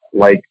then,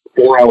 like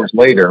 4 hours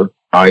later,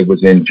 I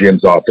was in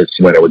Jim's office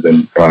when I was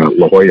in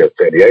La Jolla,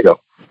 San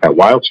Diego, at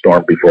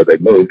Wildstorm before they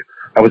moved.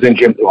 I was in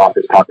Jim's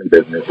office talking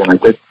business, and I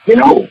said,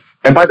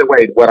 and by the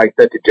way, what I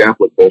said to Jeff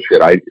was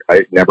bullshit. I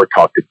never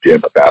talked to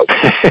Jim about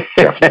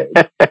Jeff.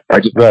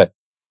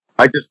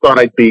 I just thought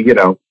I'd be,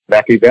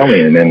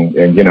 Machiavellian, and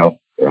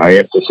I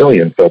am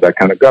Sicilian, so that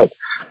kind of goes.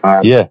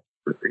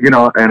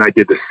 And I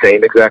did the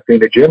same exact thing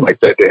to Jim. I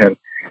said to him,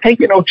 hey,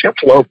 Jeff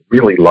Loeb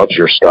really loves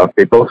your stuff.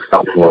 They both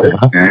felt for it.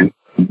 And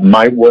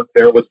my work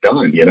there was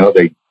done.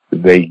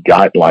 They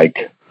got I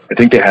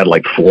think they had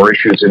 4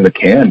 issues in the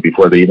can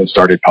before they even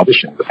started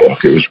publishing the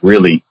book. It was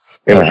really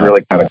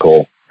kind of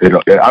cool.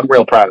 I'm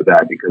real proud of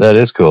that because that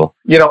is cool.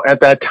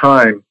 At that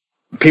time,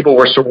 people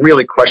were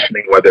really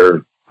questioning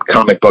whether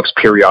comic books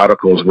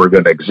periodicals were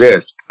going to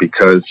exist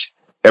because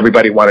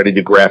everybody wanted to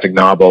do graphic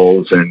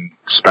novels and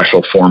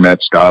special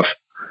format stuff.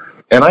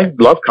 And I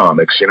love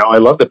comics, I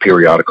love the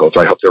periodicals.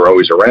 I hope they're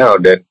always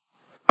around. And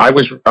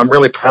I'm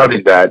really proud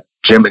of that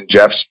Jim and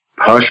Jeff's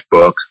Hush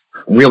book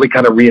really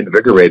kind of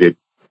reinvigorated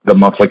the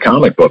monthly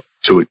comic book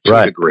to a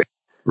degree.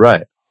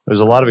 Right. There's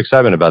a lot of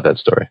excitement about that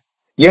story.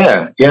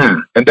 Yeah.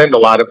 And then a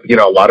lot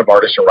of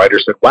artists and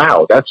writers said,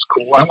 wow, that's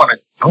cool. I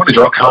want to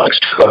draw comics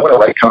too. I want to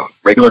write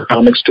regular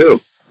comics too.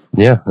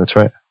 Yeah, that's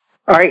right.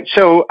 All right,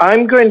 so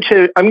I'm going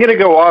to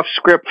go off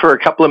script for a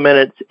couple of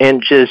minutes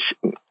and just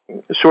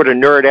sort of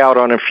nerd out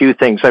on a few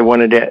things I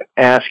wanted to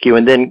ask you,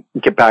 and then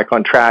get back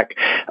on track.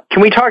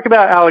 Can we talk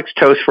about Alex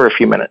Toth for a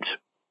few minutes?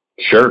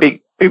 Sure.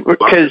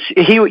 Because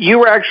you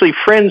were actually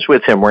friends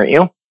with him, weren't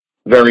you?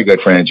 Very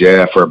good friends,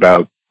 yeah, for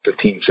about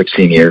 15,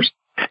 16 years.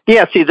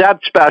 Yeah, see,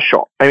 that's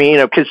special. I mean,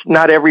 because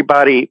not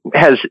everybody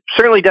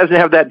certainly doesn't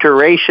have that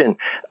duration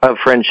of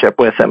friendship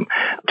with him.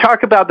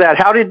 Talk about that.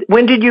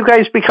 When did you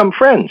guys become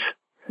friends?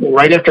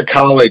 Right after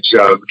college,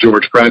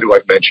 George Pratt, who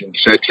I mentioned,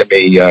 said to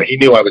me, he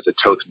knew I was a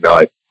Toth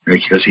nut,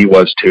 because he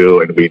was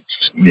too, and we,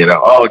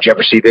 oh, did you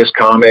ever see this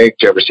comic?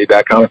 Did you ever see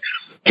that comic?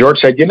 George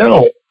said,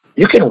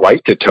 you can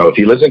write to Toth.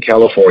 He lives in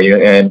California,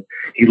 and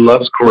he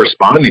loves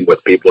corresponding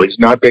with people. He's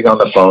not big on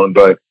the phone,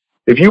 but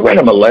if you write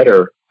him a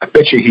letter, I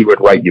bet you he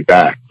would write you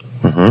back.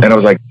 Mm-hmm. And I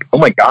was like, oh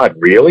my God,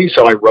 really?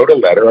 So I wrote a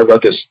letter. I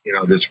wrote this,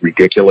 this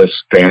ridiculous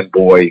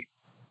fanboy,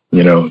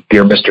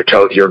 dear Mr.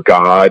 Toth, you're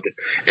God,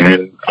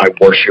 and I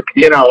worship,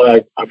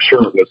 I'm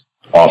sure it was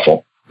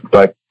awful.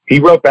 But he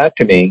wrote back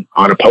to me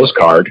on a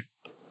postcard.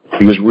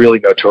 He was really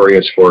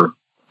notorious for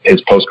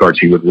his postcards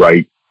he would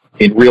write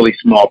in really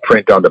small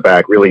print on the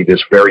back, really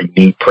this very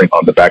neat print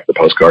on the back of the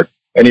postcard.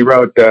 And he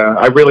wrote,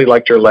 I really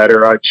liked your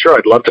letter. I'd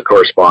love to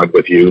correspond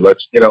with you.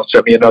 Let's,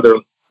 send me another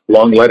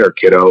long letter,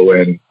 kiddo,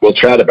 and we'll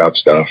chat about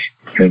stuff.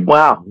 And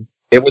wow.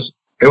 It was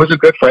a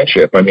good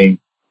friendship. I mean,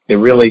 it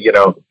really,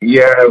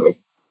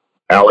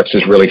 Alex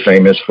is really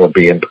famous for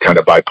being kind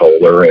of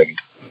bipolar and,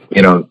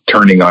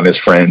 turning on his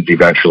friends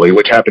eventually,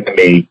 which happened to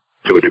me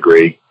to a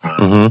degree.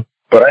 Mm-hmm.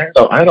 But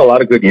I had a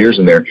lot of good years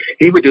in there.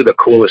 He would do the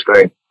coolest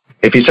thing.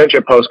 If he sent you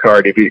a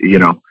postcard,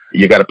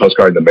 you got a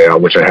postcard in the mail,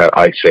 which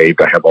I saved.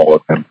 I have all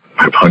of them.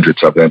 I have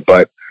hundreds of them.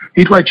 But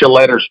he'd write you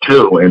letters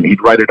too, and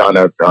he'd write it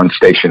on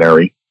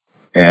stationery.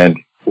 And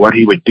what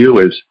he would do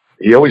is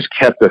he always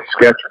kept a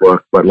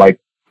sketchbook, but like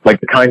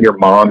the kind your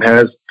mom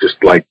has, just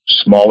like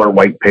smaller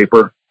white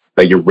paper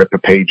that you rip a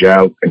page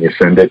out and you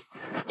send it.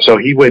 So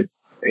he would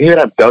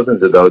have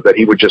dozens of those that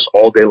he would just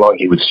all day long,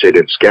 he would sit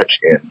and sketch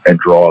in and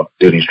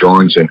do these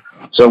drawings in.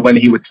 So when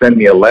he would send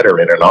me a letter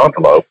in an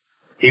envelope,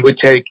 he would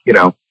take,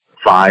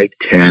 5,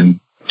 10,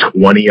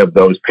 20 of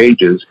those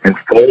pages and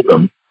fold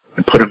them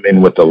and put them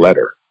in with the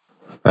letter.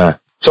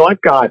 So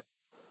I've got,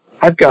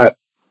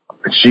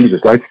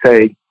 Jesus, I'd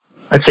say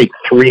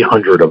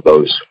 300 of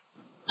those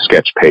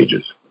sketch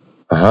pages.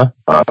 I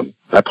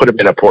put them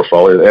in a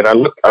portfolio, and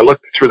I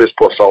looked through this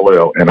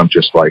portfolio, and I'm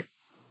just like,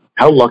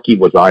 how lucky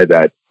was I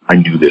that I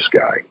knew this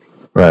guy?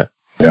 Right.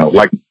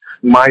 Like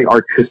my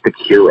artistic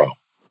hero.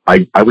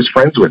 I was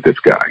friends with this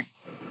guy.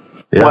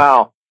 Yeah.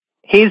 Wow.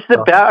 He's the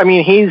best. I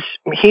mean,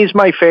 he's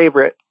my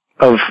favorite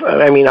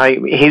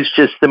he's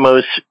just the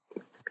most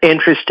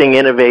interesting,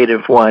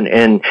 innovative one.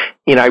 And,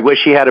 I wish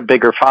he had a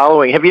bigger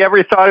following. Have you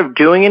ever thought of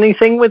doing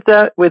anything with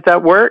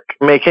that work,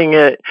 making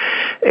it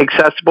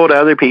accessible to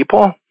other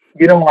people?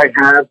 I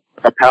have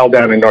a pal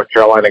down in North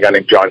Carolina, a guy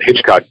named John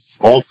Hitchcock,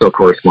 also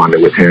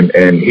corresponded with him.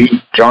 And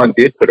John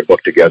did put a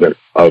book together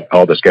of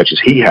all the sketches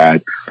he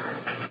had.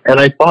 And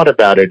I thought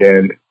about it,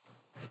 and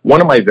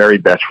one of my very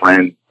best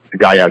friends, a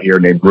guy out here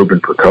named Ruben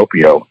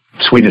Procopio,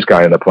 sweetest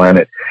guy on the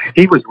planet,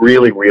 he was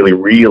really, really,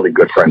 really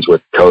good friends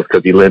with Toth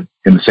because he lived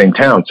in the same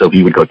town. So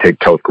he would go take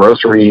Toth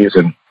groceries,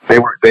 and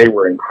they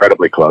were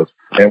incredibly close.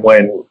 And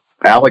when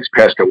Alex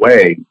passed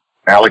away,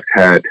 Alex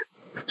had,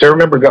 so I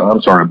remember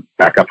I'm sorry,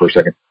 back up for a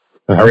second.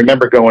 I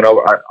remember going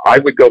over, I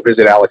would go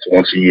visit Alex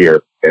once a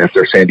year.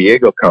 After San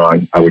Diego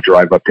Con, I would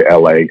drive up to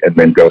LA and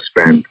then go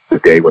spend the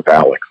day with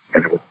Alex.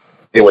 And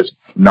it was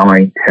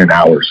 9-10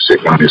 hours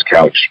sitting on his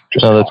couch.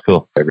 That's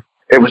cool.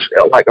 It was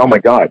like, oh my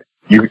God,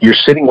 you're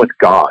sitting with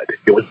God.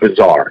 It was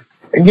bizarre.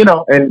 And,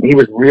 and he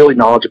was really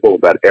knowledgeable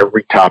about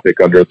every topic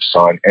under the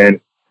sun. And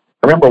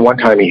I remember one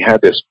time he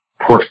had this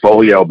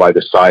portfolio by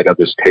the side of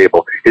this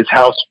table. His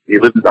house, he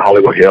lived in the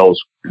Hollywood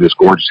Hills, this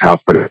gorgeous house,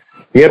 but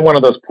he had one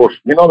of those,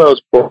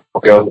 those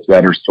portfolios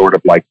that are sort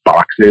of like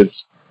boxes,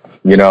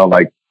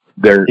 like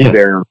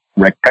they're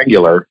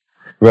rectangular,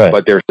 right?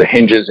 But there's the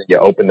hinges and you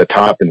open the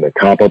top and the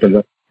top opens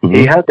up. Mm-hmm.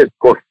 He had this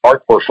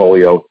art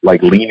portfolio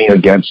like leaning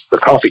against the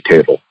coffee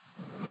table.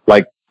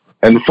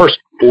 And the first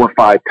 4 or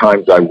 5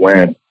 times I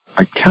went,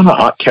 I kind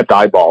of kept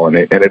eyeballing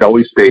it, and it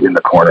always stayed in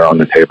the corner on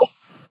the table.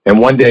 And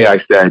one day I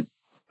said,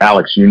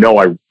 Alex,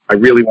 I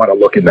really want to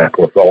look in that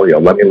portfolio.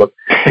 Let me look.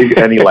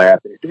 And he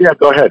laughed. And he said, yeah,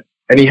 go ahead.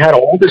 And he had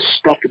all this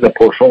stuff in the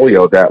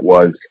portfolio that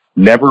was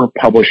never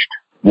published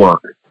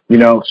work.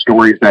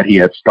 Stories that he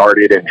had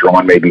started and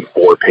drawn maybe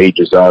 4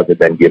 pages of and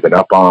then given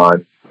up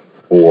on,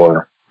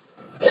 or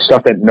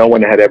stuff that no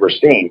one had ever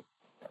seen.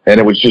 And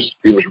it was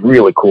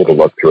really cool to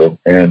look through.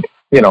 And,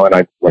 when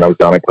I was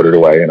done, I put it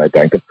away and I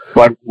thanked him.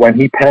 But when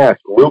he passed,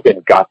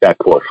 Ruben got that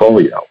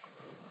portfolio,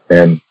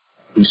 and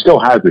he still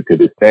has it to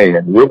this day.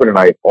 And Ruben and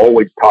I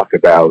always talk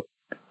about,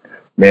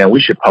 man, we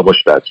should publish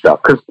that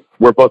stuff, because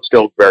we're both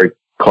still very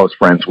close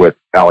friends with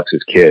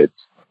Alex's kids,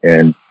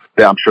 and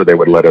I'm sure they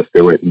would let us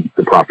do it, and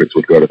the profits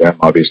would go to them,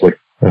 obviously.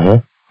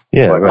 Uh-huh.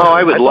 Yeah. But,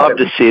 I would love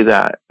to see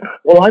that.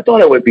 Well, I thought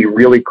it would be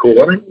really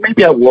cool, and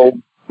maybe I will,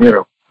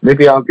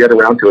 maybe I'll get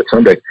around to it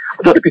someday.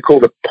 I thought it'd be cool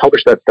to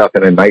publish that stuff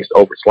in a nice,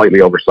 slightly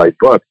oversized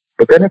book.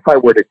 But then if I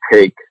were to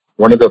take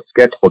one of those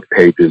sketchbook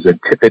pages and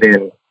tip it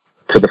in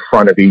to the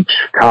front of each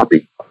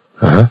copy,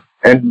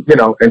 and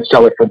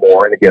sell it for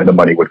more, and again, the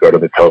money would go to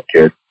the Toth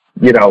kids.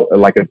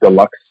 like a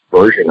deluxe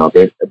version of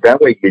it.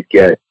 That way you'd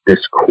get this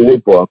cool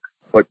book,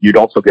 but you'd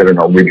also get an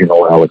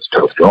original Alex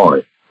Toth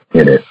drawing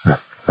in it.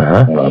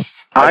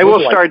 I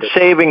will start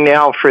saving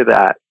now for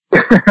that.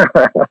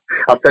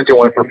 I'll send you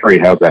one for free.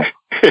 How's that?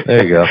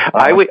 There you go.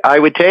 I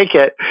would take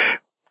it.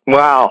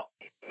 Wow.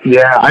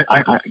 Yeah,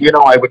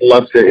 I would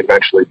love to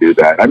eventually do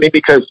that. I mean,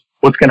 because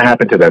what's going to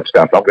happen to that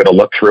stuff? I'm going to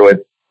look through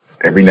it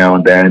every now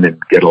and then and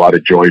get a lot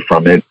of joy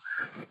from it,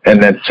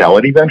 and then sell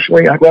it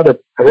eventually. I'd rather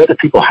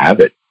people have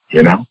it.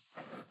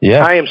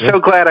 Yeah. I am so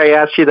glad I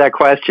asked you that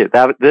question.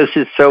 This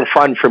is so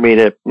fun for me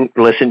to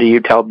listen to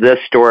you tell this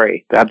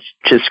story. That's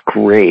just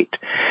great.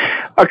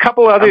 A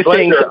couple other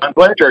things. I'm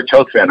glad you're a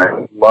Toth fan.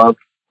 I love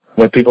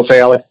when people say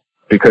Alex,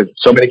 because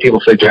so many people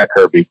say Jack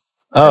Kirby.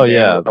 Oh,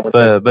 yeah.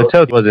 But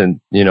Toth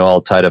wasn't,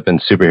 all tied up in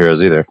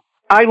superheroes either.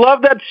 I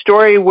love that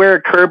story where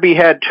Kirby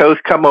had Toth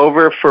come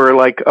over for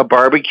like a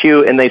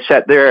barbecue, and they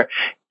sat there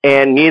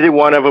and neither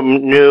one of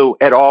them knew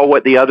at all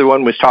what the other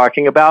one was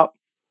talking about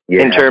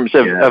in terms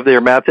of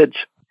their methods.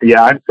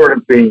 Yeah, that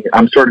story's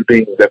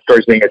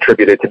being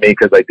attributed to me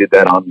because I did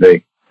that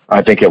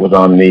I think it was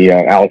on the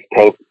Alex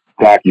Toth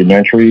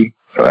documentary,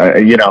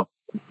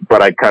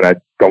 but I kind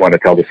of don't want to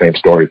tell the same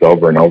stories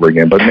over and over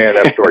again. But man,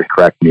 that story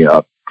cracked me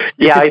up.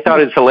 Yeah, I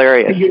thought it was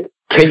hilarious.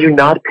 Can you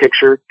not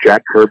picture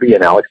Jack Kirby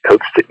and Alex Toth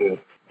sitting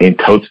in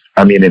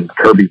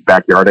Kirby's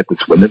backyard at the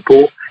swimming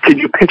pool? Can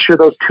you picture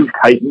those two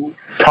titans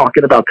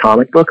talking about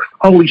comic books?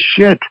 Holy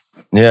shit.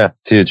 Yeah,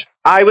 it's huge.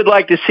 I would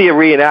like to see a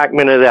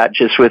reenactment of that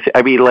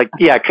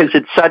because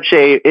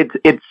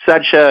it's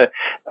such a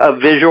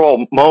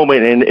visual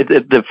moment, and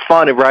the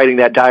fun of writing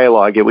that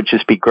dialogue, it would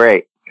just be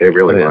great. It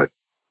really would.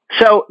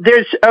 So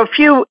there's a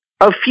few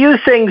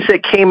things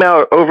that came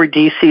out over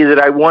DC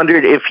that I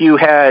wondered if you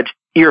had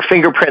your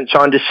fingerprints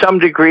on to some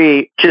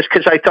degree, just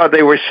because I thought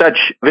they were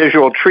such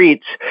visual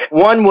treats.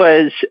 One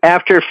was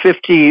after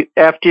 52,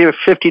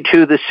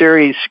 the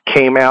series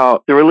came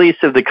out, the release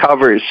of the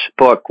covers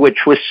book,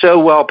 which was so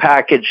well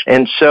packaged.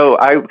 And so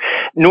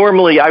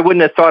normally I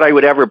wouldn't have thought I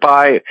would ever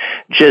buy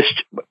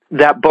just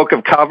that book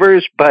of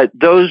covers, but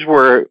those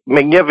were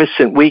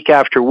magnificent week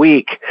after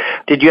week.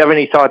 Did you have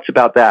any thoughts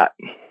about that?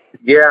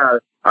 Yeah,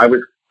 I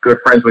was good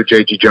friends with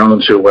J.G.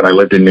 Jones, who, when I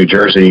lived in New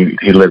Jersey,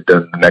 he lived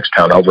in the next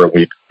town over.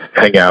 We'd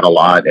hang out a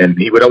lot, and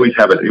he would always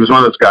he was one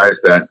of those guys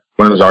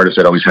one of those artists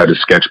that always had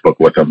his sketchbook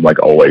with him, like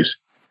always.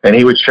 And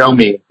he would show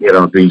me,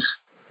 the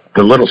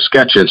little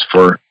sketches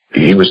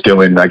he was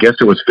doing, I guess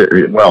it was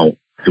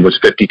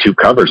 52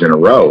 covers in a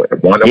row,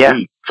 one a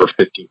week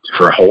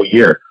for a whole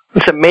year.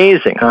 It's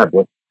amazing. God,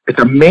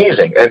 it's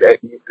amazing. And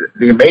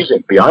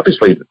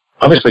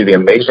obviously the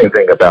amazing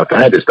thing about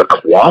that is the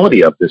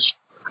quality of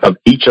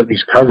each of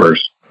these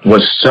covers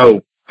was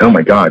so, oh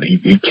my God,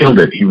 he killed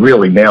it. He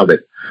really nailed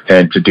it.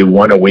 And to do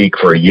one a week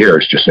for a year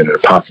is just an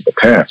impossible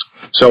task.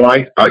 So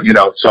I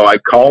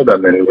called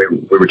him, and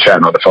we were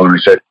chatting on the phone, and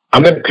I said,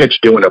 I'm going to pitch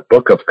doing a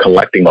book of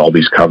collecting all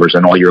these covers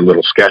and all your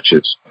little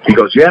sketches. He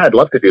goes, yeah, I'd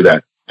love to do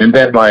that. And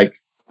then like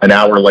an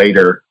hour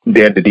later,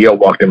 Dan DiDio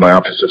walked in my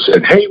office and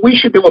said, hey, we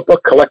should do a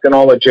book collecting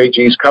all of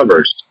JG's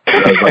covers.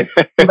 And I was like,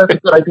 well, that's a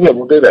good idea.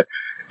 We'll do that.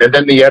 And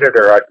then the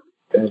editor, I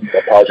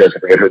apologize, I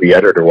forget who the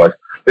editor was,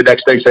 the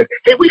next day said,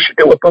 hey, we should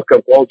do a book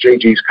of all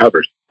JG's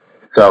covers.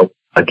 So,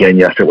 again,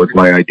 yes, it was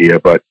my idea,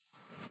 but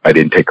I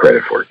didn't take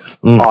credit for it.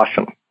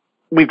 Awesome.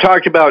 We've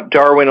talked about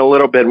Darwyn a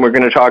little bit, and we're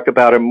going to talk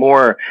about him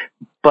more,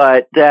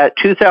 but that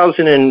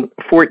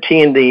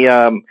 2014,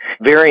 the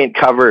variant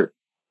cover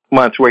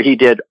month where he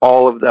did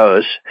all of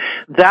those,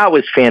 that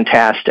was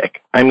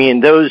fantastic. I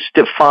mean, those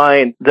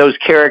defined those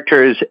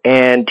characters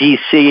and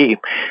DC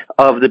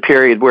of the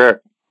period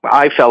where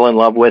I fell in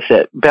love with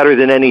it better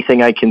than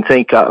anything I can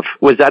think of.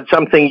 Was that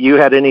something you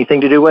had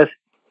anything to do with?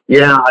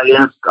 Yeah, I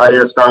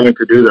asked Darwyn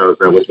to do those.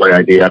 That was my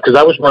idea. Because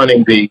I was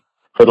running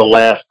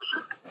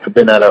I've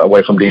been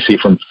away from DC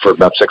for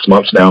about 6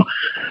 months now.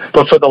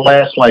 But for the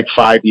last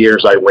 5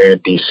 years, I ran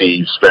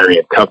DC's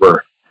variant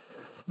cover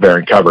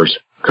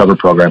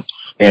program.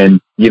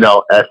 And,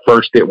 at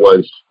first it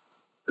was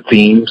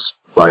themes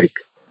like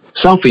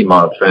Selfie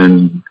Month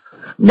and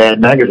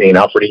Mad Magazine,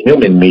 Alfred E.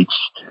 Newman meets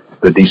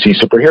the DC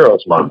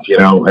Superheroes Month,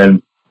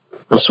 and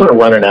I was sort of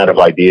running out of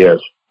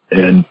ideas.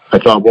 And I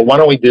thought, well, why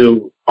don't we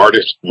do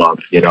Artist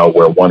Month,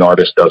 where one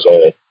artist does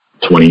all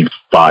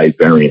 25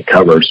 variant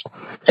covers.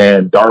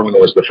 And Darwyn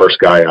was the first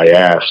guy I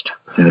asked,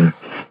 and,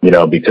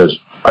 because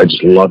I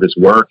just love his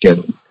work.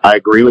 And I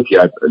agree with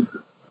you.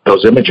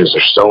 Those images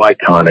are so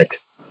iconic,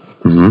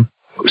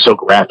 so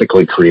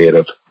graphically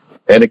creative.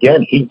 And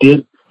again, he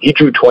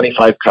drew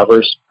 25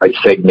 covers, I'd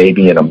say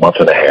maybe in a month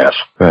and a half.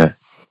 Right.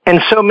 And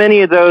so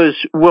many of those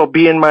will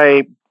be in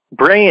my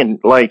brain,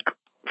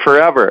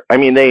 forever. I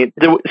mean, the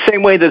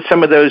same way that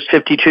some of those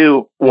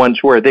 52 ones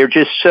were. They're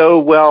just so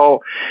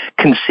well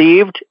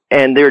conceived,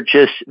 and they're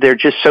just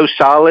so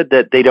solid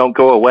that they don't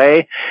go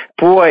away.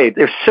 Boy,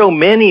 there's so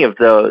many of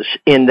those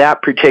in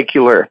that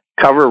particular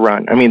cover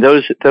run. I mean,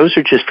 those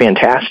are just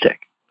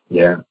fantastic.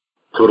 Yeah,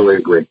 totally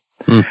agree.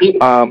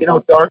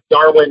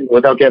 Darwyn,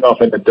 without getting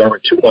off into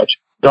Darwyn too much,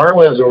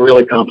 Darwyn is a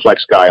really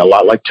complex guy, a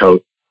lot like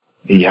Toth.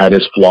 He had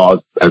his flaws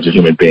as a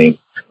human being,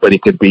 but he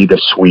could be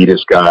the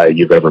sweetest guy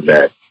you've ever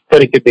met.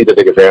 But he could be the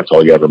biggest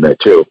asshole you ever met,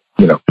 too,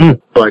 you know.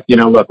 But, you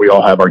know, look, we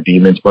all have our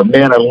demons. But,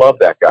 man, I love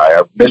that guy.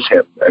 I miss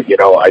him. You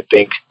know, I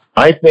think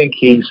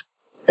he's,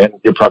 and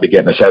you're probably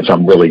getting a sense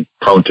I'm really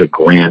prone to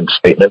grand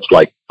statements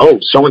like, oh,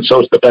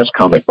 so-and-so is the best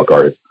comic book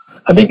artist.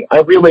 I think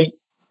I really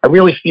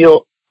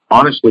feel,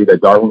 honestly,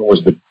 that Darwyn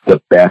was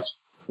the best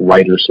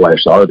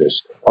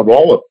writer/artist of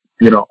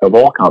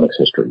all comics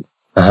history.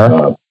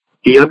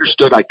 He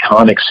understood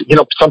iconics. You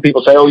know, some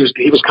people say, oh,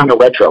 he was kind of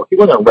retro. He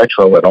wasn't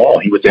retro at all.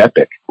 He was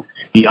epic.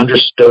 He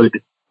understood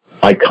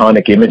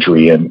iconic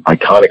imagery and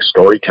iconic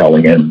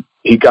storytelling, and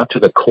he got to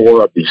the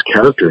core of these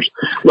characters.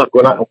 Look,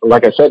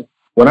 like I said,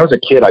 when I was a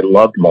kid, I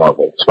loved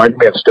Marvel.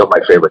 Spider-Man's still my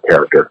favorite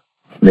character.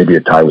 Maybe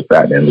a tie with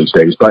Batman these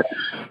days. But,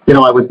 you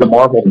know, I was the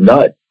Marvel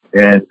nut,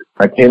 and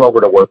I came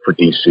over to work for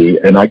DC,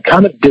 and I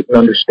kind of didn't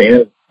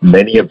understand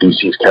many of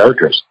DC's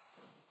characters.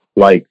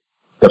 Like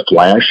the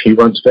Flash, he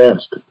runs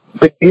fast.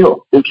 Big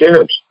deal. Who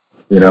cares?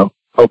 You know?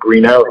 Oh,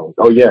 Green Arrow.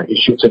 Oh, yeah, he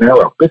shoots an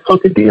arrow. Big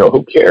fucking deal.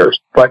 Who cares?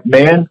 But,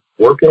 man,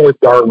 working with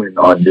Darwyn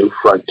on New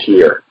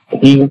Frontier,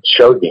 he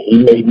showed me, he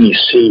made me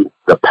see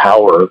the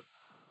power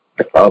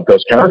of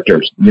those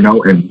characters, you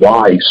know, and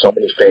why so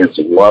many fans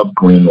love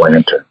Green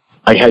Lantern.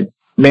 As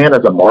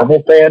a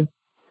Marvel fan,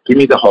 give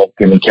me the Hulk,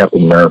 give me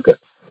Captain America,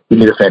 give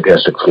me the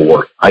Fantastic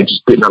Four. I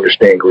just didn't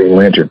understand Green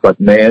Lantern, but,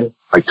 man,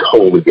 I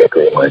totally get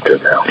Green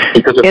Lantern now.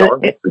 Because of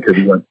Darwyn, because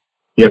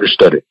he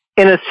understood it.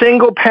 In a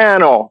single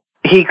panel,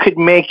 he could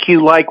make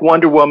you like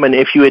Wonder Woman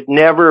if you had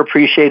never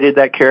appreciated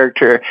that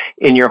character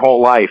in your whole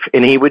life.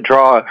 And he would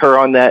draw her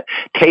on that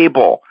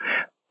table.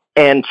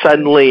 And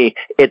suddenly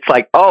it's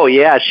like, oh,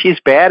 yeah, she's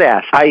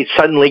badass. I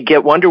suddenly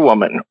get Wonder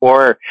Woman.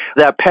 Or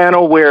that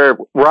panel where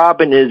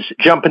Robin is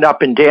jumping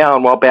up and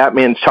down while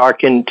Batman's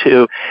talking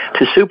to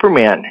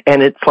Superman.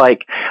 And it's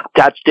like,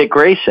 that's Dick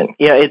Grayson.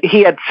 You know,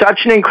 he had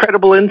such an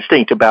incredible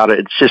instinct about it.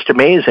 It's just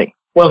amazing.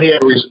 Well, he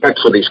had respect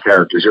for these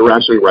characters. You're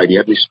absolutely right. He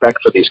had respect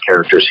for these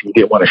characters. He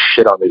didn't want to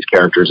shit on these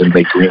characters and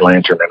make Green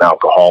Lantern an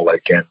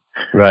alcoholic and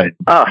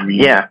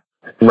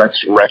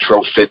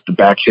retrofit the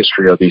back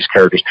history of these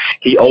characters.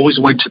 He always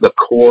went to the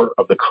core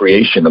of the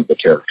creation of the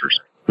characters.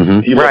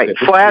 Right.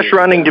 Flash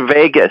running to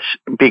Vegas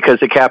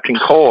because of Captain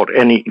Cold,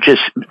 and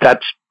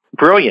that's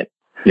brilliant.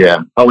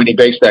 Yeah. Oh, and he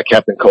based that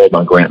Captain Cold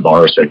on Grant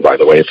Morrison, by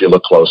the way. If you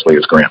look closely,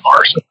 it's Grant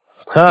Morrison.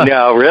 Huh.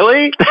 No,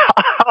 really?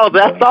 Oh,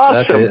 that's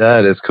awesome.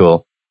 That is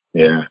cool.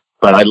 Yeah,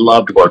 but I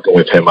loved working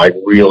with him. I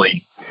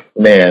really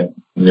loved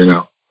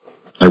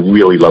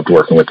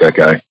working with that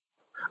guy.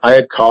 I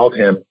had called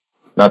him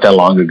not that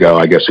long ago,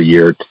 I guess a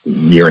year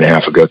and a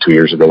half ago, 2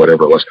 years ago,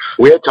 whatever it was.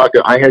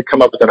 I had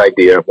come up with an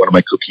idea, one of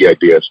my kooky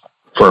ideas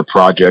for a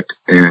project,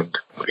 and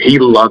he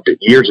loved it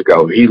years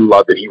ago. He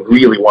loved it. He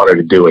really wanted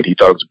to do it. He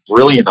thought it was a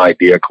brilliant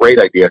idea, great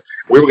idea.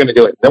 We were going to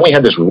do it. Then we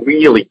had this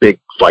really big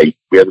fight.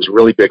 We had this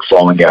really big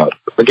falling out.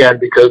 Again,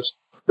 because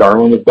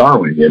Darwyn was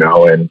Darwyn, you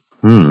know, and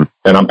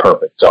I'm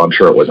perfect, so I'm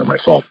sure it wasn't my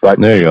fault. But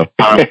there you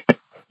go.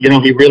 You know,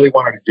 he really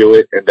wanted to do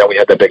it, and then we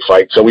had that big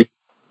fight.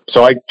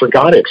 So I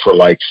forgot it for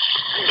like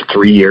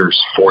 3 years,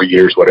 4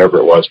 years, whatever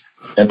it was.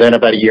 And then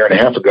about a year and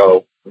a half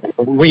ago,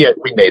 we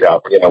made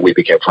up. You know, we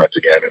became friends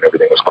again, and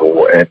everything was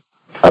cool. And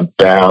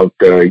about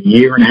a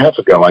year and a half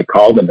ago, I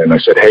called him and I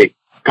said, "Hey,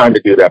 time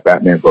to do that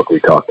Batman book we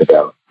talked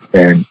about."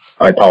 And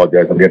I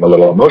apologize, I'm getting a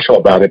little emotional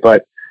about it,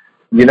 but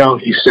you know,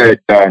 he said,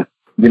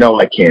 "You know,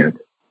 I can't."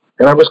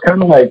 And I was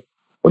kind of like,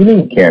 "What do you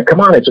mean you can't?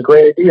 Come on, it's a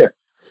great idea."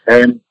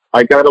 And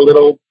I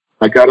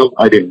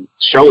didn't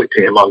show it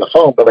to him on the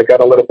phone, but I got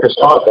a little pissed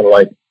off and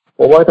like,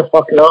 well, why the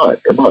fuck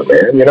not? Come on,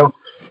 man, you know?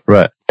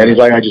 Right. And he's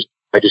like, I just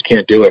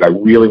can't do it. I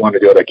really want to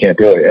do it. I can't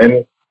do it.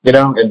 And, you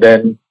know, and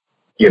then,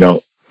 you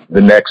know,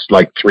 the next,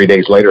 like 3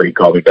 days later, he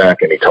called me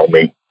back and he told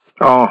me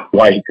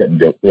why he couldn't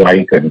do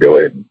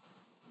it.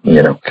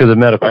 You know, because of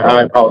medical.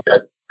 I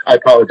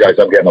apologize.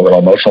 I'm getting a little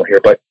emotional here,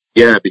 but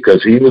yeah,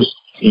 because he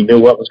knew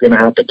what was going to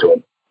happen to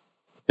him.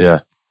 Yeah.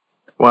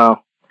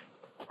 Wow.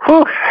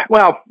 Whew.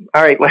 Well,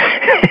 all right.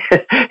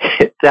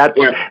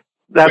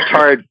 That's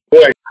hard.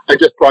 Boy, I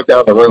just brought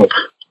down the room.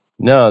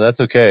 No, that's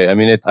okay. I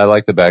mean, I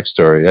like the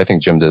backstory. I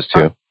think Jim does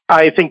too.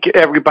 I think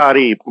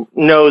everybody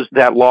knows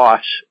that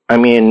loss. I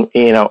mean,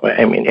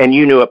 and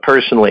you knew it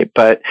personally,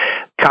 but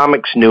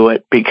comics knew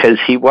it because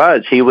he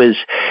was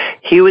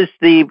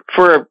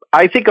for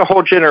I think a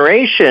whole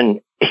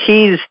generation.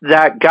 He's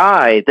that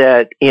guy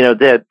that, you know,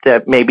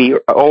 that maybe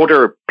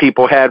older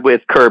people had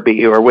with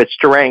Kirby or with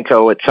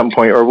Steranko at some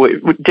point or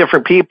with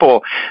different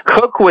people.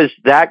 Cooke was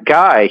that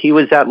guy. He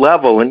was that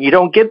level, and you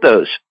don't get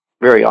those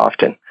very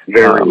often.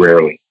 Very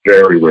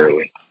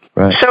rarely.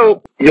 Right.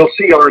 So you'll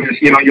see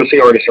artists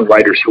and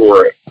writers who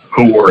are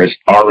as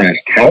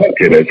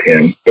talented as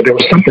him, but there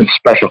was something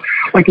special.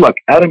 Like, look,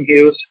 Adam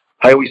Hughes,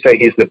 I always say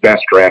he's the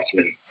best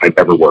draftsman I've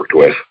ever worked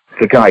with.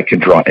 The guy can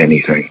draw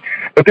anything.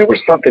 But there was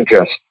something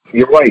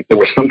you're right, there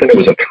was something that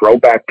was a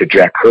throwback to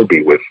Jack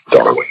Kirby with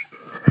Darwyn.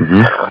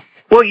 Mm-hmm.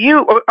 Well, you,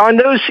 on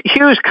those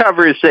Hughes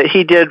covers that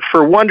he did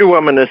for Wonder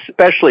Woman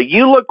especially,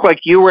 you look like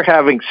you were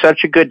having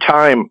such a good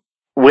time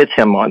with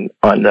him on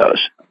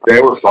those.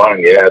 They were fun.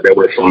 Yeah, they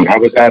were fun. I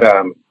was at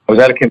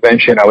a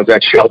convention. I was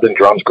at Sheldon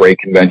Drum's great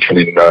convention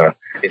in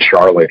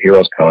Charlotte,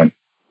 Heroes Con,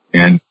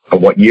 and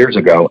years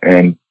ago.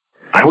 And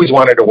I always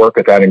wanted to work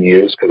with Adam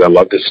Hughes because I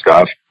loved his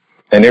stuff.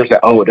 And there's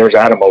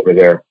Adam over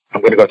there.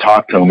 I'm going to go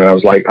talk to him. And I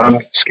was like,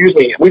 excuse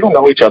me, we don't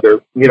know each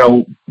other,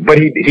 but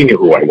he knew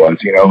who I was,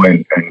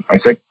 and I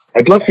said,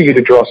 I'd love for you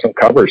to draw some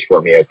covers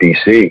for me at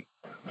DC.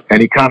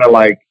 And he kind of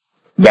like,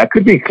 that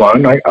could be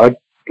fun. I'd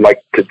like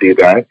to do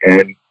that.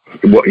 And,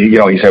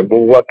 he said,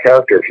 well, what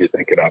character are you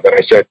thinking of? And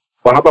I said,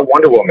 well, how about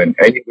Wonder Woman?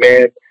 And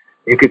man,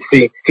 you could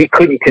see he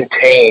couldn't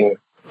contain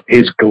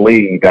his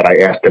glee that I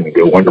asked him to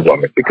do Wonder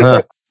Woman because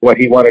that's what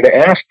he wanted to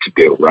ask to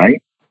do,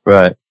 right?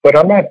 Right. But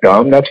I'm not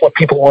dumb. That's what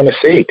people want to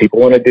see.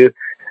 People want to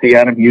see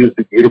Adam use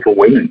the beautiful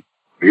women,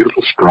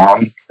 beautiful,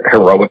 strong,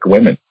 heroic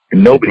women.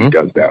 And nobody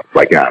does that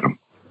like Adam.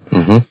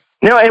 Mm-hmm.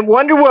 No, and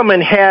Wonder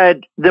Woman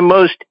had the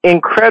most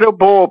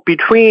incredible,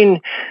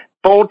 between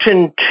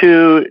Bolton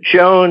to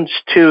Jones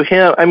to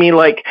him. I mean,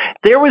 like,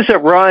 there was a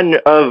run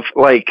of,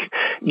 like,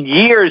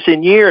 years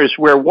and years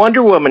where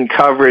Wonder Woman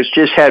covers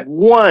just had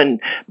one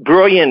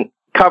brilliant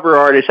cover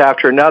artist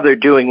after another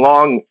doing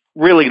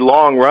really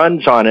long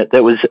runs on it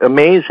that was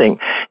amazing.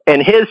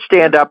 And his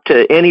stand up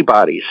to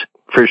anybody's,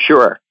 for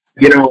sure.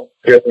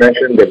 Just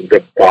mentioned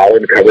the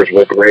Bolland covers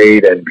were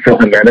great, and Phil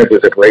Jimenez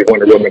was a great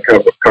Wonder Woman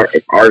cover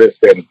artist,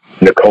 and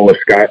Nicola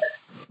Scott.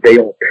 They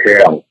all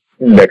pale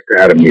next to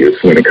Adam Hughes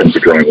when it comes to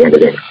drawing Wonder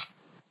Woman.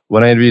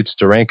 When I interviewed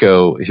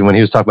Steranko, when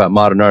he was talking about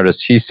modern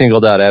artists, he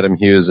singled out Adam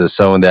Hughes as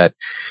someone that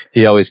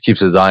he always keeps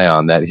his eye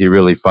on, that he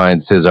really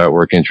finds his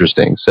artwork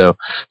interesting. So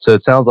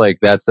it sounds like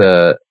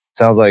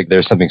sounds like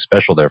there's something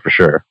special there for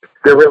sure.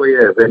 There really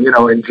is. And,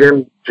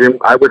 and Jim,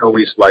 I would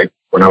always, like,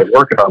 when I was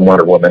working on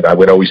Wonder Woman, I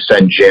would always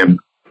send Jim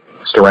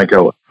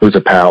Steranko, who's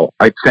a pal,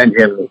 I'd send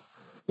him,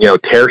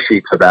 tear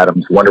sheets of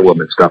Adam's Wonder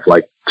Woman stuff,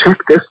 like, check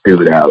this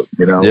dude out,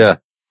 Yeah.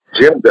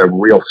 Jim's a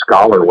real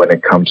scholar when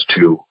it comes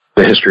to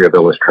the history of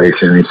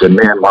illustration. And he said,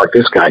 man, Mark,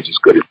 this guy's as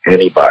good as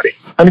anybody.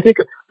 I mean, think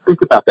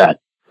about that.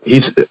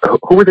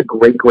 Who were the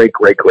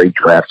great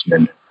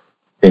draftsmen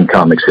in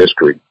comics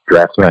history?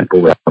 People in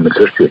comics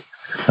history.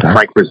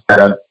 Frank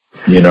Frazetta,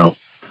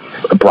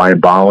 Brian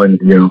Bolland,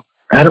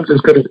 Adam's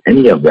as good as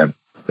any of them.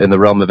 In the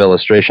realm of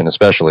illustration,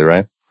 especially,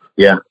 right?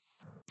 Yeah.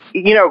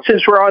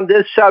 Since we're on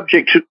this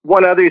subject,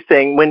 one other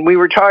thing. When we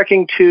were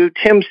talking to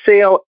Tim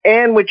Sale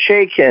and with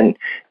Shakin,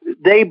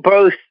 they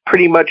both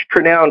pretty much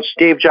pronounced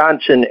Dave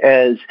Johnson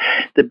as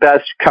the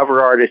best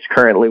cover artist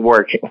currently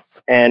working,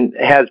 and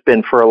has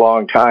been for a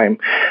long time.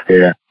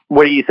 Yeah.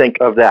 What do you think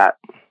of that?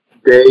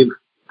 Dave's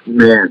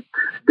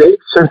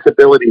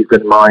sensibilities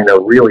and mine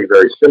are really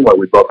very similar.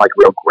 We both like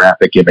real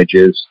graphic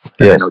images.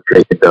 Yeah.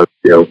 Shakin does,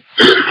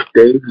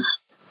 Dave's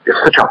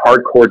such a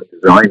hardcore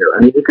designer. I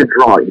mean, he can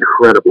draw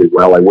incredibly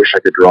well. I wish I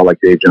could draw like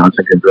Dave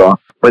Johnson can draw,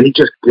 but he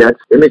just gets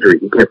imagery.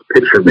 He gets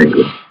picture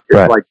making.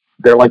 It's like,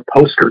 they're like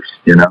posters,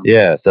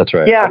 Yes, that's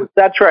right. Yeah,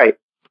 that's right.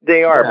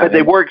 They are, but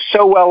they work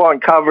so well on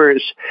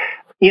covers.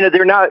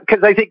 They're not,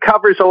 because I think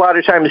covers a lot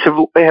of times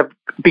have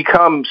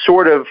become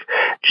sort of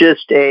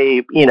just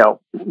they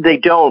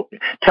don't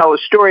tell a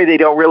story. They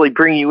don't really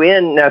bring you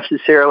in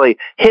necessarily.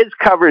 His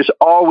covers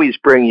always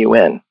bring you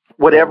in,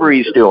 whatever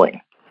he's doing.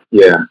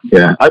 Yeah.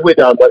 I would,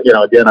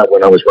 again,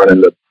 when I was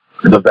running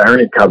the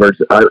variant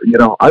covers,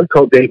 I've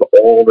told Dave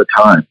all the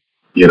time,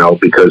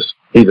 because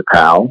he's a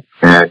pal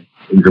and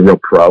he's a real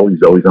pro.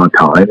 He's always on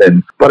time.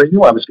 But I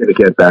knew I was going to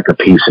get back a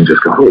piece and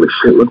just go, holy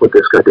shit, look what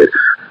this guy did.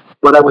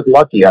 But I was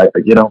lucky. I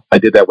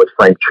did that with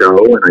Frank Cho,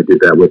 and I did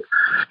that with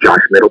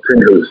Josh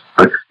Middleton, who's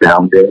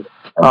astounding.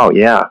 Oh,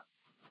 yeah.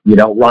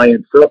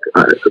 Ryan Sook.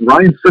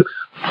 Ryan Sook's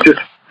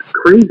just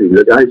crazy.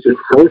 The guy's just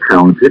so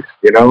talented,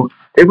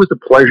 It was a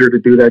pleasure to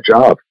do that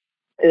job.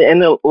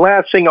 And the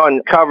last thing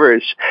on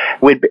covers,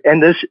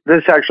 and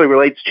this actually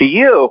relates to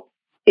you,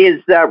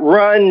 is that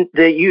run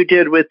that you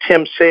did with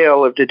Tim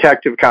Sale of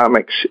Detective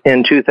Comics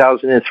in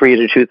 2003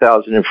 to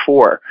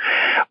 2004,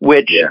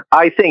 which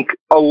I think,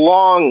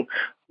 along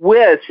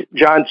with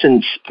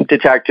Johnson's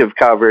Detective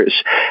covers,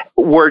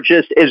 were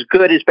just as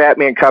good as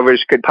Batman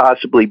covers could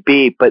possibly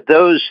be. But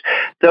those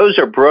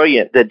are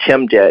brilliant that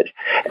Tim did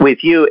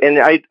with you. And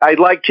I'd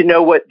like to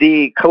know what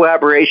the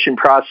collaboration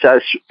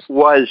process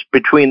was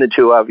between the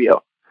two of you.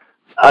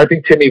 I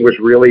think Timmy was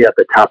really at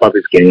the top of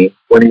his game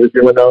when he was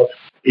doing those.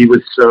 He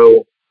was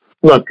so...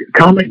 Look,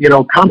 comic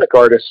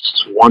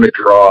artists want to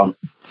draw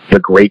the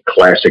great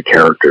classic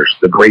characters,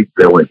 the great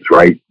villains,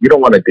 right? You don't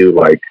want to do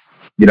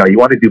you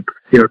want to do,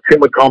 Tim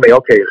would call me,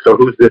 okay, so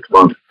who's this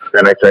month?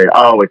 And I'd say,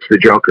 oh, it's the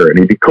Joker. And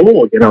he'd be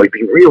cool, he'd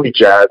be really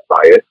jazzed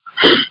by it.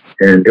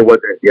 And it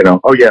wasn't,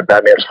 oh yeah,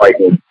 Batman's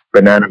fighting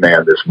Banana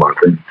Man this month.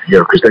 And,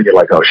 because then you're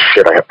like, oh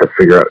shit, I have to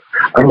figure out,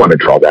 I don't want to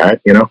draw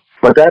that,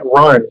 But that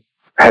run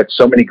had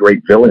so many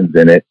great villains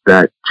in it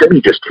that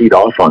Timmy just teed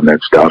off on that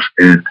stuff.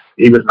 And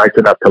he was nice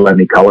enough to let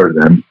me color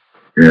them.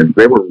 And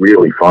they were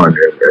really fun.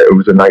 It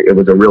was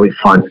a really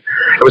fun,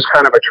 it was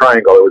kind of a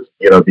triangle. It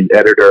was, the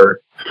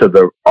editor to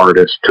the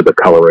artist to the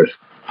colorist.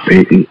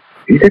 He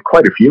did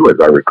quite a few, as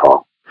I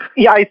recall.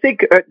 Yeah, I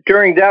think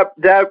during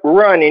that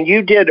run, and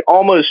you did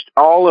almost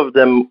all of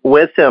them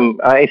with him.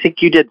 I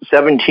think you did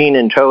 17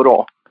 in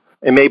total,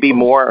 and maybe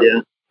more.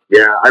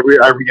 Yeah. I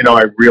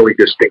really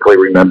distinctly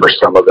remember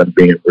some of them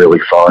being really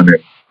fun.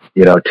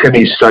 And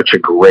Timmy's such a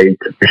great.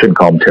 I shouldn't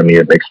call him Timmy.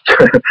 It makes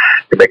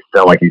it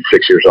sound like he's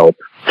 6 years old.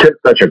 Tim's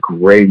such a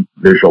great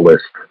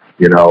visualist.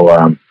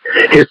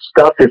 His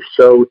stuff is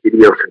so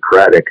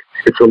idiosyncratic.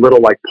 It's a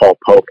little like Paul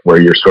Pope, where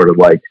you're sort of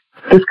like,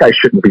 this guy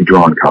shouldn't be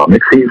drawing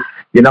comics. He's,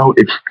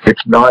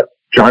 it's not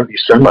John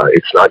Buscema.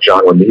 It's not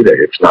John Romita.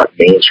 It's not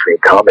mainstream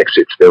comics.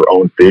 It's their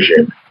own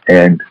vision.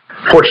 And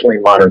fortunately,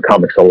 modern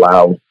comics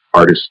allow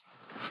artists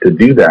to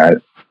do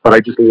that. But I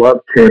just love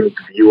Tim's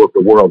view of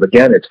the world.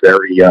 Again, it's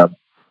very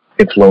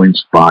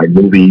influenced by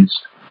movies,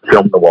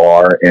 film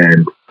noir,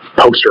 and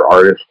poster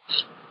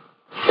artists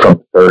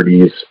from the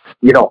 30s.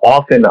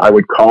 Often I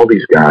would call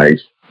these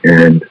guys,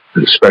 and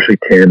especially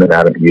Tim and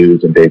Adam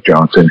Hughes and Dave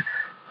Johnson,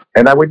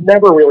 and I would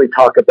never really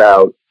talk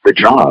about the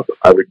job.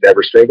 I would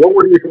never say, well,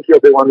 what do you think you'll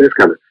do on this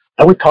kind of?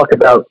 I would talk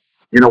about,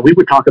 we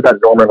would talk about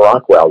Norman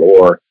Rockwell,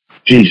 or,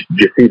 geez, did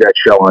you see that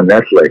show on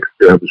Netflix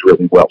that was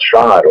really well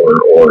shot,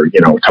 or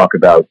talk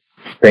about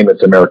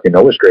famous American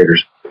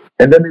illustrators.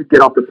 And then they'd get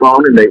off the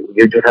phone and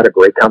you just had a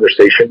great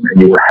conversation, and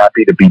you were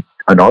happy to be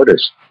an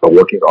artist, a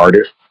working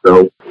artist.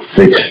 So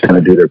they just kind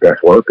of do their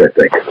best work, I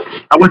think.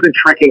 I wasn't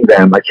tricking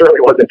them. I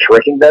certainly wasn't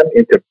tricking them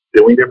into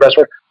doing their best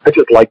work. I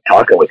just like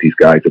talking with these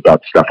guys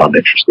about stuff I'm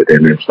interested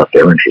in and stuff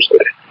they're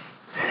interested in.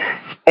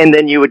 And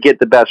then you would get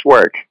the best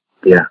work.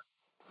 Yeah.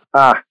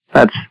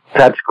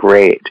 That's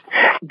great.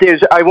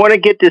 I want to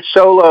get to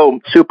Solo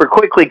super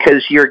quickly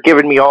because you're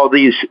giving me all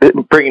these,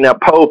 bringing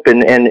up Pope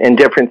and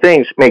different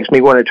things. It makes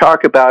me want to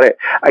talk about it.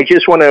 I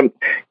just want to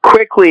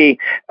quickly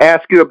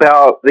ask you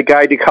about the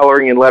Guide to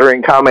Coloring and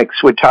Lettering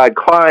Comics with Todd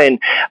Klein.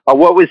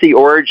 What was the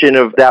origin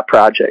of that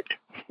project?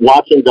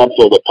 Watson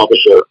Gensel, the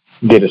publisher,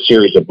 did a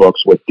series of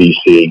books with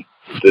DC,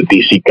 the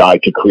DC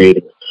Guide to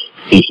Creating,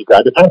 DC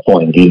Guide to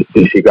Penciling,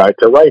 DC Guide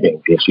to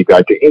Writing, DC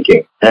Guide to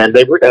Inking. And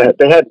they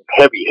had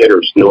heavy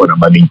hitters doing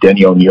them. I mean,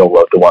 Denny O'Neil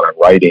wrote the one on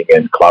writing,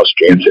 and Klaus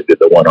Janson did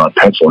the one on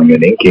penciling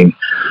and inking.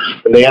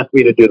 And they asked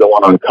me to do the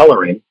one on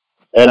coloring.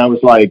 And I was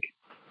like,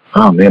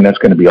 oh, man, that's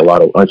going to be a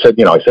lot of... I said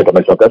to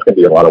myself, that's going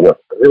to be a lot of work.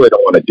 I really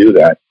don't want to do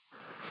that.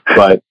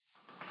 But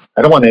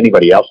I don't want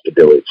anybody else to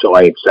do it. So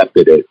I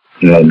accepted it.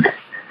 And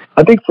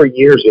I think for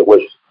years it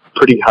was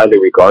pretty highly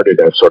regarded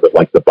as sort of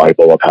like the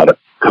Bible of how to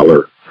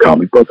color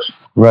comic books.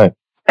 Right.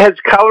 Has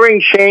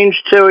coloring changed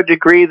to a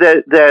degree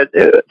that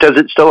does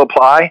it still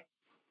apply?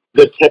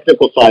 The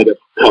technical side of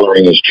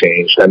coloring has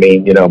changed. I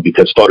mean,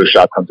 because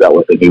Photoshop comes out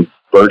with a new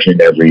version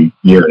every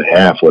year and a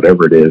half,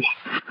 whatever it is.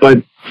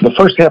 But the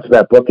first half of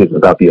that book is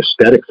about the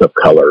aesthetics of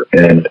color,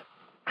 and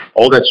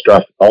all that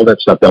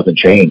stuff doesn't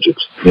change.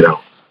 It's,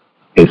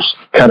 it's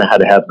kind of how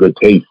to have good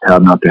taste, how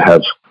not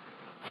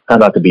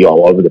to be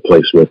all over the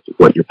place with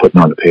what you're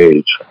putting on the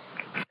page.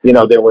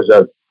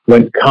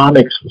 When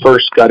comics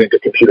first got into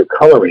computer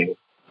coloring,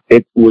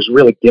 it was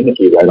really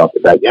gimmicky right off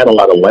the bat. You had a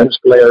lot of lens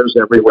flares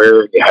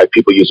everywhere. You had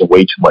people using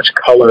way too much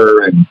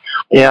color and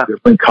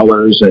different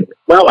colors. And,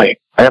 well, I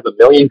have 1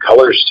 million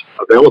colors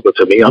available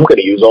to me. I'm going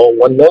to use all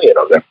 1 million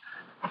of them.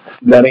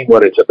 That ain't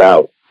what it's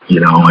about,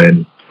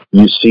 and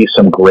you see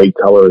some great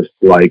colors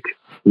like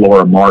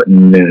Laura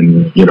Martin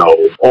and,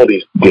 all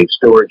these Dave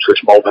Stewart,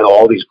 Trish Mulvihill,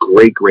 all these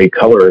great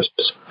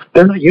colorists.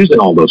 They're not using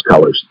all those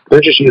colors.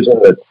 They're just using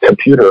the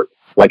computer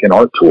like an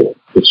art tool.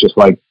 It's just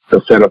like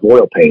a set of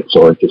oil paints,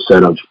 or it's a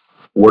set of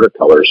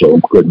watercolors or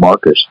good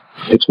markers.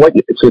 It's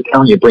the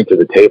talent you bring to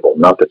the table,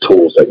 not the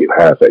tools that you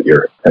have at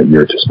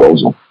your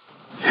disposal.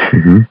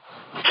 Mm-hmm.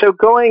 So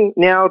going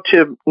now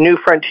to New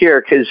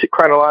Frontier, because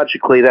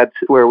chronologically that's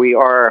where we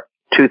are,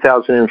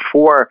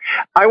 2004.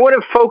 I want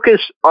to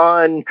focus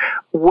on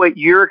what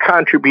your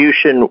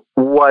contribution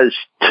was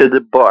to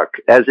the book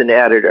as an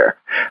editor.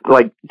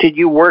 Like, did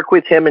you work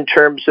with him in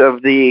terms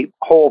of the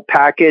whole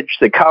package,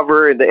 the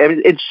cover?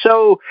 It's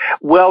so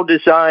well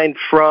designed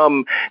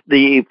from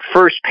the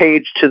first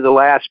page to the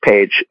last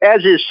page,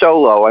 as is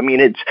Solo. I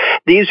mean,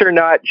 these are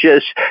not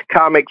just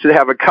comics that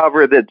have a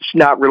cover that's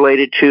not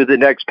related to the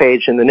next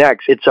page and the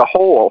next. It's a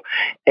whole.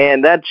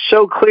 And that's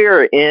so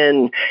clear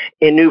in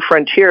New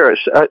Frontiers.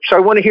 So I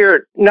want to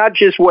hear not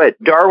just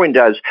what Darwyn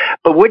does,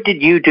 but what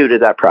did you do to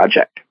that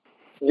project?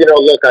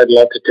 Look, I'd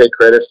love to take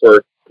credit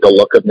for the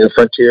look of New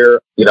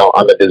Frontier.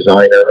 I'm a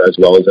designer as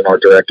well as an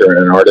art director and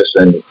an artist.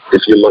 And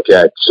if you look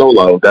at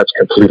Solo, that's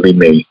completely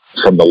me.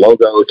 From the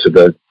logo to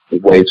the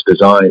way it's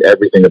designed,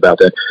 everything about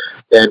that.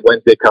 And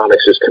Wednesday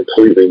Comics is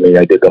completely me.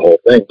 I did the whole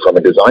thing from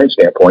a design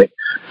standpoint,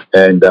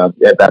 and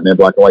Batman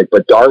Black and White.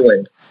 But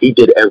Darwyn, he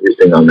did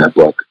everything on that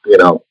book.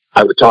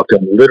 I would talk to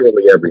him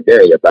literally every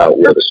day about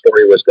where the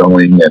story was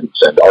going and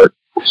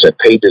send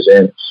pages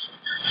in.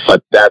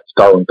 But that's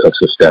Darwyn Cooke's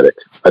aesthetic.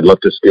 I'd love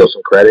to steal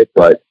some credit,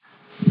 but,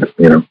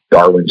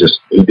 Darwyn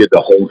he did the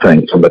whole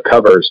thing from the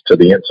covers to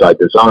the inside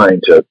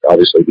design to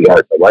obviously the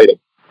art and the lighting.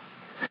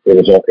 It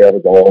was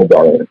all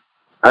Darwyn.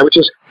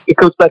 It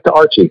goes back to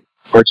Archie.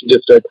 Archie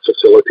just said,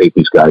 facilitate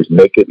these guys,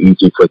 make it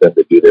easy for them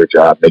to do their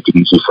job, make it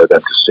easy for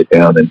them to sit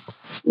down and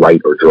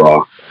write or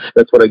draw.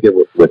 That's what I did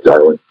with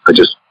Darwyn. I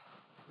just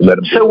let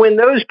them. So when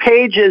those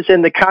pages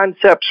and the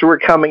concepts were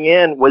coming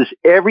in, was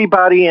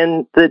everybody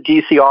in the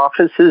DC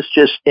offices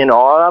just in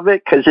awe of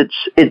it? Because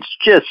it's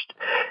just,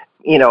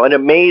 you know, an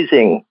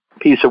amazing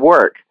piece of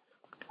work.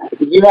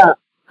 Yeah.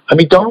 I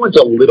mean, Darwyn's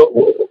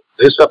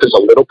his stuff is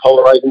a little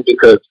polarizing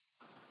because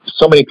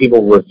so many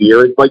people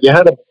revere it, but you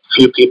had a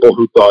few people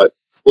who thought,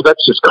 well,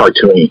 that's just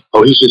cartoony.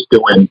 Oh, he's just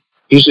doing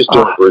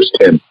Bruce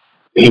Timm.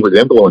 He was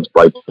influenced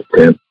by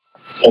Timm,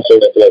 also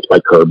influenced by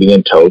Kirby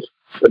and Toth.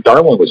 But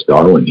Darwyn was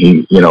Darwyn.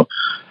 He, you know,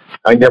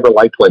 I never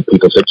liked when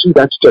people said, gee,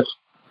 that's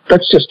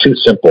just too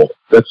simple.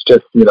 That's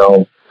just, you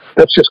know,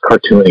 that's just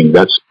cartooning.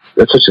 That's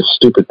such a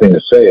stupid thing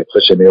to say. It's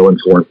such an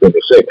ill-informed thing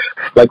to say.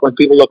 Like when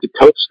people look at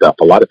Toth stuff,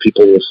 a lot of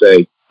people will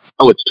say,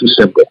 oh, it's too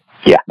simple.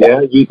 Yeah.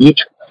 Yeah,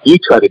 you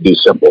try to do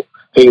simple.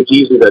 Hey, it's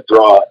easy to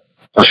draw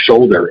a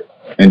shoulder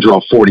and draw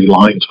 40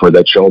 lines for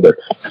that shoulder.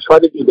 Try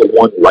to do the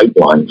one right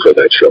line for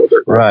that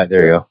shoulder. Right,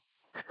 there you go.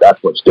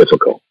 That's what's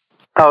difficult.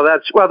 Oh,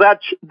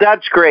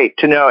 that's great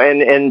to know,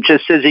 and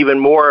just says even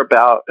more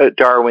about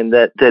Darwyn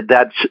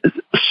that's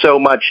so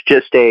much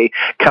just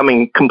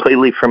coming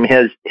completely from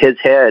his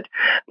head.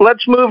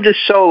 Let's move to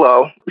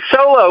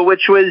Solo,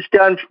 which was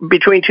done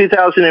between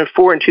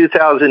 2004 and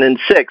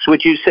 2006,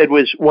 which you said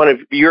was one of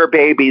your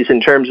babies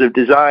in terms of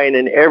design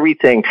and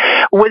everything.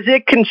 Was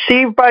it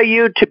conceived by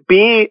you to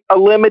be a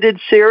limited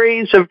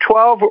series of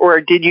 12,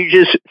 or did you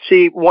just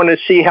want to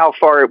see how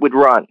far it would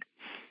run?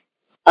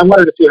 I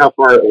wanted to see how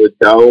far it would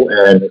go,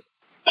 and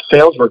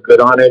sales were good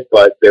on it,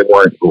 but they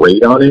weren't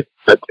great on it.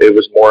 But it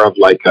was more of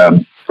like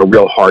a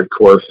real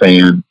hardcore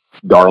fan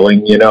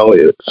darling, you know.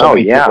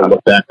 People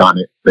look back on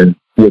it and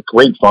with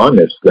great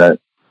fondness. That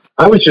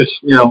I was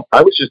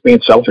just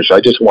being selfish. I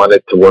just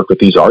wanted to work with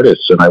these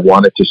artists, and I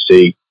wanted to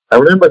see. I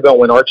remember though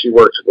when Archie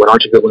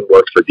Goodwin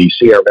worked for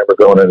DC, I remember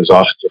going in his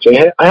office and saying,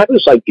 "Hey, I have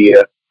this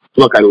idea.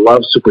 Look, I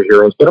love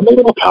superheroes, but I'm a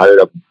little tired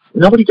of them.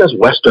 Nobody does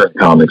Western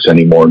comics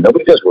anymore.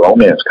 Nobody does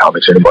romance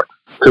comics anymore.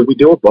 Could we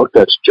do a book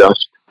that's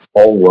just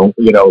all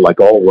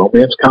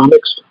romance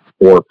comics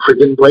or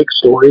prison break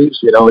stories?"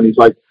 You know, and he's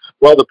like,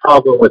 "Well, the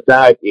problem with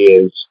that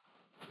is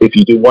if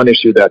you do one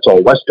issue that's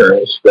all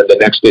Westerns, then the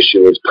next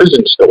issue is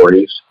prison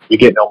stories. You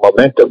get no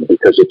momentum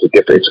because it's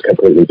a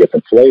completely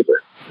different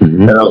flavor."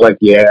 Mm-hmm. And I was like,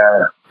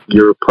 "Yeah,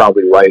 you're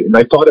probably right." And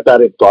I thought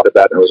about it, and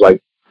I was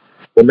like,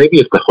 "Well, maybe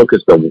if the hook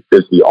is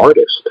the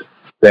artist,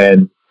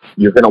 then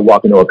you're going to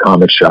walk into a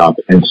comic shop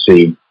and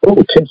see, oh,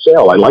 Tim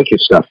Sale, I like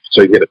his stuff."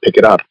 So you're going to pick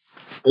it up.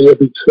 And you'll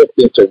be tricked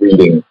into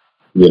reading,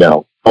 you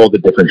know, all the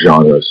different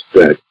genres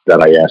that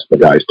I asked the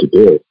guys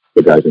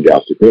and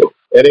gals to do.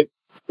 And it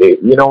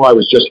you know, I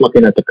was just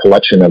looking at the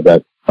collection of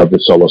the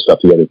Solo stuff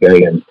the other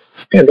day, and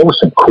man, there was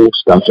some cool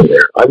stuff in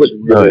there. I was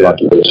really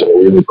lucky. There was some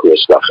really cool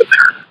stuff in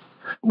there.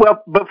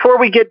 Well, before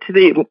we get to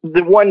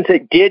the ones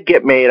that did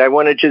get made, I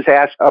want to just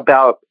ask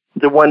about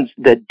the ones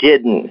that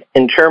didn't,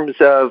 in terms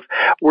of,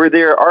 were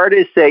there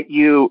artists that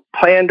you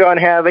planned on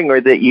having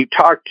or that you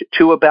talked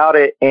to about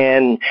it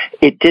and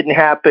it didn't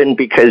happen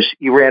because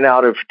you ran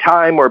out of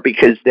time or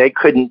because they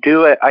couldn't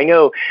do it? I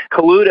know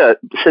Kaluta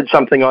said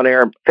something on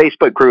our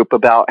Facebook group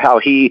about how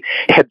he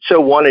had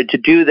so wanted to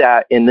do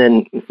that and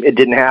then it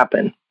didn't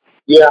happen.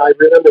 Yeah, I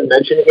remember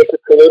mentioning it to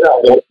Kaluta.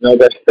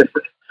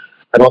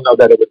 I don't know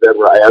that it was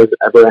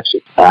I ever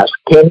actually asked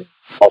him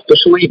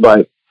officially,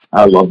 but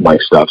I love my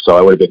stuff, so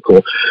I would have been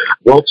cool.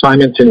 Walt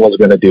Simonson was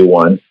going to do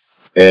one,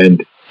 and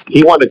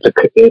he wanted to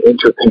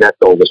interconnect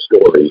all the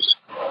stories.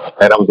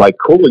 And I was like,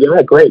 cool,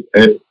 yeah, great.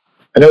 And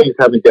I know he's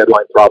having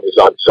deadline problems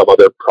on some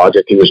other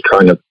project he was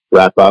trying to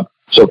wrap up.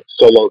 So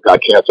Solo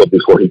got canceled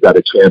before he got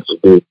a chance to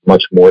do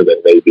much more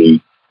than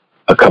maybe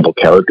a couple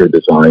character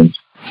designs.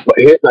 But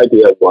his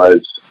idea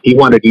was he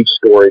wanted each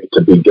story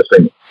to be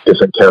different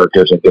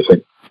characters at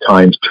different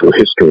times through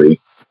history.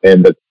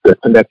 And the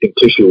connecting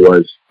tissue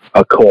was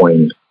a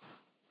coin,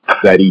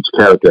 that each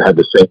character had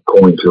the same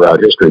coin throughout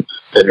history.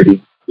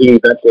 And he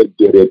eventually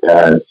did it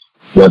as,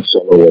 once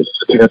Solo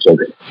was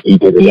canceled, he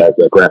did it as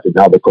a graphic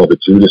novel called The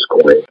Judas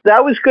Coin.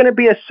 That was going to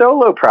be a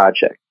Solo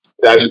project.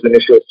 That was the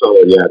initial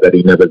Solo, yeah, that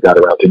he never got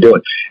around to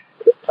doing.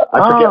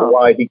 I forget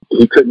why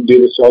he couldn't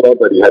do the Solo,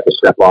 but he had to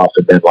step off,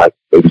 and then like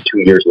maybe 2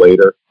 years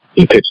later,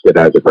 he pitched it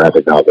as a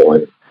graphic novel,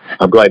 and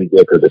I'm glad he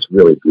did because it's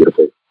really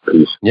beautiful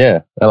piece.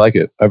 Yeah, I like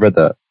it. I've read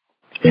that.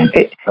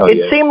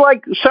 It seemed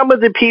like some of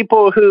the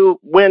people who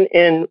went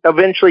and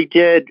eventually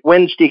did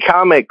Wednesday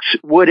Comics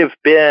would have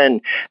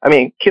been, I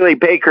mean, Keeley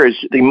Baker's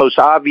the most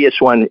obvious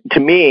one to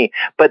me,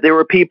 but there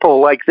were people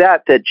like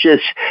that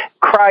just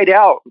cried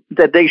out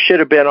that they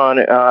should have been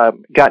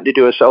gotten to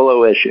do a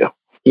solo issue.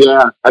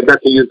 Yeah, I got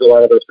to use a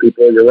lot of those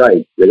people. You're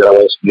right. They got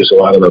to use a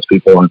lot of those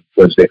people on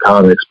Wednesday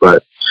Comics.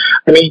 But,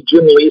 I mean,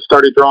 Jim Lee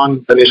started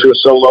drawing an issue of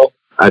Solo.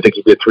 I think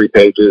he did 3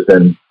 pages,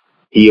 and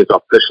he is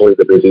officially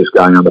the busiest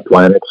guy on the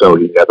planet, so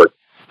he never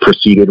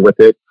proceeded with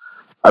it.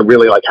 I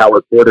really like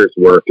Howard Porter's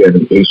work,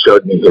 and he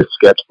showed me his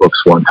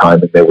sketchbooks one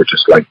time, and they were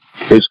just like,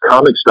 his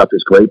comic stuff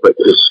is great, but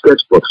his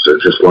sketchbooks are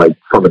just like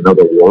from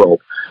another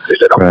world. They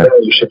said, oh, man,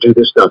 you should do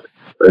this stuff.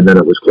 And then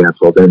it was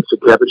canceled. And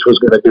Sienkiewicz was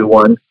going to do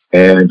one,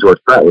 and George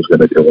Pratt was going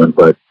to do one,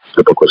 but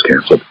the book was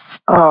canceled.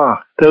 Oh,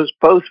 those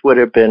both would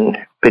have been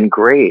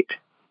great.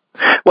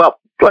 Well,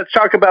 let's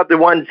talk about the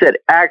ones that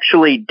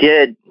actually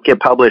did get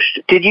published.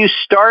 Did you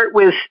start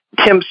with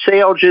Tim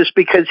Sale just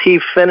because he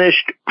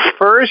finished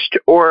first,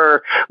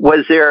 or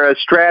was there a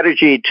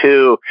strategy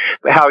to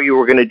how you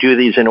were going to do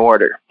these in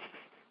order?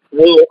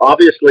 Well,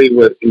 obviously,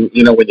 when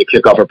you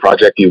kick off a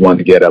project, you want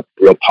to get a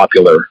real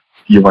popular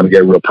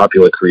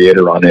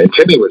creator on it. And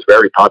Timmy was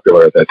very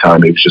popular at that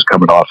time. He was just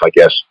coming off, I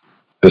guess,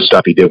 the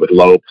stuff he did with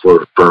Loeb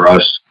for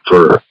us,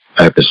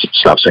 I have to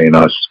stop saying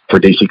us, for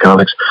DC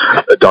Comics,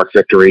 Dark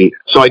Victory.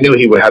 So I knew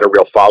he had a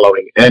real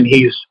following, and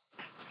he's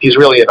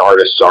really an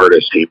artist's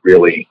artist.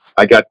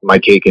 I got my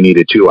cake and eat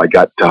it too. I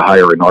got to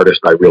hire an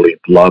artist I really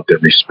loved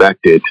and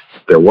respected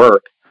their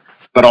work,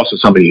 but also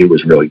somebody who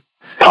was really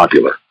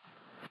popular.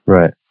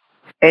 Right.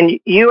 And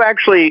you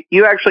actually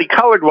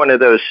colored one of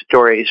those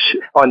stories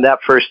on that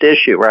first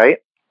issue, right?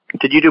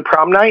 Did you do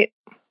Prom Night?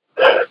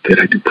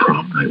 Did I do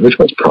Prom Night? Which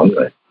one's Prom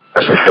Night?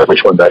 I forget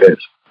which one that is.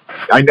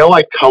 I know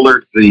I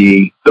colored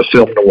the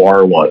film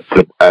noir one,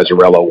 the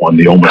Azzarello one,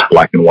 the almost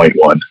black and white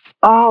one.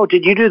 Oh,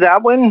 did you do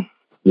that one?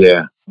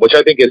 Yeah, which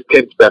I think is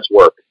Tim's best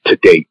work to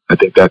date. I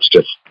think that's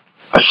just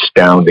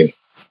astounding.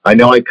 I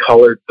know I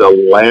colored the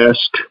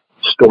last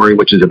story,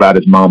 which is about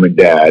his mom and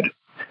dad,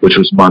 which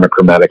was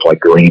monochromatic, like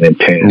green and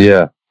tan.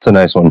 Yeah, it's a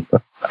nice one.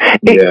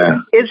 Yeah.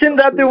 Isn't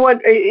that the one?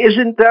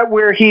 Isn't that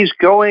where he's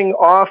going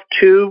off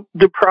to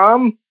the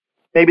prom?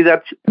 Maybe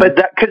because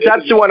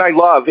that's the one I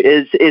love.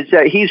 Is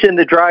that he's in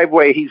the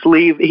driveway, he's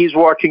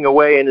walking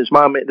away, and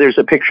there's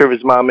a picture of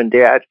his mom and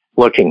dad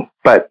looking.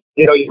 But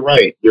you're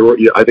right.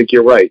 I think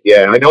you're right.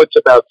 Yeah, I know it's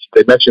about.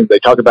 They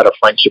talk about a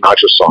Frank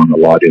Sinatra song a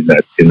lot in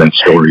that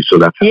story. So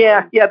that's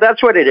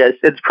that's what it is.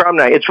 It's Prom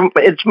Night.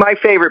 It's my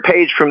favorite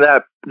page from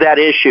that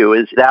issue.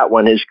 Is that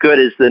one as good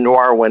as the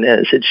noir one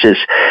is? It's just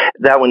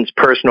that one's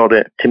personal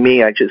to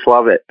me. I just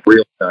love it.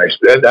 Real nice.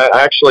 And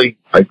I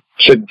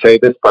shouldn't say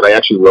this, but I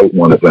actually wrote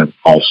one of them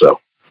also.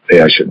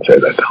 Yeah, I shouldn't say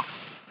that though.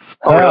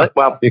 Oh, really?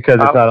 Well, because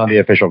it's not on the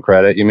official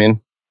credit, you mean?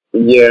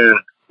 Yeah.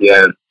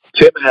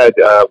 Tim had,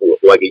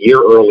 like a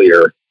year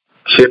earlier,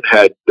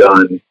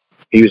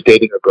 he was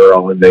dating a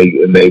girl, and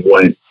they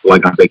went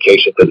like on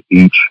vacation to the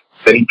beach.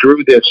 And he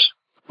drew this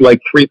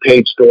like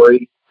 3-page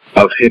story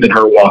of him and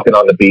her walking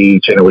on the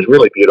beach, and it was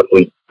really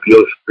beautifully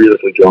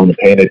drawn and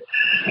painted,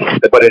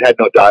 but it had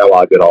no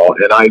dialogue at all.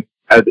 And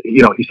he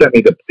sent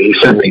me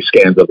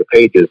scans of the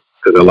pages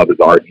because I love his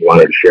art and he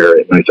wanted to share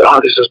it. And I said,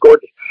 "Oh, this is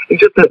gorgeous." And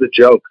just as a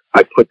joke,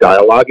 I put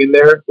dialogue in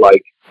there,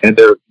 and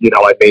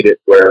I made it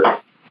where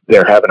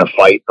they're having a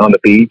fight on the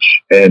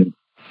beach, and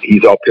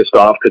he's all pissed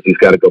off because he's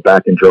got to go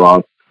back and draw,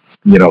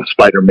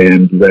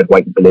 Spider-Man, Red,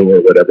 White, and Blue,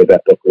 or whatever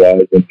that book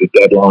was, and the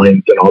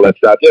deadlines and all that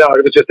stuff.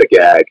 It was just a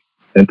gag.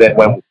 And then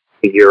a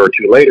year or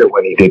two later,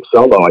 when he did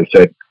Solo, I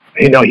said,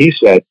 he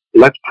said,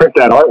 "Let's print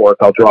that artwork.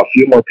 I'll draw a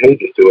few more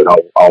pages to it.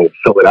 I'll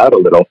fill it out a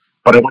little,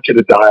 but I want you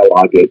to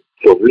dialogue it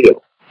for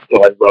real."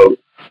 So I wrote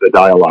the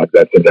dialogue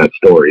that's in that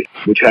story,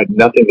 which had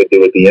nothing to do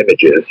with the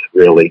images,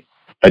 really.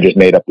 I just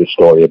made up this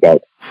story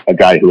about a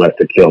guy who has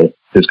to kill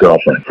his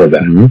girlfriend for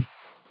that.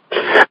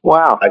 Mm-hmm.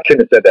 Wow. I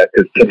shouldn't have said that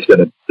because Tim's going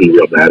to be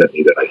real mad at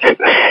me that I said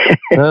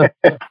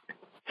that.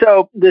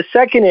 So the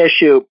second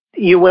issue,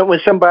 you went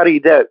with somebody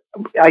that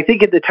I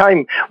think at the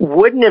time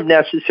wouldn't have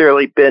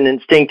necessarily been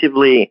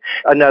instinctively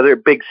another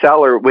big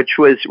seller, which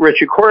was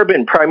Richard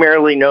Corbin,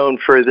 primarily known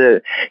for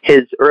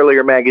his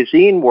earlier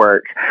magazine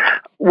work.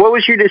 What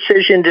was your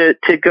decision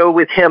to go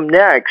with him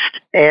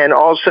next? And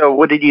also,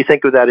 what did you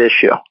think of that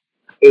issue?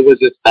 It was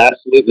an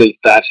absolutely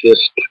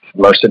fascist,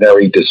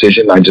 mercenary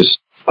decision.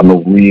 I'm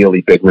a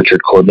really big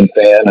Richard Corbin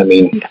fan. I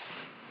mean,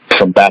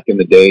 from back in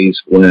the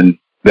days when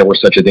there was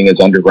such a thing as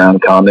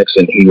underground comics,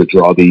 and he would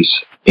draw these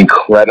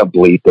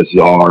incredibly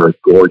bizarre,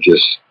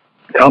 gorgeous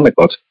comic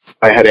books.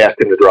 I had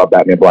asked him to draw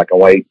Batman Black and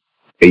White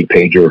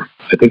 8-pager.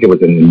 I think it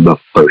was in the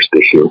first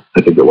issue.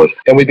 I think it was.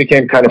 And we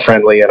became kind of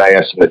friendly, and I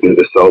asked him to do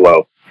the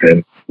Solo.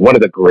 And one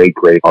of the great,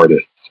 great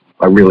artists.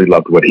 I really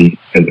loved what he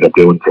ended up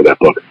doing for that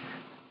book.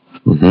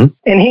 Mm-hmm.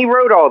 And he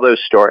wrote all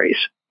those stories.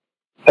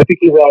 I think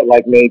he wrote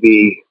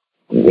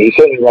he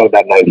certainly wrote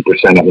about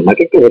 90% of them. I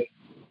think there was,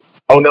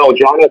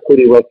 John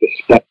Equity wrote the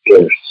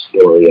Spectre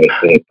story,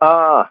 I think.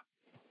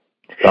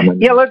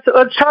 Yeah,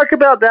 let's talk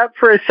about that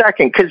for a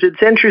second, because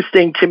it's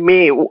interesting to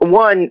me.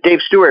 One,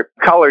 Dave Stewart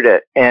colored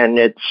it, and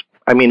it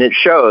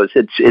shows.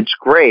 It's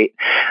great.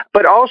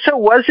 But also,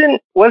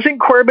 wasn't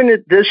Corbin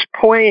at this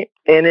point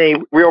in a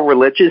real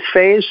religious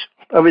phase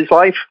of his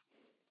life?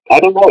 I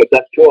don't know if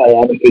that's true. I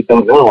honestly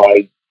don't know.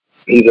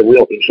 He's a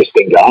real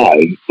interesting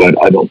guy, but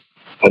I don't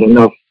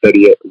know that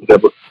he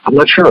ever. I'm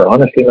not sure.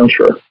 Honestly, not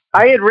sure.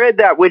 I had read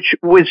that, which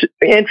was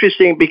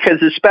interesting because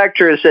the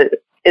Spectre is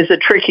is a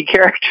tricky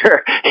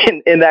character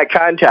in that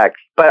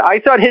context. But I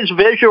thought his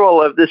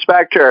visual of the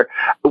Spectre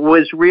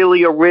was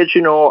really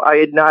original. I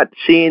had not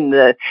seen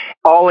the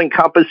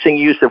all-encompassing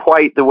use of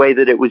white the way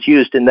that it was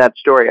used in that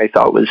story. I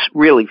thought was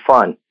really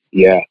fun.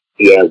 Yeah,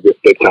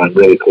 big time,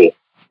 really cool.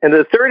 And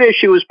the third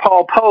issue is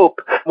Paul Pope,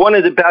 one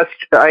of the best.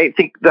 I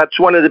think that's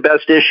one of the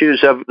best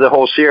issues of the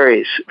whole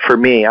series for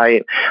me.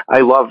 I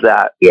love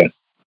that. Yeah.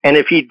 And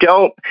if you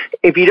don't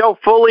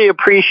fully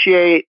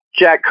appreciate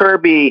Jack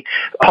Kirby,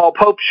 Paul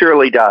Pope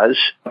surely does,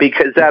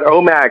 because that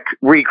OMAC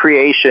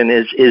recreation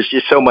is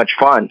just so much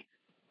fun.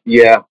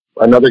 Yeah,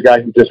 another guy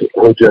who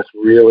just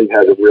really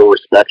has a real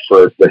respect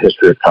for the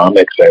history of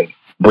comics and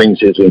brings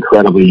his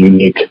incredibly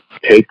unique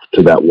take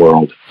to that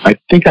world. I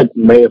think I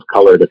may have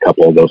colored a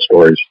couple of those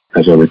stories,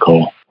 as I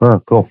recall.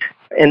 Oh, cool.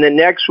 And the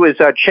next was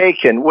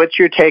Chaykin. What's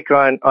your take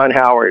on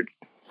Howard?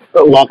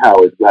 I love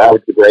Howard.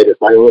 Howard's the greatest.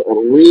 I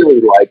really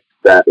liked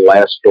that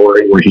last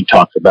story where he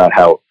talks about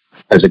how,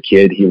 as a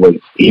kid, he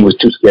was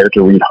too scared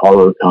to read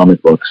horror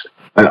comic books.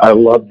 I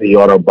love the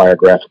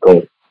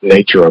autobiographical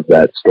nature of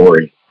that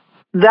story.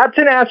 That's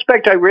an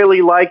aspect I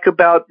really like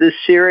about this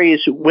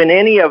series, when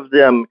any of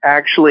them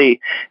actually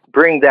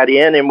bring that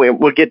in, and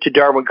we'll get to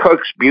Darwyn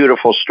Cooke's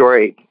beautiful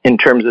story in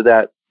terms of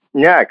that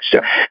next,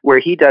 where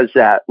he does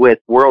that with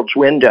World's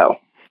Window,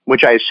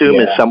 which I assume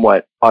is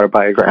somewhat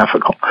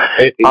autobiographical.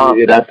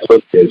 It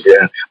absolutely is,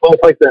 yeah. Well,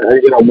 it's like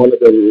one of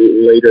the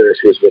later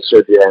issues with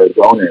Sergio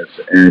Aragonés,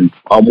 and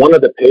on one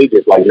of the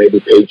pages, like maybe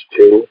page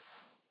 2,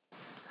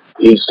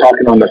 he's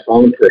talking on the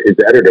phone to his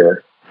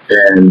editor,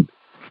 and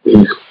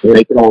he's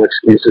making all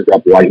excuses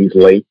up why he's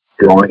late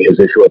drawing his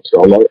issue of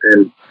Solo,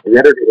 and the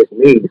editor was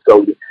me,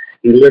 so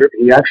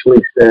he actually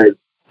said,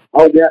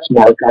 "Oh yes,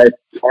 Mark, I've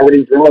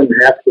already drawn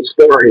half the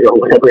story," or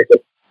whatever.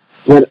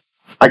 But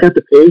I got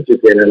the pages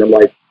in, and I'm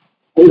like,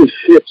 holy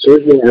shit,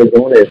 Sergio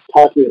Aragonés is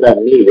talking about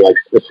me, like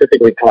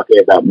specifically talking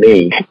about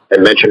me,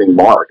 and mentioning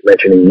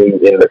me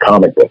in the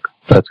comic book.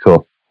 That's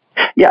cool.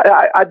 Yeah,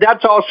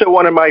 that's also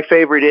one of my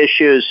favorite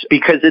issues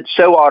because it's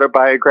so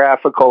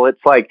autobiographical.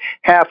 It's like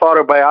half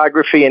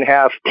autobiography and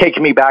half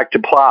taking me back to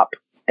Plop,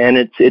 and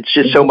it's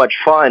just so much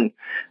fun.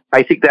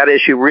 I think that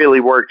issue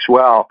really works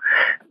well.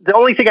 The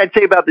only thing I'd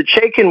say about the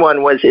Chaykin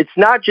one was it's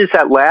not just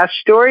that last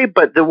story,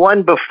 but the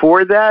one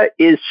before that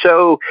is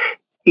so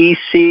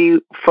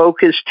EC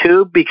focused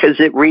too,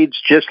 because it reads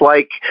just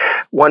like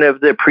one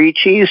of the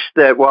preachies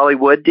that Wally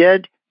Wood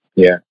did.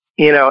 Yeah.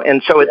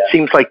 And so it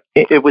seems like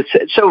it was.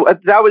 So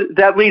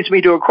that leads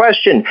me to a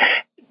question.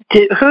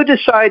 Who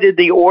decided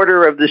the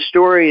order of the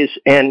stories,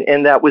 and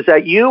was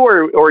that you,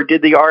 or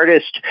did the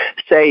artist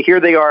say,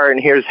 here they are,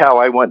 and here's how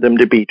I want them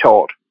to be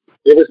told?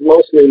 It was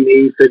mostly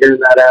me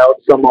figuring that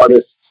out. Some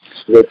artists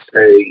would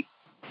say,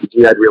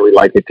 gee, I'd really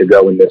like it to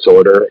go in this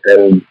order.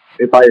 And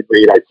if I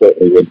agreed, I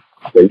certainly would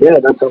say, yeah,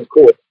 that sounds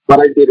cool. But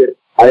I did it.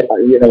 I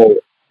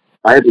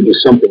had to do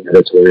something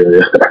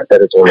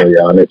editorially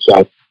on it.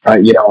 So, I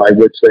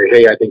would say,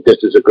 hey, I think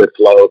this is a good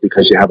flow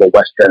because you have a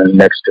Western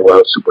next to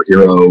a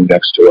superhero,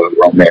 next to a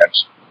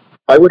romance.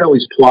 I would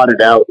always plot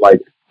it out,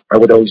 like I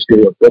would always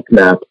do a book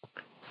map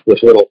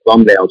with little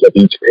thumbnails of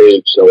each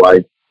page, so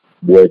I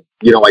would,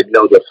 I'd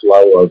know the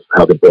flow of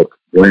how the book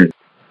went.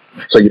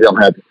 So you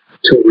don't have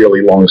two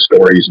really long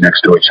stories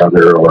next to each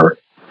other or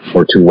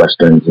two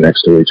Westerns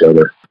next to each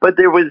other. But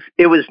it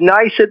was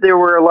nice that there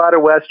were a lot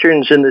of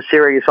Westerns in the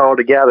series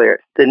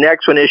altogether. The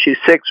next one, issue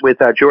 6, with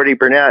Jordy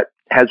Burnett,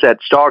 has that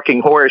stalking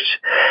horse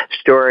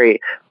story,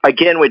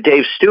 again with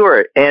Dave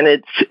Stewart. And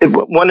it's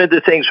one of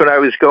the things when I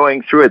was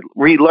going through it,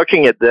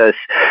 re-looking at this,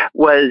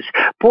 was,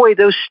 boy,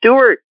 those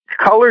Stewart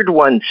colored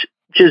ones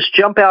just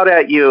jump out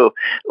at you.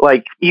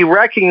 Like, you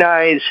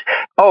recognize,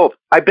 oh,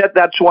 I bet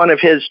that's one of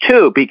his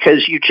too,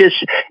 because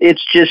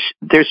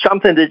there's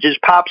something that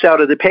just pops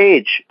out of the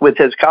page with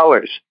his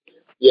colors.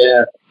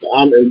 Yeah.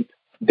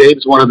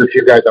 Dave's one of the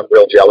few guys I'm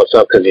real jealous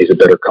of because he's a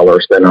better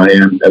colorist than I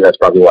am, and that's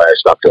probably why I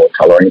stopped doing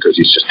coloring, because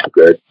he's just too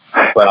good.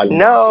 But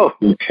no.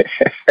 And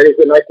he's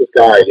the nicest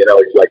guy,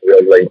 he's like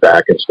really laid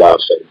back and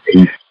stuff,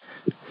 and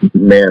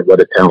man,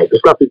 what a talent. The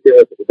stuff he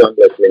did, he's done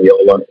with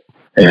Mignola,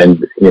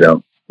 and,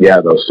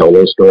 those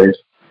solo stories.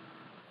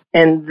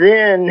 And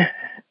then,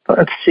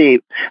 let's see,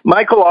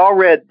 Michael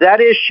Allred,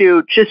 that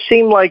issue just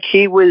seemed like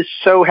he was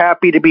so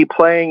happy to be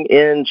playing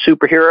in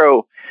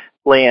superhero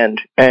land,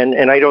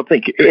 and I don't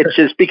think it's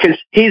just because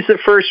he's the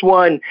first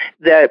one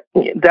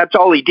that's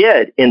all he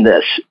did in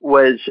this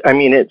was,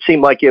 it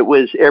seemed like it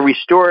was, every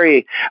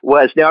story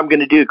was, now I'm going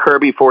to do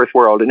Kirby Fourth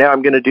World, and now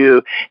I'm going to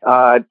do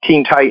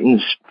Teen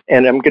Titans,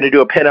 and I'm going to do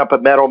a pinup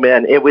of Metal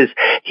Men.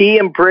 He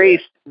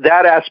embraced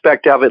that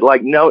aspect of it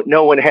like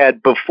no one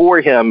had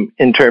before him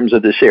in terms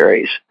of the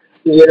series.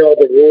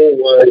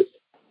 The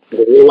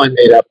rule I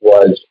made up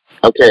was,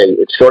 okay,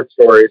 it's short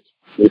stories,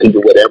 you can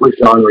do whatever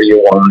genre you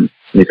want,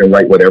 you can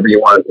write whatever you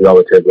want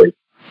relatively.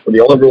 But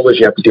the only rule is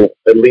you have to do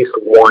at least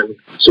one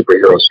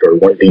superhero story,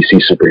 one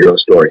DC superhero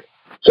story.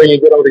 So you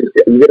get all these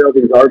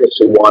artists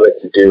who wanted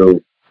to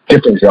do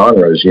different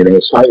genres,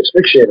 science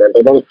fiction,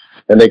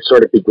 and they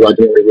sort of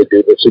begrudgingly would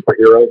do the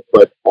superhero.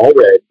 But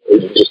Allred,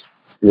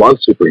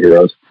 loves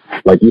superheroes.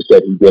 Like you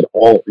said, he did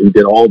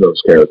all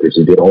those characters.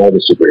 He did all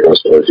the superhero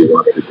stories he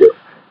wanted to do.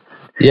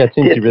 Yeah, it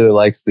seems he really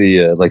likes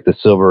the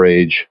Silver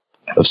Age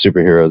of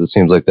superheroes. It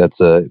seems like that's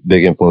a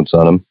big influence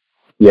on him.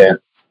 Yeah,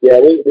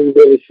 we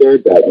really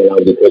shared that,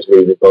 because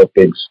we were both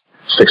big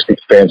 60s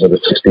fans of the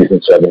 60s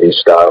and 70s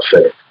stuff.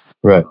 And,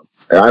 right.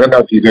 And I don't know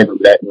if you've ever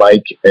met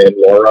Mike and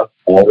Laura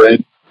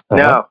Allred.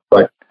 No.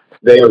 But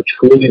they are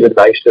truly the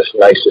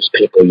nicest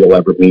people you'll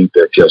ever meet.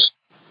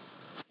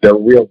 They're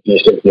real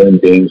decent human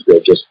beings. They're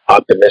just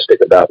optimistic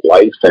about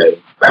life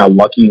and how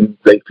lucky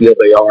they feel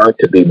they are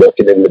to be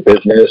working in the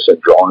business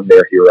and drawing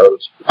their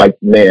heroes. I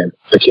can't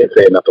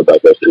say enough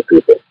about those two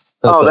people.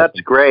 That's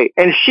great.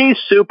 And she's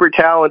super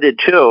talented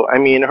too. I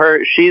mean,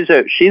 she's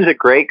a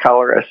great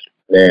colorist.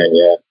 Man,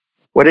 yeah.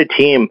 What a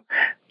team.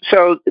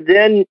 So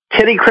then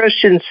Teddy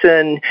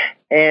Christensen,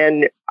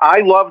 and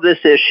I love this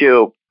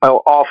issue an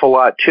awful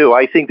lot too.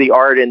 I think the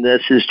art in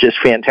this is just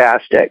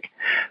fantastic.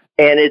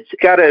 And it's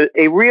got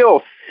a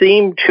real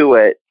theme to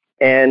it.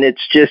 And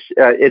it's just,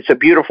 it's a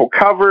beautiful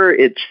cover.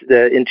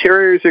 The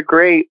interiors are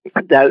great.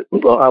 That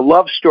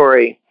love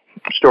story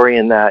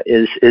in that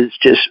is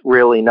just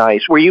really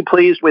nice. Were you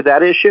pleased with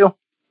that issue?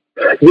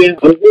 Yeah,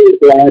 I'm really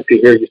glad to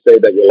hear you say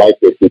that you liked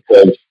it,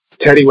 because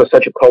Teddy was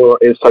such a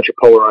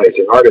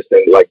polarizing artist.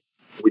 And like,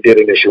 we did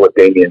an issue with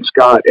Damian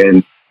Scott,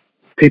 and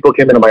people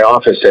came into my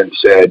office and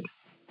said,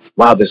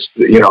 wow,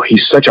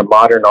 he's such a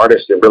modern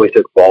artist. It really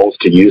took balls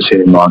to use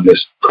him on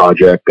this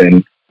project.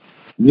 And,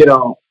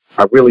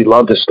 I really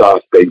love the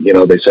stuff. They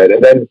said,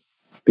 and then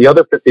the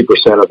other 50%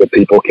 of the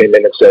people came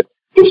in and said,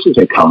 this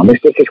isn't comics.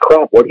 This is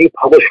crap. What are you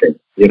publishing?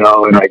 And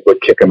I would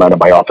kick them out of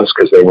my office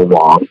because they were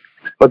wrong.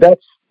 But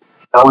that's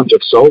the challenge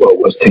of Solo,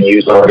 was to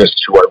use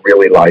artists who I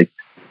really liked,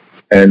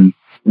 and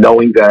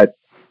knowing that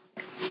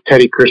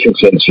Teddy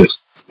Christensen is just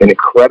an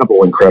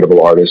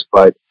incredible artist,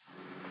 but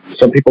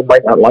some people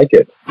might not like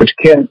it, but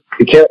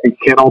it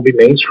can't all be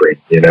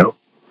mainstream,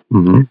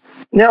 Mm-hmm.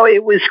 No,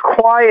 it was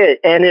quiet,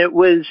 and it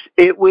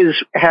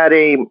had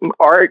a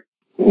art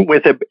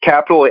with a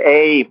capital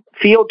A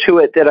feel to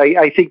it that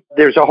I think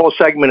there's a whole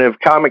segment of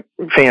comic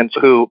fans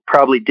who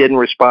probably didn't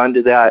respond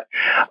to that.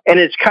 And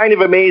it's kind of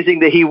amazing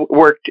that he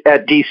worked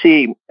at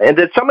DC, and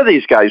that some of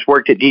these guys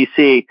worked at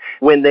DC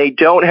when they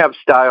don't have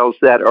styles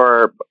that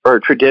are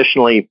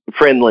traditionally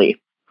friendly.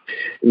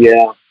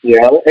 Yeah.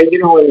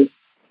 And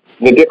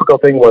the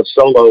difficult thing was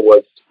Solo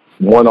was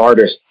one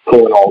artist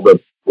pulling all the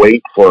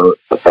weight for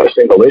a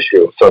single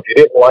issue. So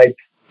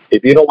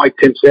if you don't like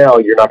Tim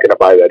Sale, you're not going to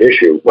buy that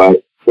issue. Well,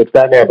 with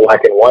Batman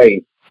Black and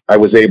White, I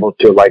was able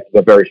to, like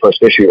the very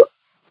first issue,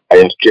 I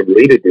asked Jim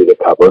Lee to do the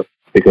cover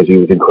because he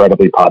was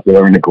incredibly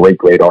popular and a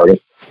great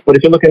artist. But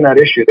if you look in that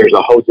issue, there's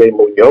a Jose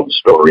Munoz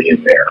story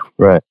in there.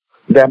 Right.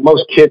 That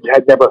most kids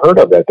had never heard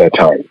of at that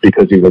time,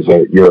 because he was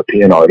a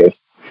European artist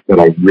that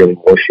I really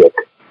worship.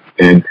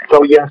 And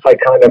so, yes, I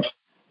kind of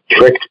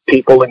tricked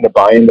people into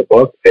buying the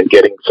book and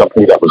getting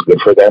something that was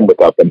good for them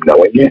without them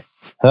knowing it.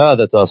 Oh,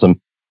 that's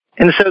awesome.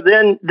 And so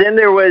then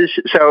there was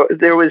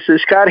the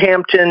Scott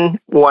Hampton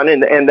one,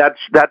 and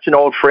that's an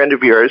old friend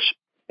of yours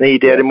that he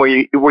did. And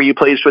were you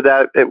pleased with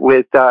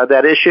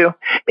that issue?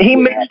 He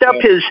mixed up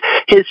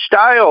his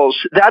styles.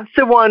 That's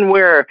the one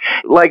where,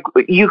 like,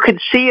 you could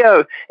see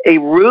a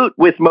root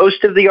with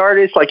most of the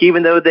artists, like,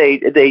 even though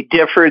they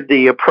differed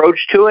the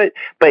approach to it,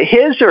 but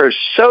his are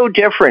so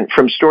different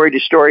from story to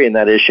story in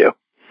that issue.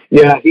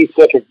 Yeah, he's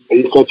such a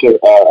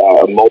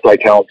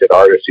multi-talented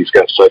artist. He's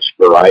got such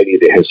variety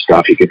to his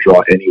stuff. He could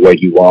draw any way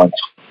he wants,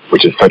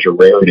 which is such a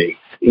rarity.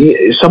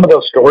 Some of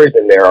those stories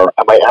in there are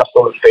my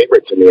absolute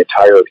favorites in the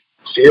entire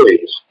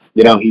series.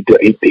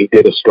 He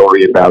did a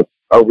story about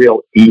a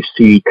real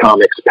EC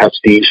Comics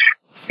pastiche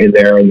in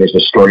there, and there's a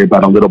story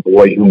about a little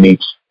boy who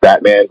meets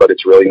Batman, but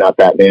it's really not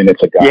Batman,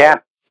 it's a guy. Yeah,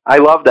 I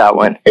love that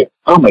one.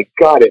 Oh my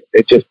God,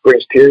 it just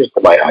brings tears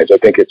to my eyes. I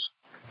think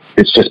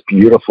it's just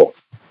beautiful.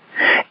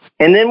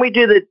 And then we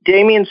do the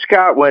Damian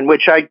Scott one,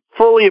 which I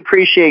fully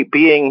appreciate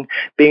being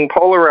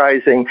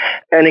polarizing.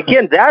 And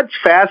again, that's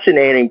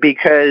fascinating,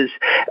 because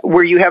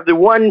where you have the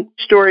one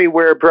story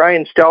where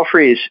Brian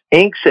Stelfreeze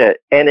inks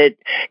it, and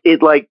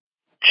it like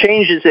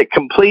changes it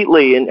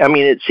completely. And I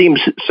mean, it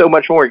seems so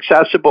much more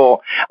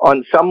accessible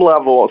on some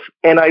levels.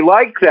 And I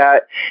like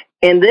that.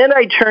 And then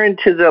I turn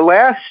to the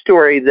last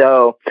story,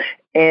 though,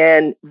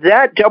 and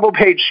that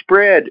double-page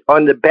spread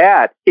on the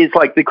Bat is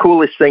like the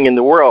coolest thing in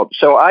the world.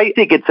 So I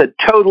think it's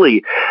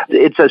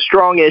a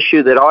strong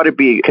issue that ought to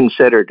be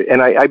considered.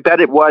 And I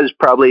bet it was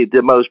probably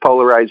the most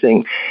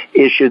polarizing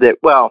issue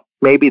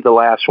maybe the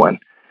last one,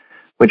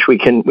 which we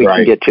can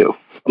get to.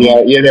 Yeah,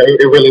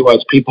 it really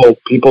was. People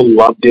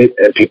loved it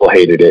and people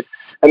hated it.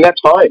 And that's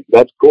fine.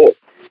 That's cool.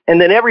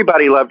 And then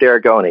everybody loved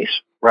Aragones,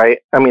 right?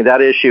 I mean, that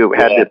issue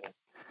had to...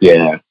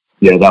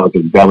 Yeah, that was a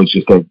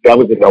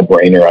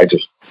no-brainer.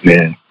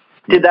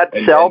 Did that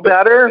sell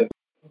better?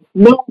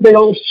 No, they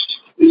all,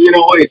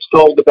 it's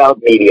sold about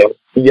medium.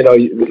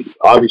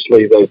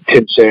 Obviously the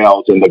Tim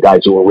Sales and the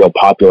guys who were real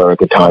popular at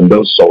the time,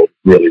 those sold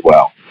really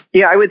well.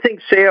 Yeah, I would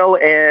think Sale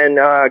and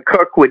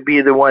Cooke would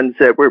be the ones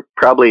that were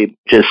probably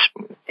just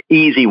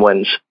easy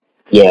ones.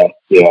 Yeah.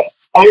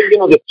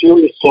 The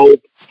series sold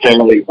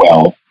fairly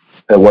well.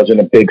 It wasn't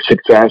a big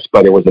success,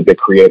 but it was a big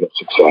creative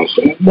success,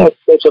 and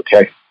that's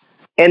okay.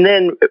 And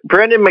then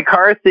Brendan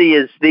McCarthy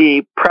is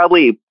the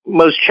probably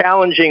most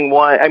challenging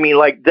one. I mean,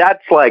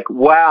 that's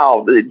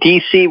wow, the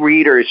DC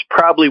readers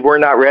probably were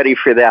not ready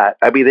for that.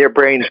 I mean, their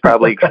brains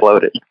probably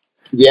exploded.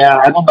 Yeah,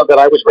 I don't know that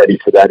I was ready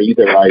for that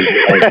either.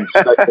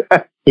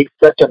 He's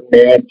such a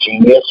mad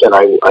genius, and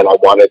I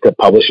wanted to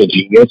publish a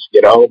genius,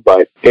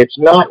 but it's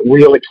not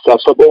real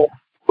accessible.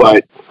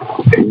 But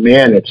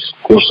man,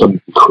 there's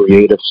some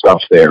creative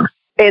stuff there.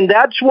 And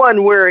that's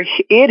one where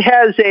it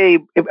has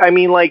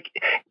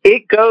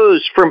it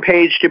goes from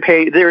page to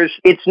page.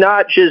 It's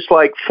not just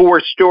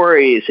 4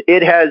 stories.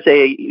 It has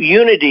a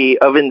unity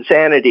of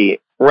insanity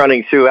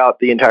running throughout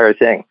the entire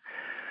thing.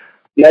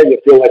 Yeah, you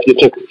feel like you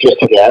just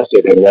took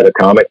acid and read a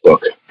comic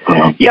book.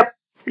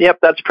 Yep,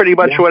 that's pretty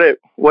much what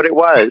it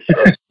was.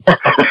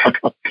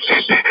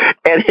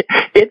 And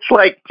it's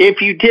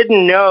if you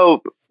didn't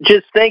know,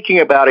 just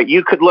thinking about it,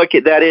 you could look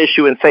at that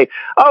issue and say,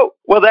 "Oh,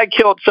 well, that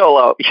killed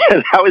Solo."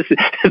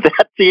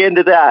 That's the end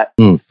of that.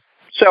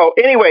 So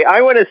anyway,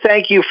 I want to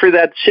thank you for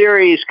that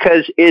series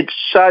because it's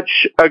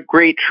such a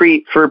great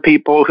treat for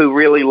people who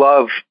really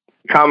love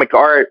comic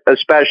art,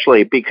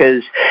 especially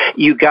because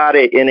you got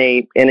it in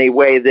a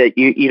way that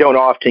you don't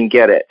often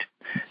get it.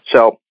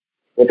 So.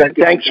 Well,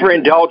 thanks for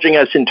indulging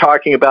us in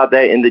talking about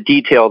that in the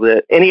detail.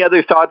 Any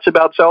other thoughts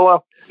about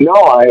Solo? No,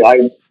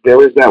 there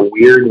was that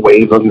weird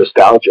wave of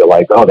nostalgia,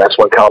 that's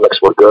when comics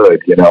were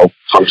good,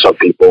 from some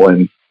people,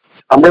 and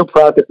I'm real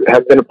proud to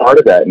have been a part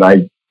of that, and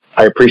I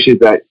appreciate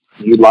that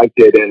you liked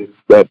it and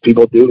that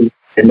people do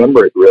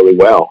remember it really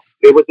well.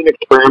 It was an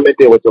experiment.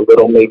 It was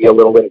maybe a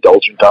little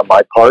indulgent on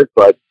my part,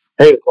 but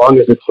hey, as long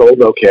as it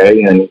sold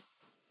okay and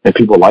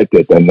people liked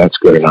it, then that's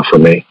good enough for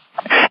me.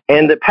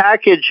 And the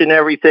package and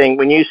everything,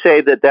 when you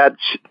say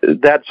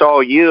that's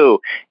all you,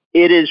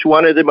 it is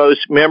one of the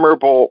most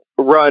memorable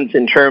runs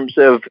in terms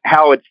of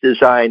how it's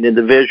designed and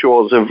the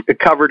visuals of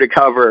cover to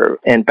cover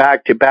and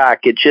back to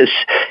back.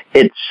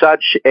 It's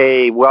such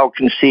a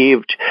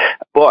well-conceived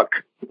book,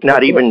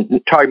 not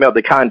even talking about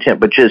the content,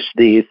 but just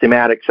the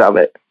thematics of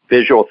it,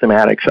 visual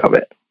thematics of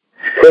it.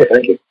 Sure,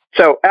 thank you.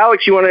 So,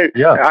 Alex, you want to?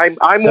 Yeah.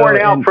 I'm worn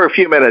out for a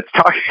few minutes.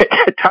 Talk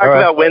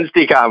about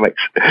Wednesday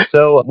Comics.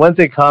 So,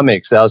 Wednesday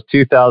Comics, that was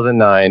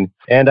 2009,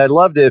 and I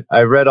loved it.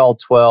 I read all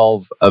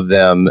 12 of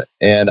them,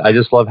 and I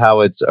just love how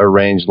it's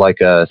arranged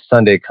like a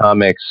Sunday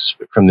Comics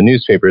from the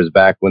newspapers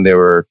back when they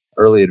were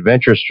early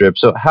adventure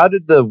strips. So, how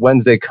did the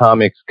Wednesday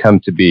Comics come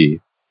to be?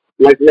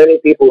 Like many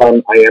people,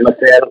 I am a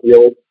fan of the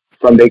old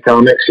Sunday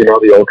Comics.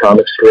 The old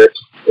comic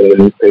strips in the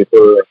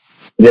newspaper.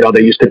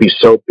 They used to be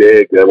so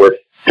big. They were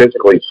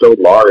physically so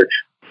large,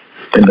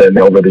 and then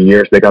over the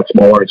years they got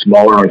smaller and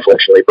smaller,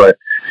 unfortunately. But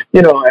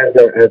as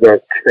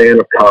a fan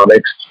of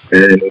comics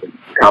and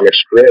comic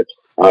strips,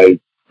 I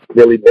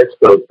really miss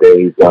those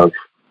days of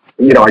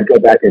I'd go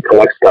back and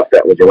collect stuff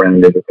that was around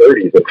in the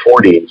 30s and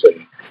 40s,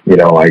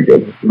 and I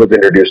was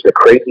introduced to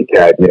Crazy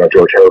Cat,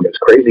 George Herman's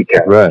Crazy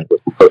Cat, right.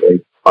 Which was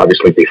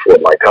obviously before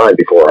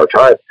our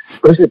time,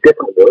 but it's a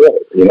different world.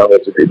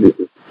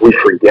 We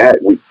forget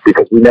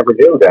because we never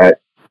knew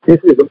that. These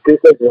things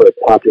were as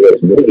popular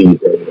as movies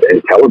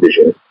and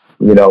television,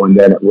 and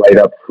then right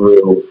up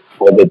through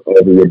all the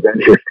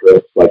adventure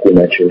strips, like you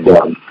mentioned,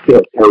 Terry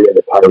and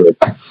the Pirates.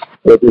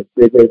 Was as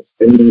big as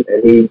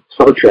any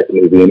Star Trek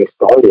movie, any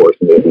Star Wars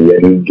movie,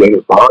 any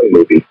James Bond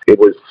movie. It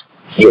was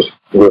just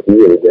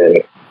revered,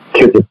 and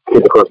kids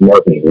across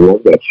marketing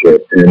loved that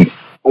shit. And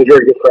I was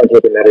very good friends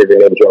with an editor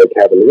named Joey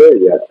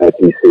Cavalieri at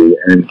DC,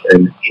 and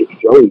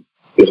Joey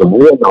is a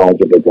real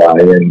knowledgeable guy,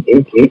 and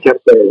he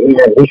kept saying,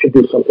 we should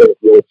do something with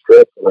the old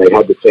strips, and I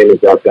had the same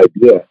exact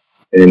idea,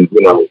 and,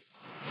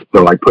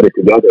 so I put it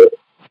together,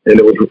 and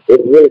it was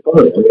really fun.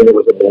 I mean, it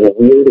was a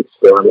weird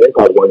experiment.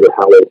 I wonder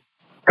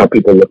how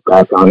people look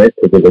back on it,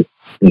 because it was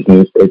these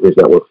newspapers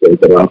that were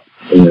faded up,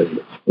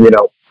 and,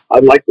 I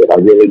liked it. I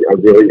really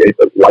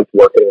liked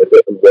working with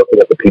it and working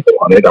with the people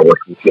on it. I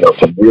worked with,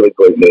 some really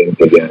great names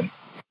again,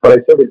 but I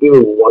sort of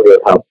do wonder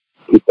how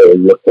people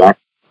look back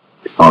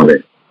on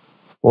it.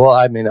 Well,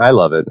 I mean, I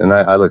love it, and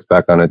I looked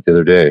back on it the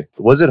other day.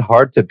 Was it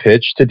hard to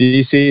pitch to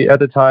DC at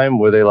the time?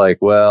 Were they like,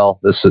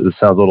 well, this sounds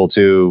a little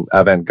too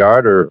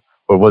avant-garde, or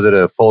was it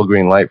a full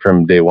green light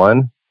from day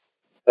one?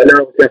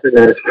 No,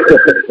 definitely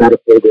not a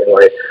full green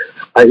light.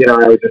 I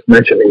was just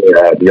mentioning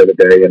the other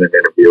day in an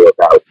interview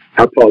about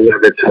how Paul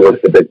Levitz, who was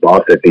the big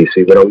boss at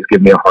DC, would always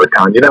give me a hard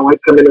time.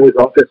 I'd come into his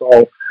office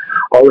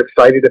all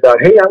excited about,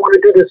 hey, I want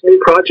to do this new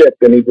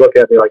project, and he'd look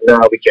at me like, no,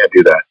 we can't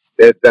do that.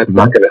 That's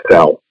not going to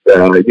sell.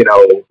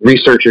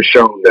 Research has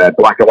shown that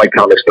black and white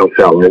comics don't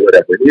sell, or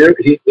whatever.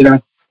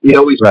 He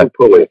always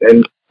poo-poo it,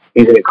 and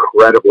he's an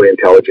incredibly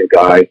intelligent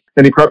guy,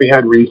 and he probably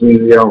had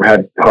reason,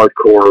 had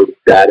hardcore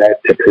data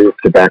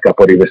to back up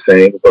what he was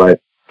saying, but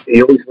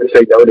he always would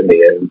say no to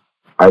me, and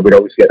I would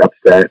always get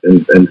upset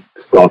and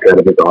stalk out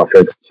of his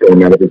office,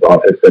 storm out of his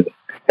office, and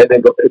and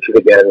then go pitch it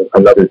again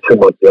another 2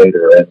 months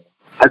later. And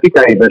I think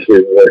I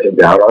eventually wore him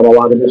down on a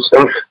lot of this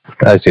stuff.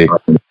 I see.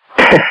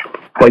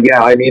 But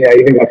yeah, I mean, I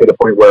even got to the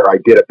point where I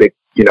did a big,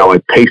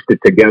 I pasted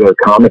together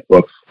comic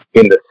books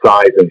in the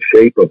size and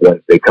shape of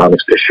Wednesday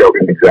Comics to show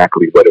him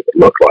exactly what it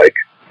would look like.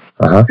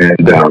 Uh-huh.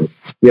 And,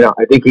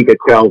 I think he could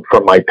tell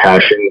from my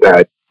passion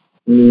that,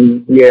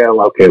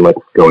 okay, let's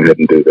go ahead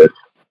and do this.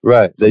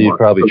 Right, that you'd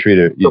probably treat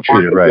it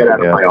right. Get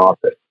out of my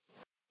office.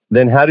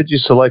 Then how did you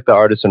select the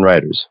artists and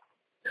writers?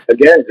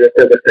 Again, just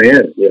as a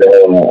fan,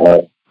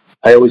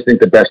 I always think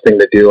the best thing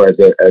to do as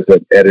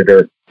an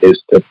editor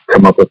is to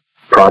come up with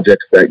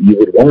projects that you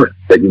would want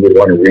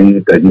to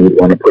read, that you would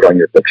want to put on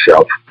your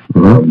bookshelf.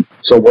 Mm-hmm.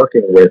 So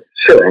working with,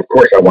 of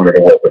course, I wanted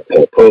to work with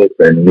Paul Pope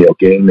and Neil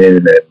Gaiman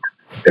and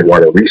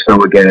Eduardo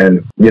Riso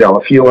again.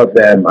 A few of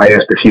them, I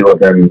asked a few of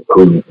them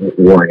who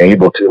weren't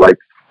able to. Like,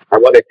 I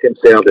wanted Tim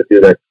Sale to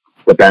do the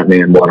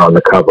Batman one on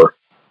the cover.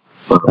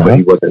 But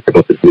he wasn't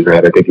supposed to do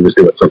that. I think he was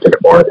doing something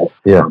at Marvel.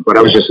 Yeah. But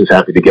I was just as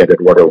happy to get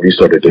Eduardo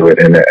Riso to do it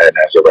and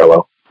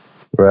Azzarello.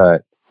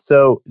 Right.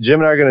 So Jim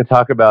and I are going to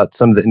talk about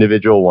some of the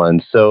individual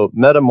ones. So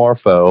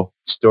Metamorpho,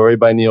 story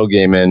by Neil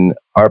Gaiman,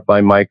 art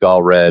by Mike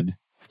Allred.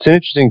 It's an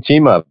interesting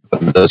team up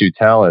of those two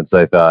talents,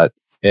 I thought.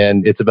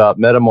 And it's about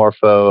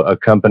Metamorpho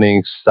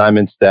accompanying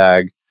Simon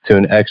Stagg to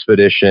an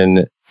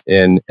expedition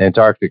in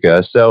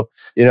Antarctica. So,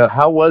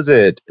 how was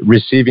it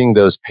receiving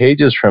those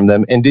pages from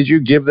them? And did you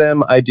give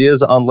them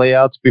ideas on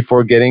layouts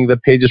before getting the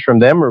pages from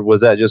them? Or was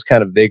that just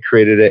kind of they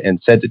created it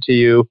and sent it to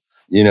you?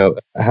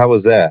 How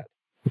was that?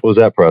 What was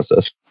that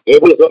process?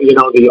 It was,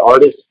 the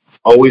artists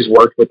always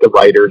worked with the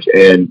writers,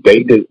 and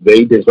they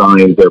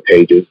designed their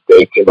pages.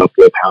 They came up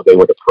with how they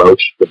would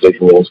approach the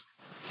visuals.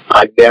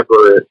 I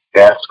never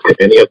asked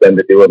any of them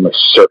to do them a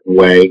certain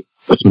way,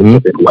 a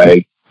specific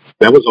way.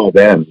 That was all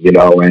them,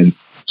 and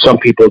some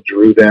people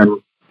drew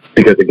them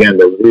because, again,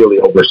 they're really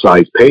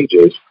oversized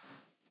pages.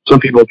 Some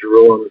people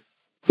drew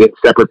them in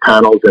separate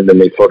panels, and then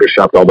they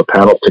photoshopped all the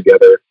panels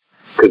together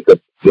because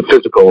the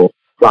physical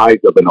size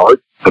of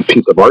a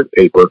piece of art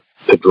paper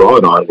to draw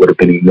it on would have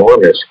been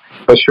enormous.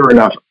 But sure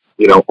enough,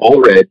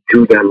 Allred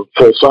drew them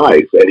full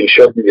size, and he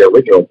showed me the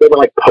originals. They were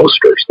like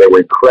posters. They were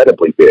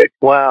incredibly big.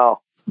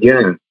 Wow.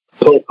 Yeah.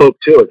 Paul Pope,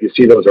 too, if you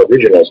see those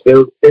originals,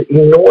 they're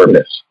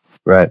enormous.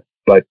 Right.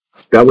 But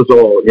that was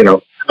all,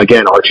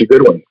 again, Archie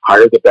Goodwin,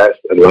 hire the best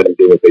and let them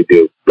do what they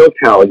do. Don't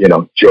tell,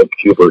 Joe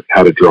Kubert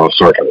how to draw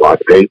Sergeant Rock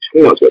page.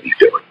 He knows what he's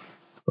doing.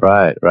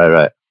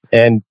 Right.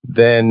 And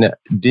then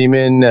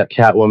Demon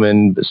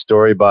Catwoman, the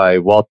story by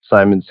Walt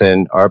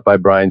Simonson, art by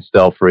Brian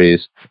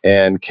Stelfreeze.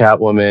 And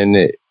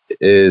Catwoman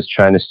is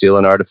trying to steal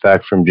an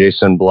artifact from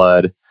Jason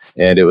Blood.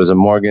 And it was a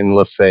Morgan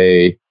Le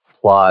Fay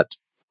plot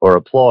or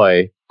a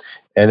ploy.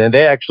 And then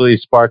they actually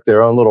sparked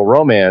their own little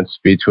romance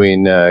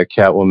between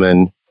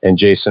Catwoman and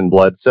Jason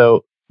Blood.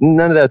 So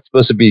none of that's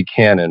supposed to be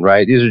canon,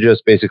 right? These are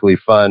just basically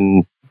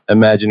fun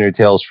imaginary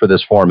tales for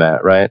this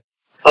format, right?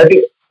 I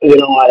think,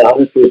 I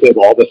honestly think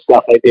all the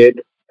stuff I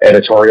did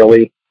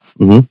editorially,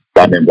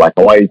 Batman Black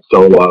and White,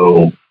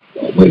 Solo,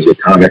 Wednesday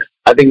Comics,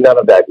 I think none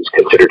of that is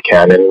considered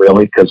canon,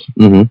 really, because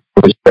it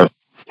was just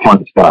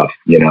fun stuff,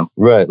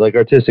 Right, like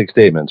artistic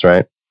statements,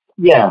 right?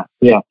 Yeah.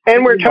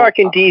 And we're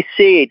talking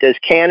DC. Does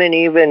canon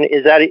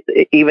is that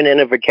even in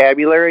a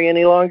vocabulary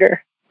any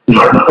longer?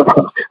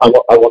 I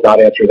will not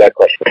answer that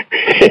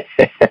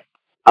question.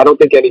 I don't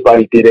think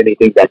anybody did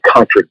anything that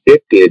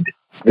contradicted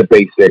the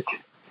basic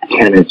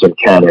tenets and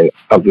canon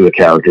of the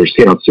characters.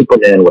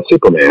 Superman was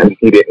Superman.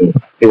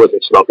 He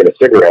wasn't smoking a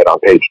cigarette on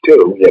page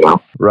 2,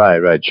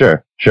 Right.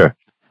 Sure.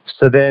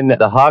 So then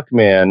the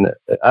Hawkman,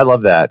 I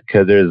love that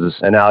because there's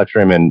an Alex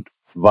Raymond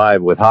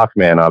vibe with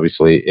Hawkman,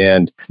 obviously,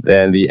 and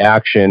then the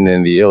action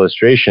and the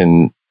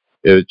illustration,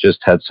 it just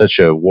had such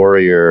a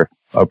warrior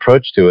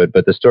approach to it.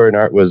 But the story and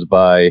art was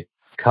by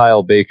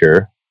Kyle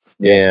Baker,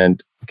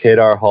 and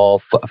Kedar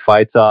Hall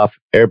fights off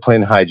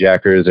airplane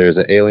hijackers. There's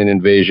an alien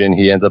invasion.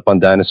 He ends up on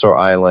Dinosaur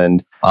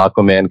Island.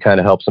 Aquaman kind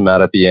of helps him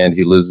out at the end.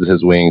 He loses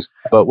his wings.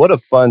 But what a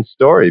fun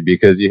story,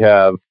 because you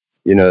have,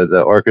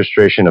 the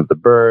orchestration of the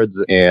birds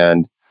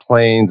and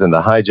planes and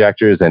the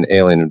hijackers and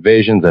alien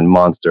invasions and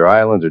monster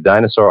islands or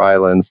dinosaur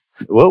islands.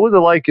 What was it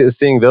like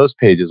seeing those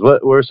pages?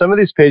 What were some of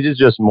these pages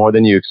just more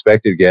than you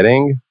expected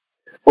getting?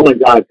 Oh my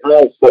God,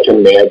 Kyle's such a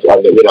mad,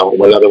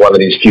 another one of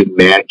these few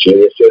mad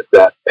geniuses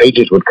that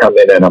pages would come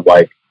in and I'm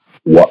like,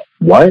 what?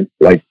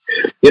 Like,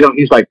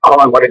 he's like, oh,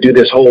 I want to do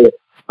the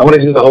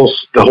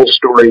whole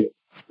story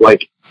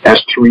like as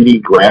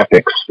 3D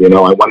graphics. I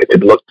want it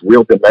to look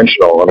real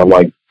dimensional. And I'm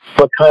like,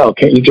 but Kyle,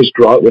 can't you just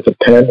draw it with a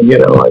pen?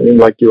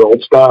 Like your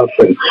old stuff.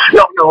 And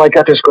no, I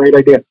got this great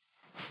idea.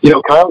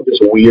 Kyle's this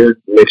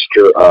weird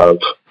mixture of,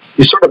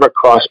 he's sort of a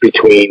cross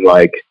between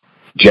like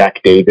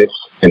Jack Davis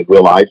and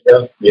Will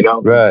Eisner,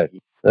 Right.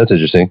 That's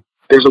interesting.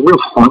 There's a real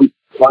fun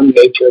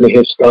nature to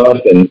his stuff.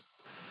 And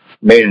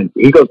man,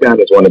 he goes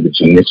down as one of the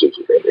geniuses.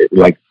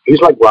 Like,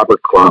 he's like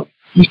Robert Crumb.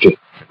 He's just,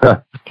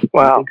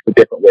 wow, a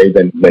different way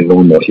than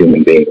normal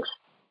human beings.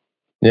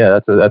 Yeah,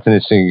 that's an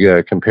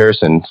interesting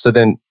comparison. So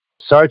then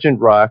Sergeant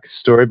Rock,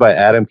 story by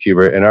Adam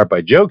Kubert and art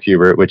by Joe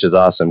Kubert, which is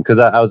awesome because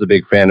I was a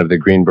big fan of the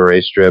Green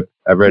Beret strip.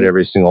 I've read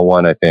every single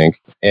one, I think.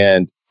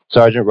 And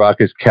Sergeant Rock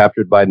is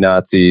captured by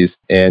Nazis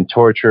and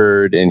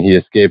tortured, and he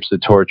escapes the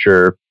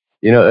torture.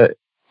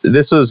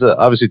 This was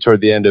obviously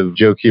toward the end of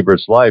Joe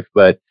Kubert's life,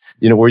 but,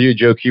 were you a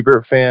Joe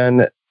Kubert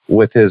fan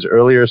with his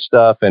earlier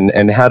stuff?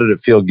 And how did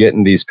it feel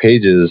getting these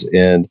pages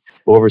and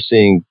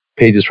overseeing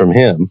pages from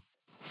him?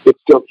 It's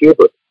Joe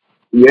Kubert.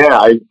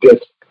 Yeah,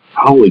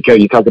 holy cow,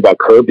 you talk about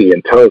Kirby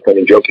and Toth. I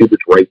mean, Joe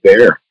Kubert's right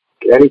there.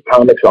 Any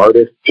comics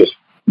artist just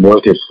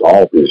worth his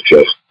salt is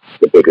just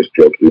the biggest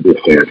Joe Kubert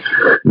fan.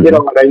 Mm-hmm. When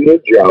I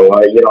knew Joe,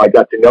 I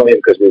got to know him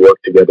because we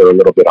worked together a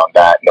little bit on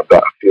that and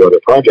about a few other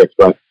projects.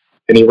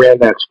 And he ran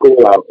that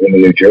school out in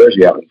New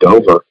Jersey, out in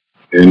Dover.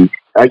 And,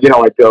 I'd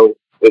go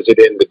visit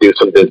him to do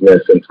some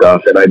business and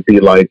stuff. And I'd be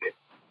like,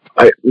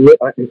 you're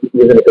going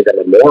to think I'm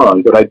a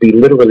moron, but I'd be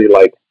literally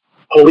like,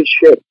 holy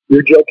shit,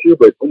 you're Joe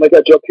Kubert. Oh my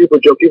God, Joe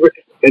Kubert.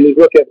 And he'd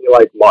look at me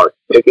like, Mark,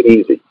 take it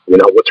easy.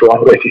 What's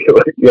wrong with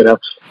you?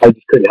 I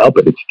just couldn't help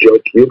it. It's Joe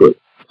Kubert.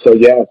 So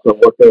yeah, so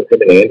working with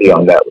him and Andy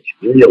on that was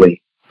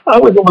really, I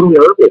was a little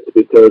nervous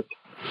because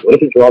what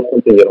if you draw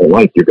something you don't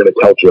like? You're going to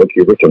tell Joe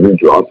Kubert to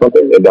redraw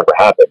something? It never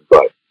happened,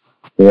 but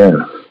yeah.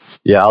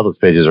 Yeah, all those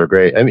pages are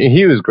great. I mean,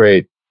 he was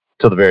great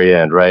till the very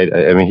end, right?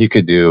 I mean, he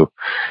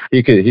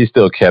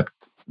still kept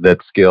that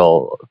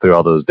skill through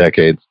all those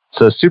decades.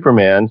 So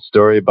Superman,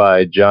 story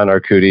by John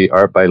Arcudi,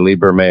 art by Lee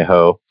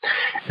Bermejo.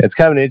 It's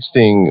kind of an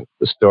interesting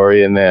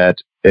story in that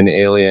an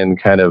alien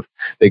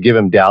they give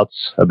him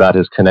doubts about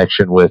his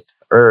connection with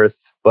Earth.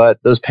 But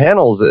those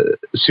panels,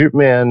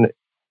 Superman,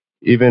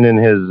 even in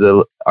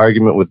his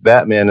argument with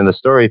Batman in the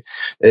story,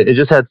 it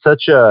just had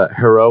such a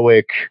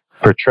heroic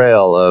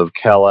portrayal of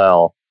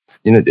Kal-El.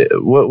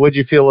 What would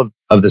you feel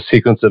of the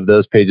sequence of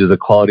those pages, the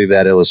quality of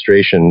that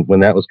illustration when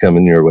that was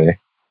coming your way?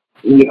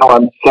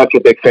 I'm such a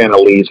big fan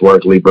of Lee's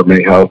work, Lee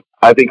Bermejo.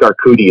 I think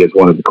Arcudi is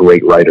one of the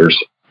great writers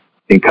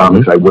in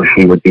comics. I wish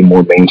he would do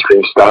more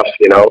mainstream stuff,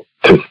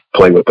 to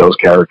play with those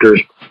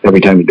characters. Every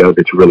time he does,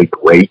 it's really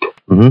great.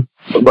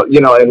 Mm-hmm. But,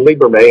 and Lee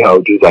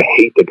Bermejo, geez, I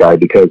hate the guy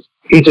because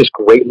he's this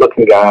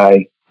great-looking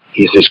guy.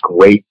 He's this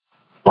great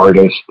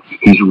artist.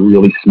 He's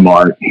really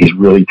smart. He's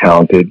really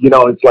talented.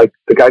 It's like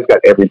the guy's got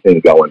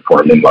everything going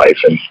for him in life.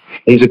 And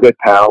he's a good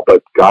pal,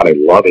 but, God, I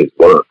love his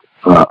work.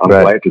 I'm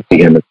glad to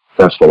see him as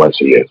successful as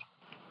he is.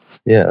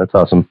 Yeah, that's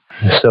awesome.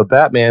 So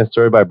Batman,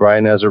 story by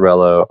Brian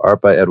Azzarello,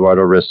 art by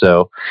Eduardo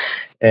Risso.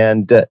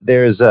 And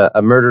there's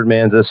a murdered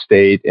man's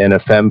estate and a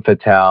femme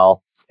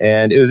fatale.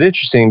 And it was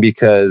interesting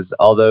because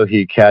although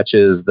he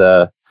catches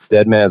the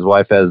dead man's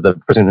wife as the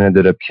person who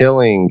ended up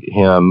killing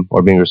him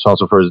or being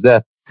responsible for his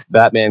death,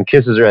 Batman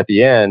kisses her at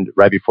the end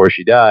right before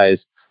she dies.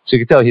 So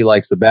you can tell he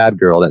likes the bad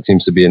girl. That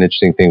seems to be an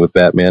interesting thing with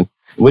Batman.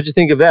 What'd you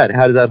think of that?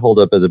 How does that hold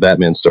up as a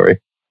Batman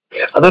story?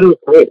 I thought it was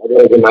great. I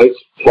thought it was a nice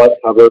front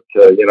cover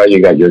to,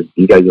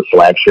 you got your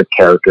flagship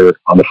character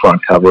on the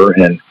front cover,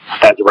 and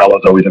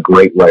Azzarello's always a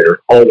great writer.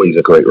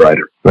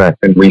 Right.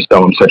 And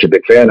Risto, I'm such a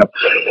big fan of.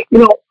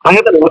 I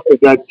haven't looked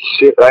at that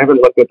shit. I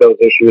haven't looked at those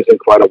issues in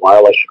quite a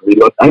while. I should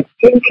relook. I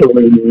seem to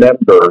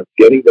remember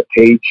getting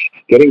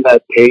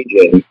that page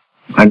in.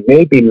 I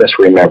may be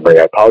misremembering.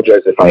 I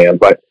apologize if I am,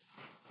 but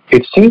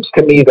it seems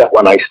to me that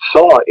when I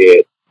saw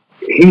it,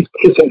 he's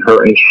kissing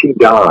her and she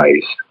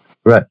dies.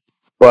 Right.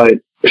 But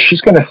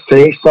she's going to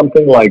say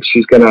something like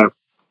she's going to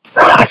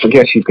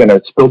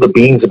spill the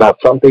beans about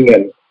something,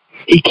 and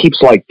he keeps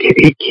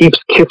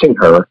kissing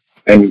her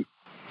and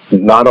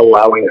not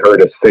allowing her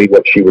to say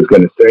what she was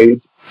going to say.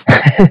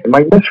 Am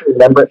I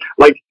misremembering?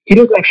 Like, he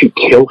doesn't actually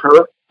kill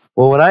her.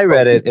 Well, when I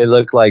read it, it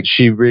looked like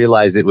she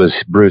realized it was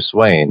Bruce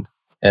Wayne.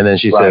 And then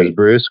she says,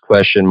 Bruce, ?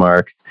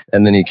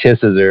 And then he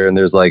kisses her, and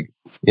there's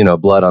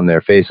blood on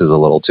their faces a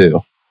little too.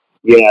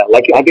 Yeah,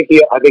 I think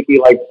he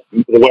like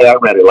the way I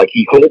read it, like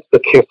he holds the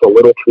kiss a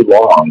little too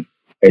long,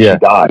 and she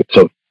died,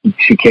 so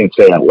she can't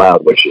say out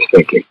loud what she's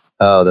thinking.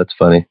 Oh, that's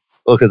funny.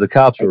 Well, because the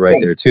cops were right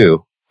there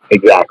too.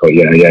 Exactly.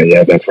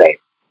 Yeah. That's right.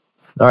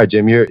 All right,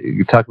 Jim,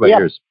 you talk about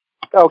yours.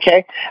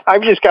 Okay,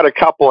 I've just got a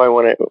couple I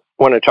want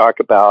to talk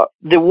about.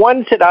 The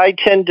ones that I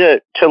tend to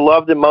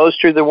love the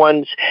most are the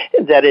ones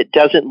that it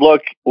doesn't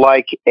look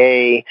like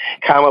a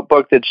comic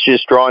book that's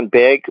just drawn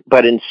big,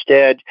 but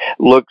instead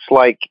looks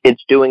like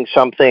it's doing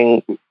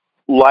something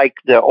like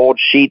the old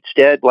sheets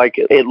did, like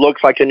it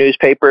looks like a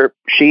newspaper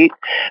sheet.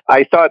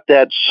 I thought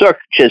that Sook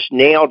just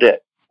nailed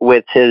it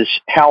with his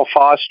Hal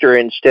Foster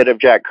instead of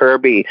Jack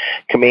Kirby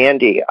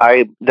Commandy.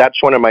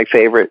 That's one of my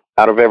favorite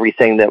out of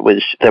everything that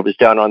was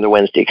done on the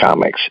Wednesday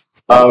comics.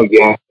 Oh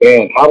yeah,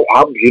 man!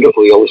 How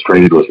beautifully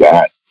illustrated was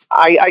that?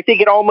 I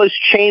think it almost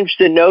changed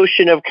the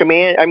notion of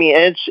command. I mean,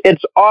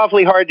 it's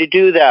awfully hard to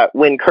do that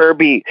when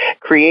Kirby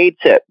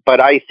creates it,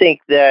 but I think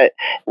that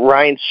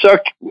Ryan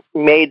Sook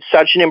made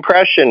such an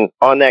impression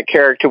on that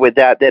character with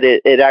that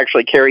it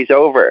actually carries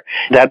over.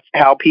 That's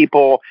how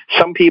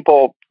some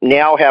people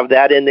now have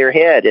that in their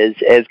head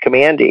as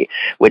Commandy,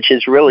 which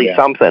is really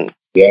something.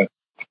 Yeah.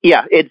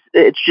 Yeah,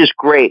 it's just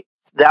great.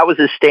 That was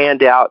a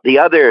standout. The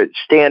other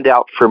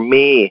standout for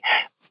me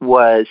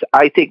was,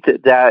 I think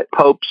that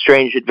Pope's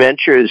Strange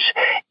Adventures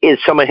is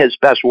some of his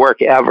best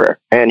work ever.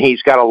 And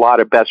he's got a lot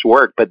of best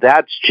work, but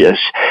that's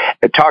just,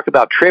 talk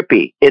about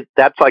trippy.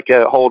 That's like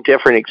a whole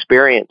different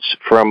experience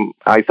from,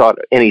 I thought,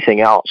 anything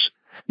else.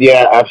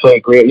 Yeah, absolutely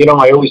agree. You know,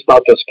 I always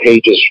thought those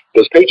pages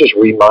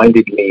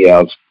reminded me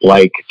of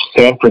like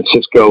San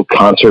Francisco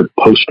concert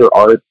poster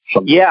art.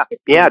 Yeah,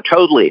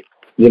 totally.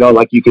 You know,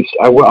 like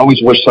I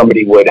always wish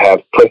somebody would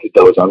have printed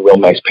those on real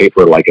nice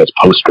paper, like as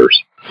posters.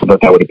 I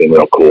thought that would have been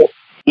real cool.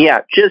 Yeah,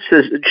 just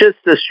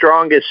the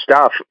strongest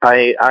stuff.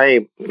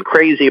 I'm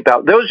crazy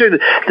about. Those are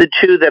the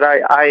two that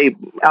I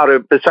out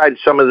of, besides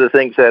some of the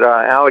things that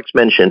Alex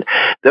mentioned,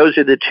 those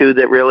are the two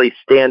that really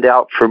stand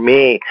out for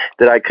me,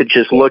 that I could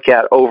just look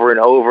at over and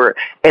over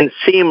and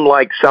seem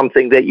like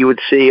something that you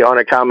would see on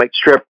a comic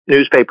strip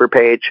newspaper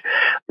page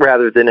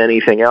rather than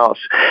anything else.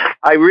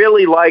 I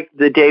really like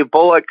the Dave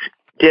Bullock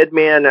Dead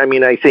Man. I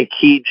mean, I think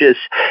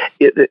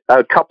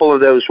a couple of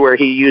those where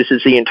he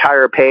uses the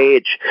entire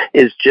page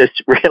is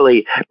just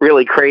really,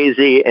 really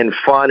crazy and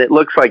fun. It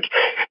looks like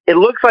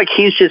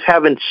he's just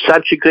having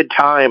such a good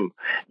time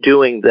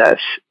doing this.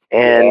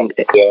 And,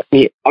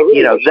 you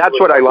know, that's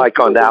what I like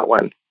on that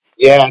one.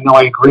 Yeah, no,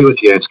 I agree with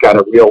you. It's got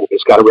a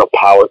real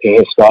power to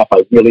his stuff.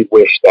 I really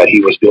wish that he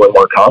was doing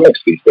more comics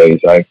these days.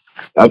 I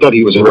thought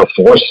he was a real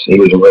force. He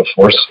was a real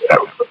force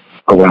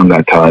around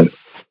that time.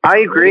 I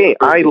agree.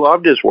 I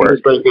loved his work.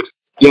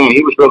 He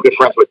was real good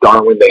friends with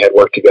Darwyn. They had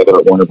worked together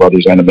at Warner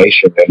Brothers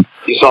Animation, and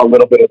you saw a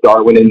little bit of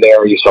Darwyn in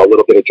there. You saw a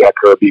little bit of Jack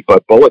Kirby,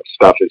 but Bullock's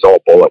stuff is all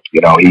Bullock.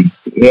 You know, I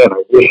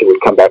wish he would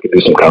come back and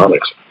do some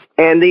comics.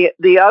 And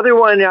the other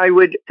one I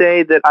would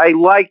say that I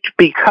liked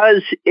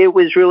because it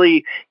was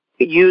really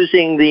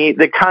using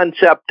the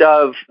concept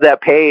of that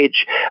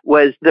page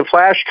was the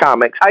Flash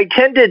comics. I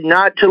tended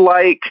not to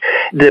like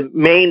the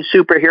main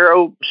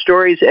superhero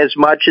stories as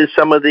much as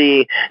some of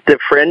the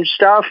fringe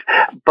stuff,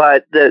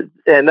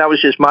 and that was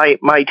just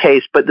my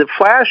taste. But the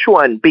Flash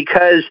one,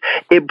 because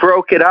it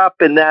broke it up,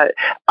 and that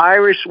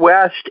Irish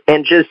West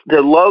and just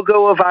the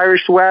logo of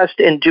Irish West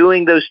and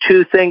doing those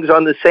two things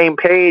on the same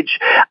page,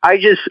 I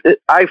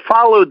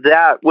followed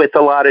that with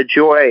a lot of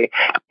joy.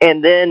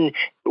 And then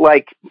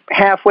like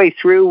halfway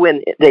through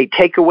when they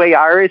take away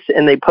Iris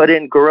and they put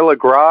in Gorilla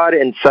Grodd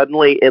and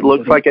suddenly it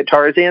looks like a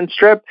Tarzan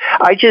strip,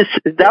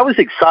 that was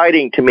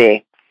exciting to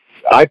me.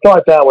 I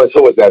thought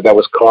who was that? That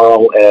was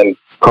Carl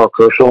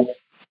Kerschel?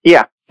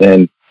 Yeah.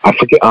 And I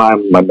forget,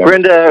 my memory.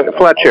 Brendan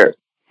Fletcher.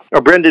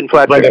 Brendan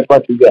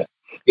Fletcher, yeah.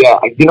 Yeah,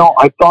 you know,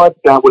 I thought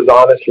that was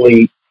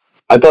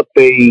I thought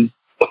they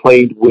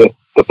played with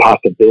the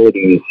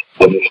possibilities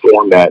of this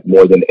format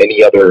more than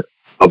any other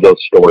of those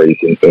stories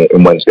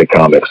in Wednesday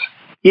Comics.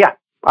 Yeah,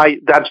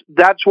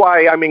 that's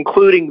why I'm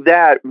including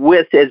that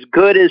with as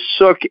good as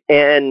Sook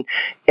and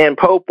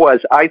Pope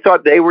was. I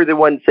thought they were the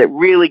ones that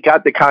really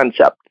got the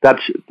concept.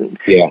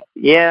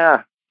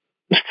 Yeah,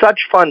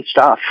 such fun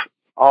stuff.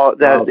 Cool.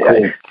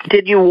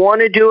 Did you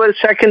want to do a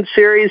second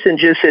series and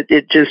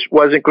it just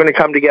wasn't going to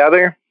come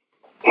together?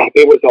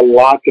 It was a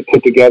lot to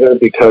put together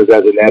because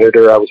as an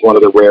editor, I was one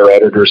of the rare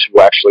editors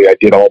who I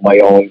did all my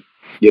own,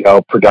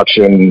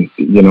 production,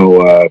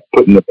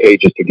 putting the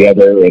pages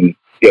together and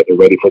getting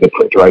ready for the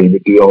printer. I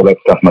would do all that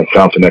stuff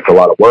myself, and that's a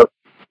lot of work.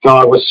 So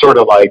I was sort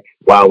of like,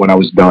 wow, when I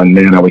was done,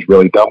 man, I was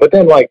really done. But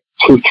then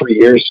 2-3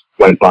 years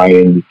went by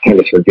and you kind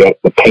of forget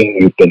the pain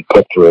you've been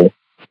put through,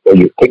 or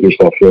you put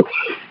yourself through.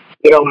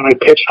 And I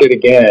pitched it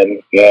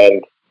again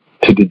and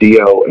to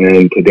DiDio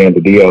and to Dan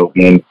DiDio,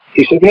 and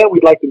he said, yeah,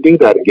 we'd like to do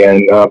that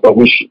again, but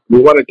we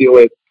want to do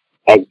it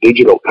as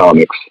digital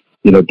comics,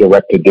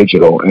 direct to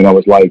digital. And I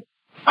was like,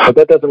 but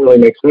that doesn't really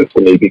make sense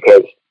to me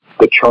because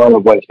the charm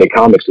of Wednesday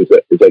Comics is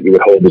that you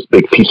would hold this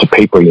big piece of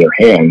paper in your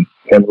hand,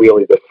 and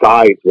really the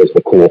size was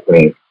the cool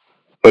thing.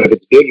 But if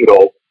it's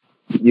digital,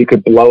 you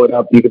could blow it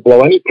up. You could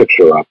blow any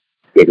picture up,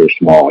 big or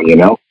small,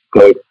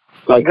 So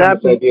that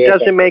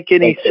doesn't make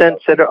any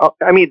sense at all.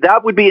 I mean,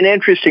 that would be an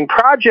interesting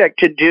project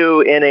to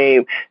do in a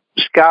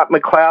Scott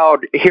McCloud,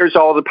 here's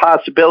all the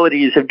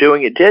possibilities of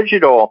doing it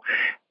digital,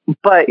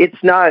 but it's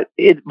not,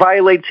 it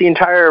violates the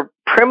entire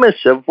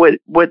premise of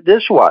what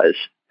this was.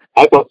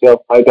 I thought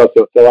so.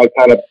 So I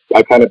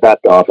kind of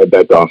backed off. I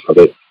backed off of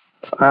it.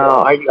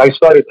 I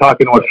started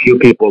talking to a few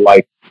people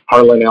like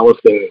Harlan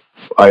Ellison.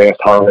 I asked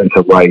Harlan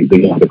to write,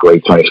 the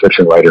great science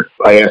fiction writer.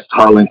 I asked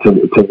Harlan to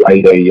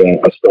write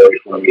a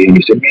story for me, and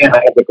he said, man,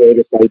 I have the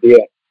greatest idea.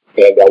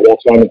 And Walt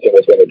Simonson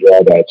was going to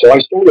draw that. So I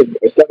started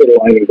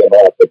lining them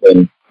up, but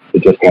then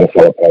it just kind of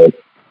fell apart.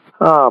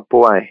 Oh,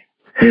 boy.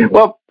 Mm-hmm.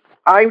 Well,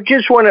 I'm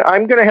going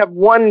to have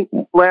one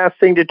last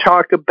thing to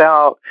talk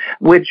about,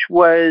 which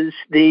was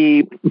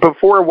the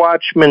Before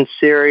Watchmen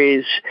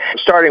series,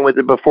 starting with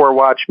the Before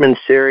Watchmen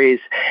series.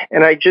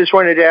 And I just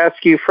wanted to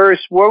ask you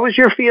first, what was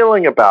your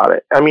feeling about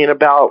it? I mean,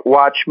 about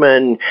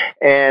Watchmen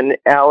and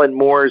Alan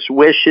Moore's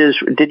wishes.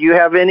 Did you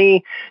have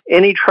any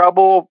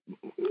trouble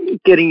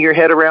getting your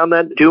head around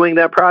that, doing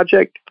that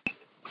project?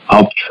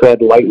 I'll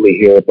tread lightly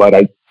here, but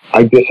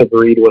I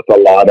disagreed with a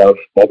lot of,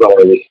 although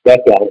I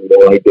respect Alan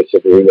Moore, I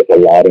disagree with a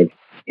lot of,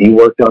 he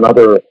worked on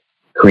other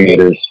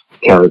creators'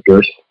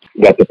 characters,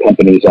 that the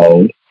company's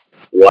owned.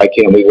 Why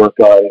can't we work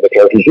on the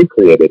characters you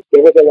created?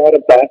 There was a lot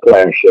of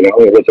backlash, you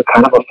know. It was a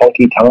kind of a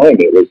funky time.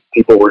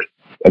 People were,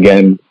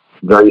 again,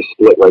 very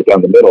split right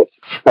down the middle.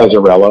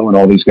 Chiarello and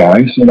all these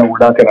guys, you know, we're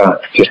not going to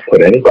just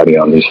put anybody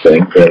on these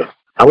things.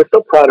 I was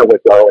so proud of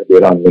what Darwyn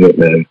did on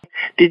Minutemen.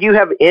 Did you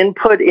have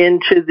input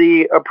into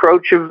the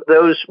approach of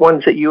those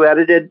ones that you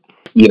edited?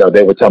 You know,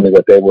 they would tell me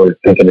what they were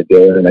thinking of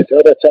doing, and I'd say,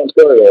 oh, that sounds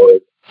good. Or,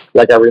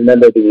 like, I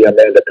remember the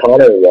Amanda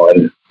Connor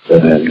one,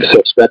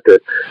 Silk Spectre.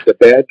 The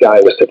bad guy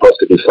was supposed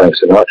to be Frank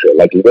Sinatra.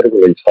 Like,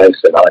 literally, Frank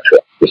Sinatra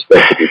was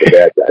supposed to be the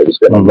bad guy. He was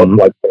going to look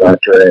like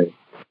Sinatra,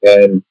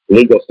 and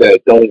legal said,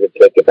 don't even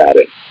think about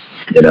it,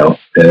 you know.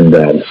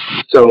 And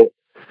so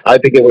I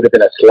think it would have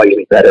been a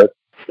slightly better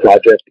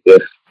project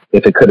if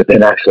it could have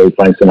been actually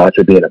Frank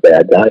Sinatra being a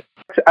bad guy.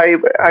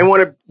 I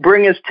want to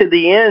bring us to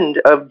the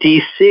end of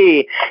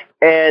DC,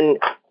 and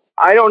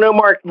I don't know,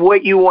 Mark,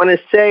 what you want to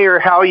say or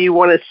how you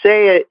want to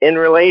say it in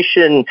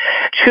relation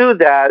to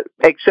that,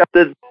 except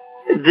that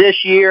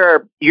this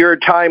year your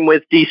time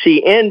with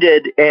DC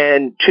ended,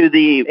 and to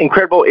the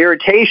incredible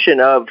irritation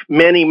of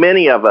many,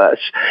 many of us.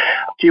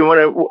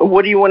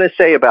 What do you want to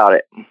say about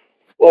it?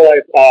 Well,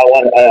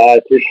 I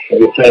appreciate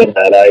you saying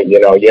that.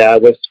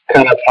 It was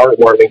kind of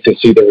heartwarming to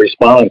see the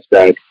response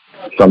back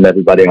from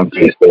everybody on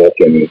Facebook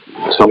and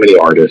so many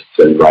artists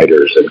and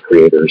writers and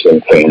creators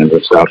and fans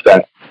and stuff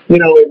that, you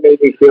know, it made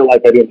me feel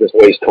like I didn't just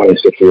waste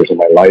 26 years of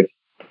my life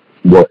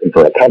working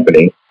for a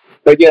company.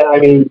 But yeah, I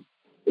mean,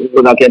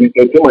 without getting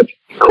into too much,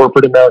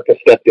 corporate America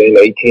stepped in.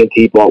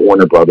 AT&T bought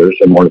Warner Brothers,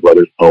 and Warner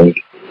Brothers owned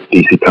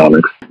DC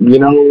Comics. You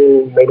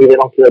know, maybe they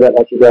don't care that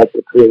much about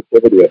the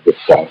creativity of this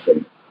stuff.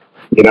 And,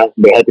 you know,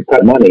 they had to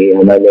cut money,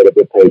 and I made a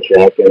good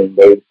paycheck, and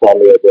they saw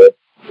me as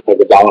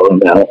a dollar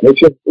amount,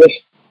 which is,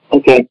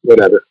 okay,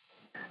 whatever.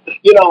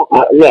 You know,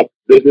 look,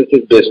 business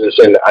is business,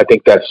 and I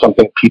think that's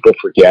something people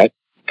forget.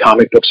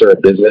 Comic books are a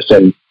business,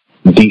 and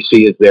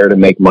DC is there to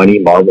make money.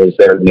 Marvel is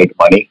there to make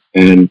money,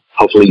 and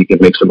hopefully you can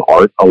make some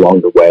art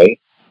along the way.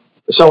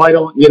 So I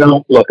don't,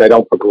 I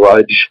don't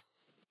begrudge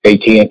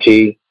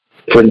AT&T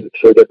for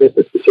their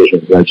business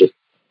decisions.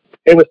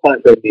 It was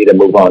time for me to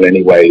move on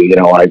anyway. You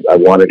know, I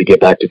wanted to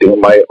get back to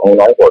doing my own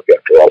artwork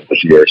after all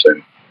those years,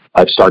 and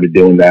I've started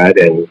doing that,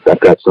 and I've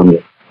got some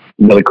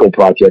really cool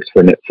projects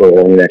for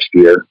next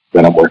year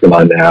that I'm working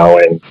on now,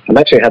 and I'm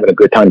actually having a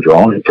good time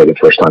drawing for the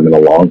first time in a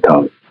long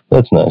time.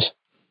 That's nice.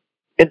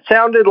 It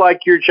sounded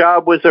like your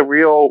job was a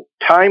real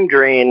time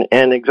drain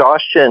and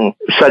exhaustion,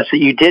 such that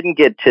you didn't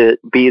get to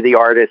be the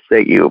artist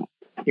that you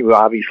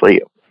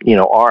obviously,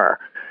 are.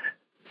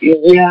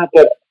 Yeah,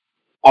 but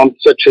I'm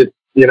such a,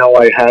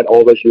 I had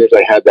all those years,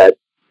 I had that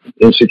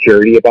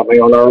insecurity about my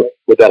own art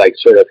that I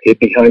sort of hid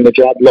behind the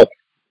job. Look,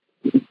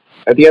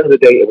 at the end of the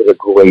day, it was a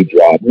great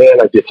job. Man,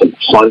 I did some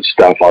fun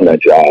stuff on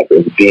that job.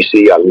 It was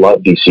DC. I love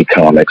DC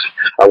Comics.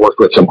 I worked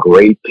with some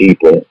great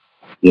people,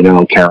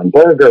 Karen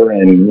Berger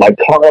and Mike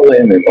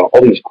Carlin and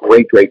all these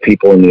great, great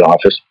people in the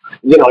office.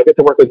 I get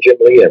to work with Jim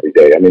Lee every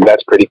day. I mean,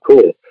 that's pretty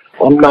cool.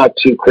 I'm not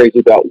too crazy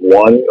about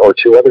one or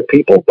two other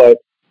people, but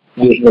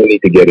there's no need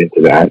to get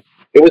into that.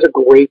 It was a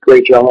great,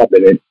 great job.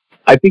 And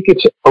I think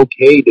it's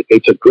okay.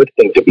 It's a good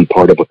thing to be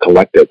part of a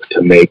collective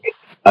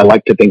I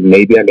like to think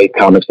maybe I made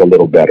comics a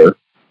little better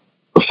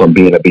from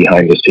being a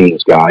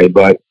behind-the-scenes guy,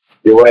 but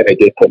you're right, I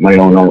did put my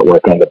own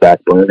artwork on the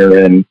back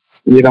burner, and,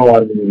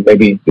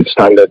 maybe it's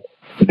time to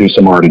do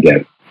some art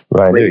again.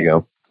 Right, there you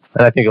go.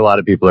 And I think a lot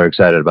of people are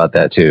excited about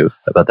that, too,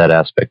 about that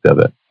aspect of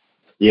it.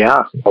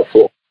 Yeah. Oh,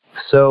 cool.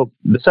 So,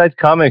 besides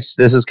comics,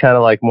 this is kind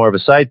of like more of a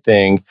side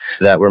thing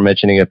that we're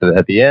mentioning at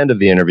the end of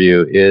the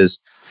interview, is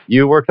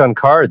you worked on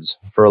cards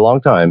for a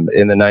long time.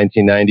 In the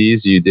 1990s,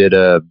 you did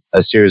a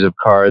series of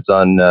cards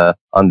on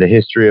the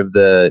history of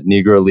the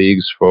Negro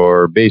Leagues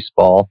for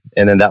baseball,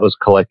 and then that was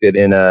collected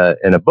in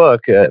a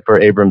book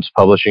for Abrams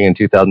Publishing in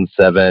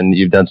 2007.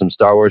 You've done some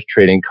Star Wars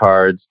trading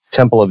cards,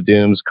 Temple of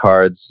Doom's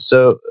cards.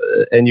 So,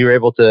 and you were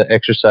able to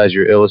exercise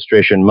your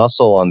illustration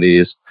muscle on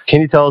these.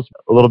 Can you tell us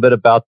a little bit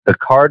about the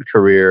card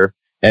career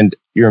and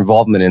your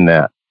involvement in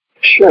that?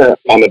 Sure.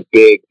 I'm a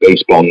big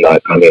baseball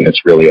nut. I mean,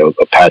 it's really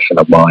a passion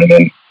of mine,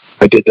 and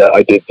I did the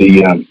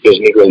those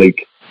Negro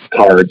League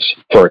cards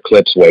for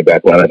Eclipse way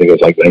back when. I think it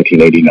was like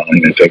 1989,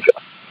 I think.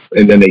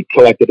 And then they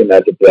collected them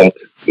as a book.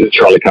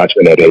 Charlie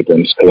Kochman at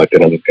Abrams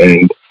collected them.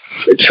 And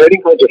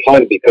trading cards are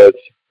fun because,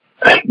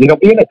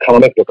 being a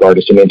comic book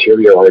artist, an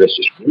interior artist,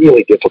 is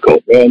really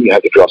difficult. Man, you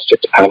have to draw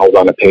 6 panels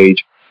on a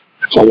page.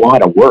 It's a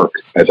lot of work,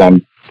 as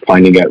I'm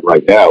finding out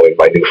right now in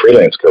my new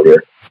freelance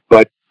career.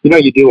 But,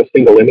 you do a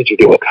single image, you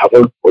do a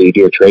cover, or you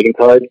do a trading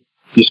card.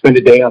 You spend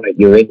a day on it,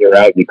 you're in, you're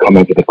out, you come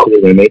up with a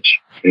cool image,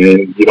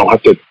 and you don't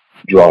have to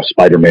draw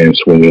Spider-Man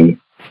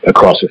swinging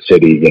across a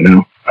city,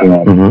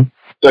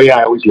 So yeah,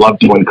 I always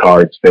loved doing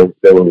cards. They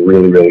were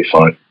really, really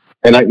fun.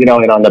 And and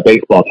on the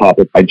baseball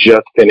topic, I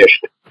just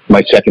finished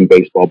my second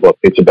baseball book.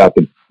 It's about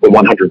the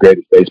 100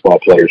 greatest baseball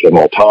players of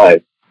all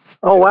time.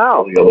 Oh,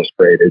 wow.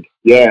 Illustrated.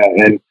 Yeah,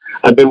 and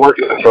I've been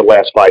working on it for the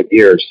last 5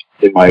 years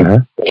in my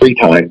free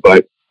time,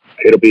 but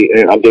I'm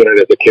doing it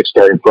as a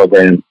Kickstarter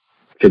program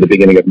for the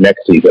beginning of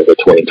next season, the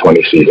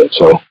 2020 season.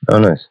 So, oh,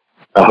 nice.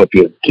 I hope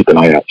you keep an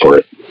eye out for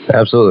it.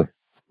 Absolutely.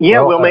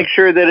 Yeah, we'll make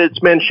sure that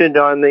it's mentioned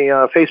on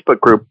the Facebook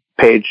group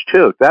page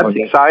too. That's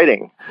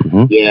exciting.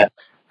 Mm-hmm. Yeah.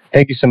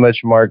 Thank you so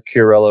much, Mark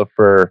Chiarello,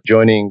 for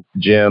joining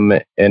Jim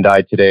and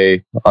I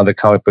today on the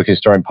Comic Book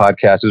Historian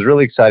podcast. It was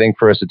really exciting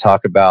for us to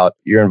talk about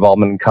your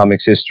involvement in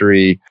comics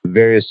history,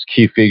 various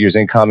key figures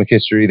in comic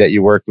history that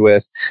you worked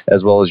with,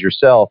 as well as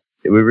yourself.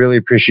 We really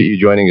appreciate you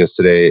joining us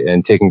today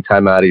and taking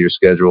time out of your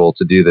schedule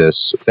to do this.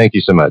 Thank you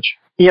so much.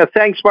 Yeah,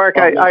 thanks, Mark.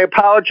 I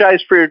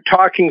apologize for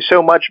talking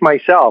so much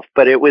myself,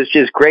 but it was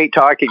just great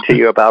talking to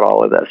you about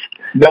all of this.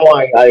 No,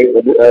 I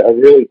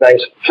really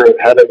thanks for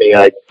having me.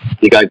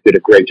 You guys did a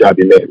great job.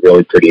 You made it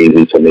really pretty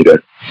easy for me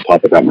to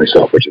talk about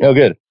myself. Which is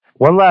good.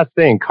 One last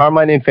thing,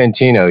 Carmine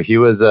Infantino, he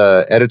was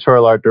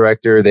editorial art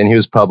director, then he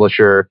was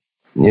publisher.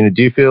 Do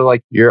you feel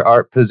like your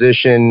art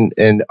position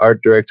and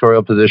art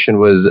directorial position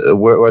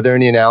were there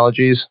any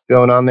analogies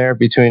going on there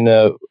between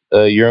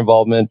your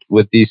involvement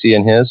with DC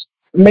and his?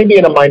 Maybe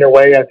in a minor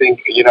way. I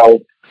think,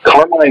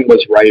 Carmine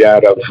was right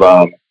out of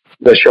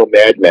the show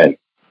Mad Men.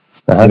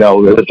 Uh-huh.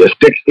 It was the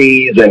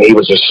 60s, and he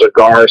was a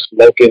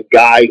cigar-smoking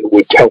guy who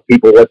would tell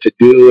people what to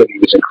do, and he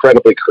was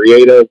incredibly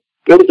creative.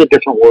 It was a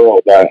different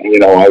world.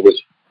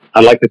 I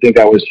like to think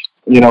I was,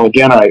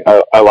 again,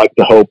 I like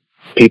to hope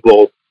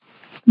people,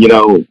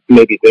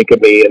 maybe think of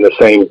me in the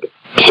same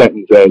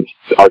sentence as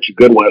Archie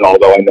Goodwin,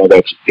 although I know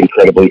that's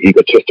incredibly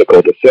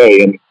egotistical to say.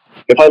 And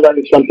if I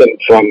learned something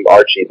from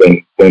Archie,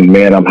 then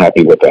man, I'm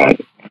happy with that.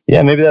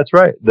 Yeah, maybe that's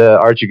right. The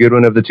Archie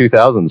Goodwin of the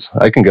 2000s.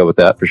 I can go with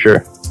that for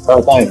sure.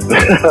 Oh,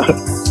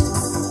 thanks.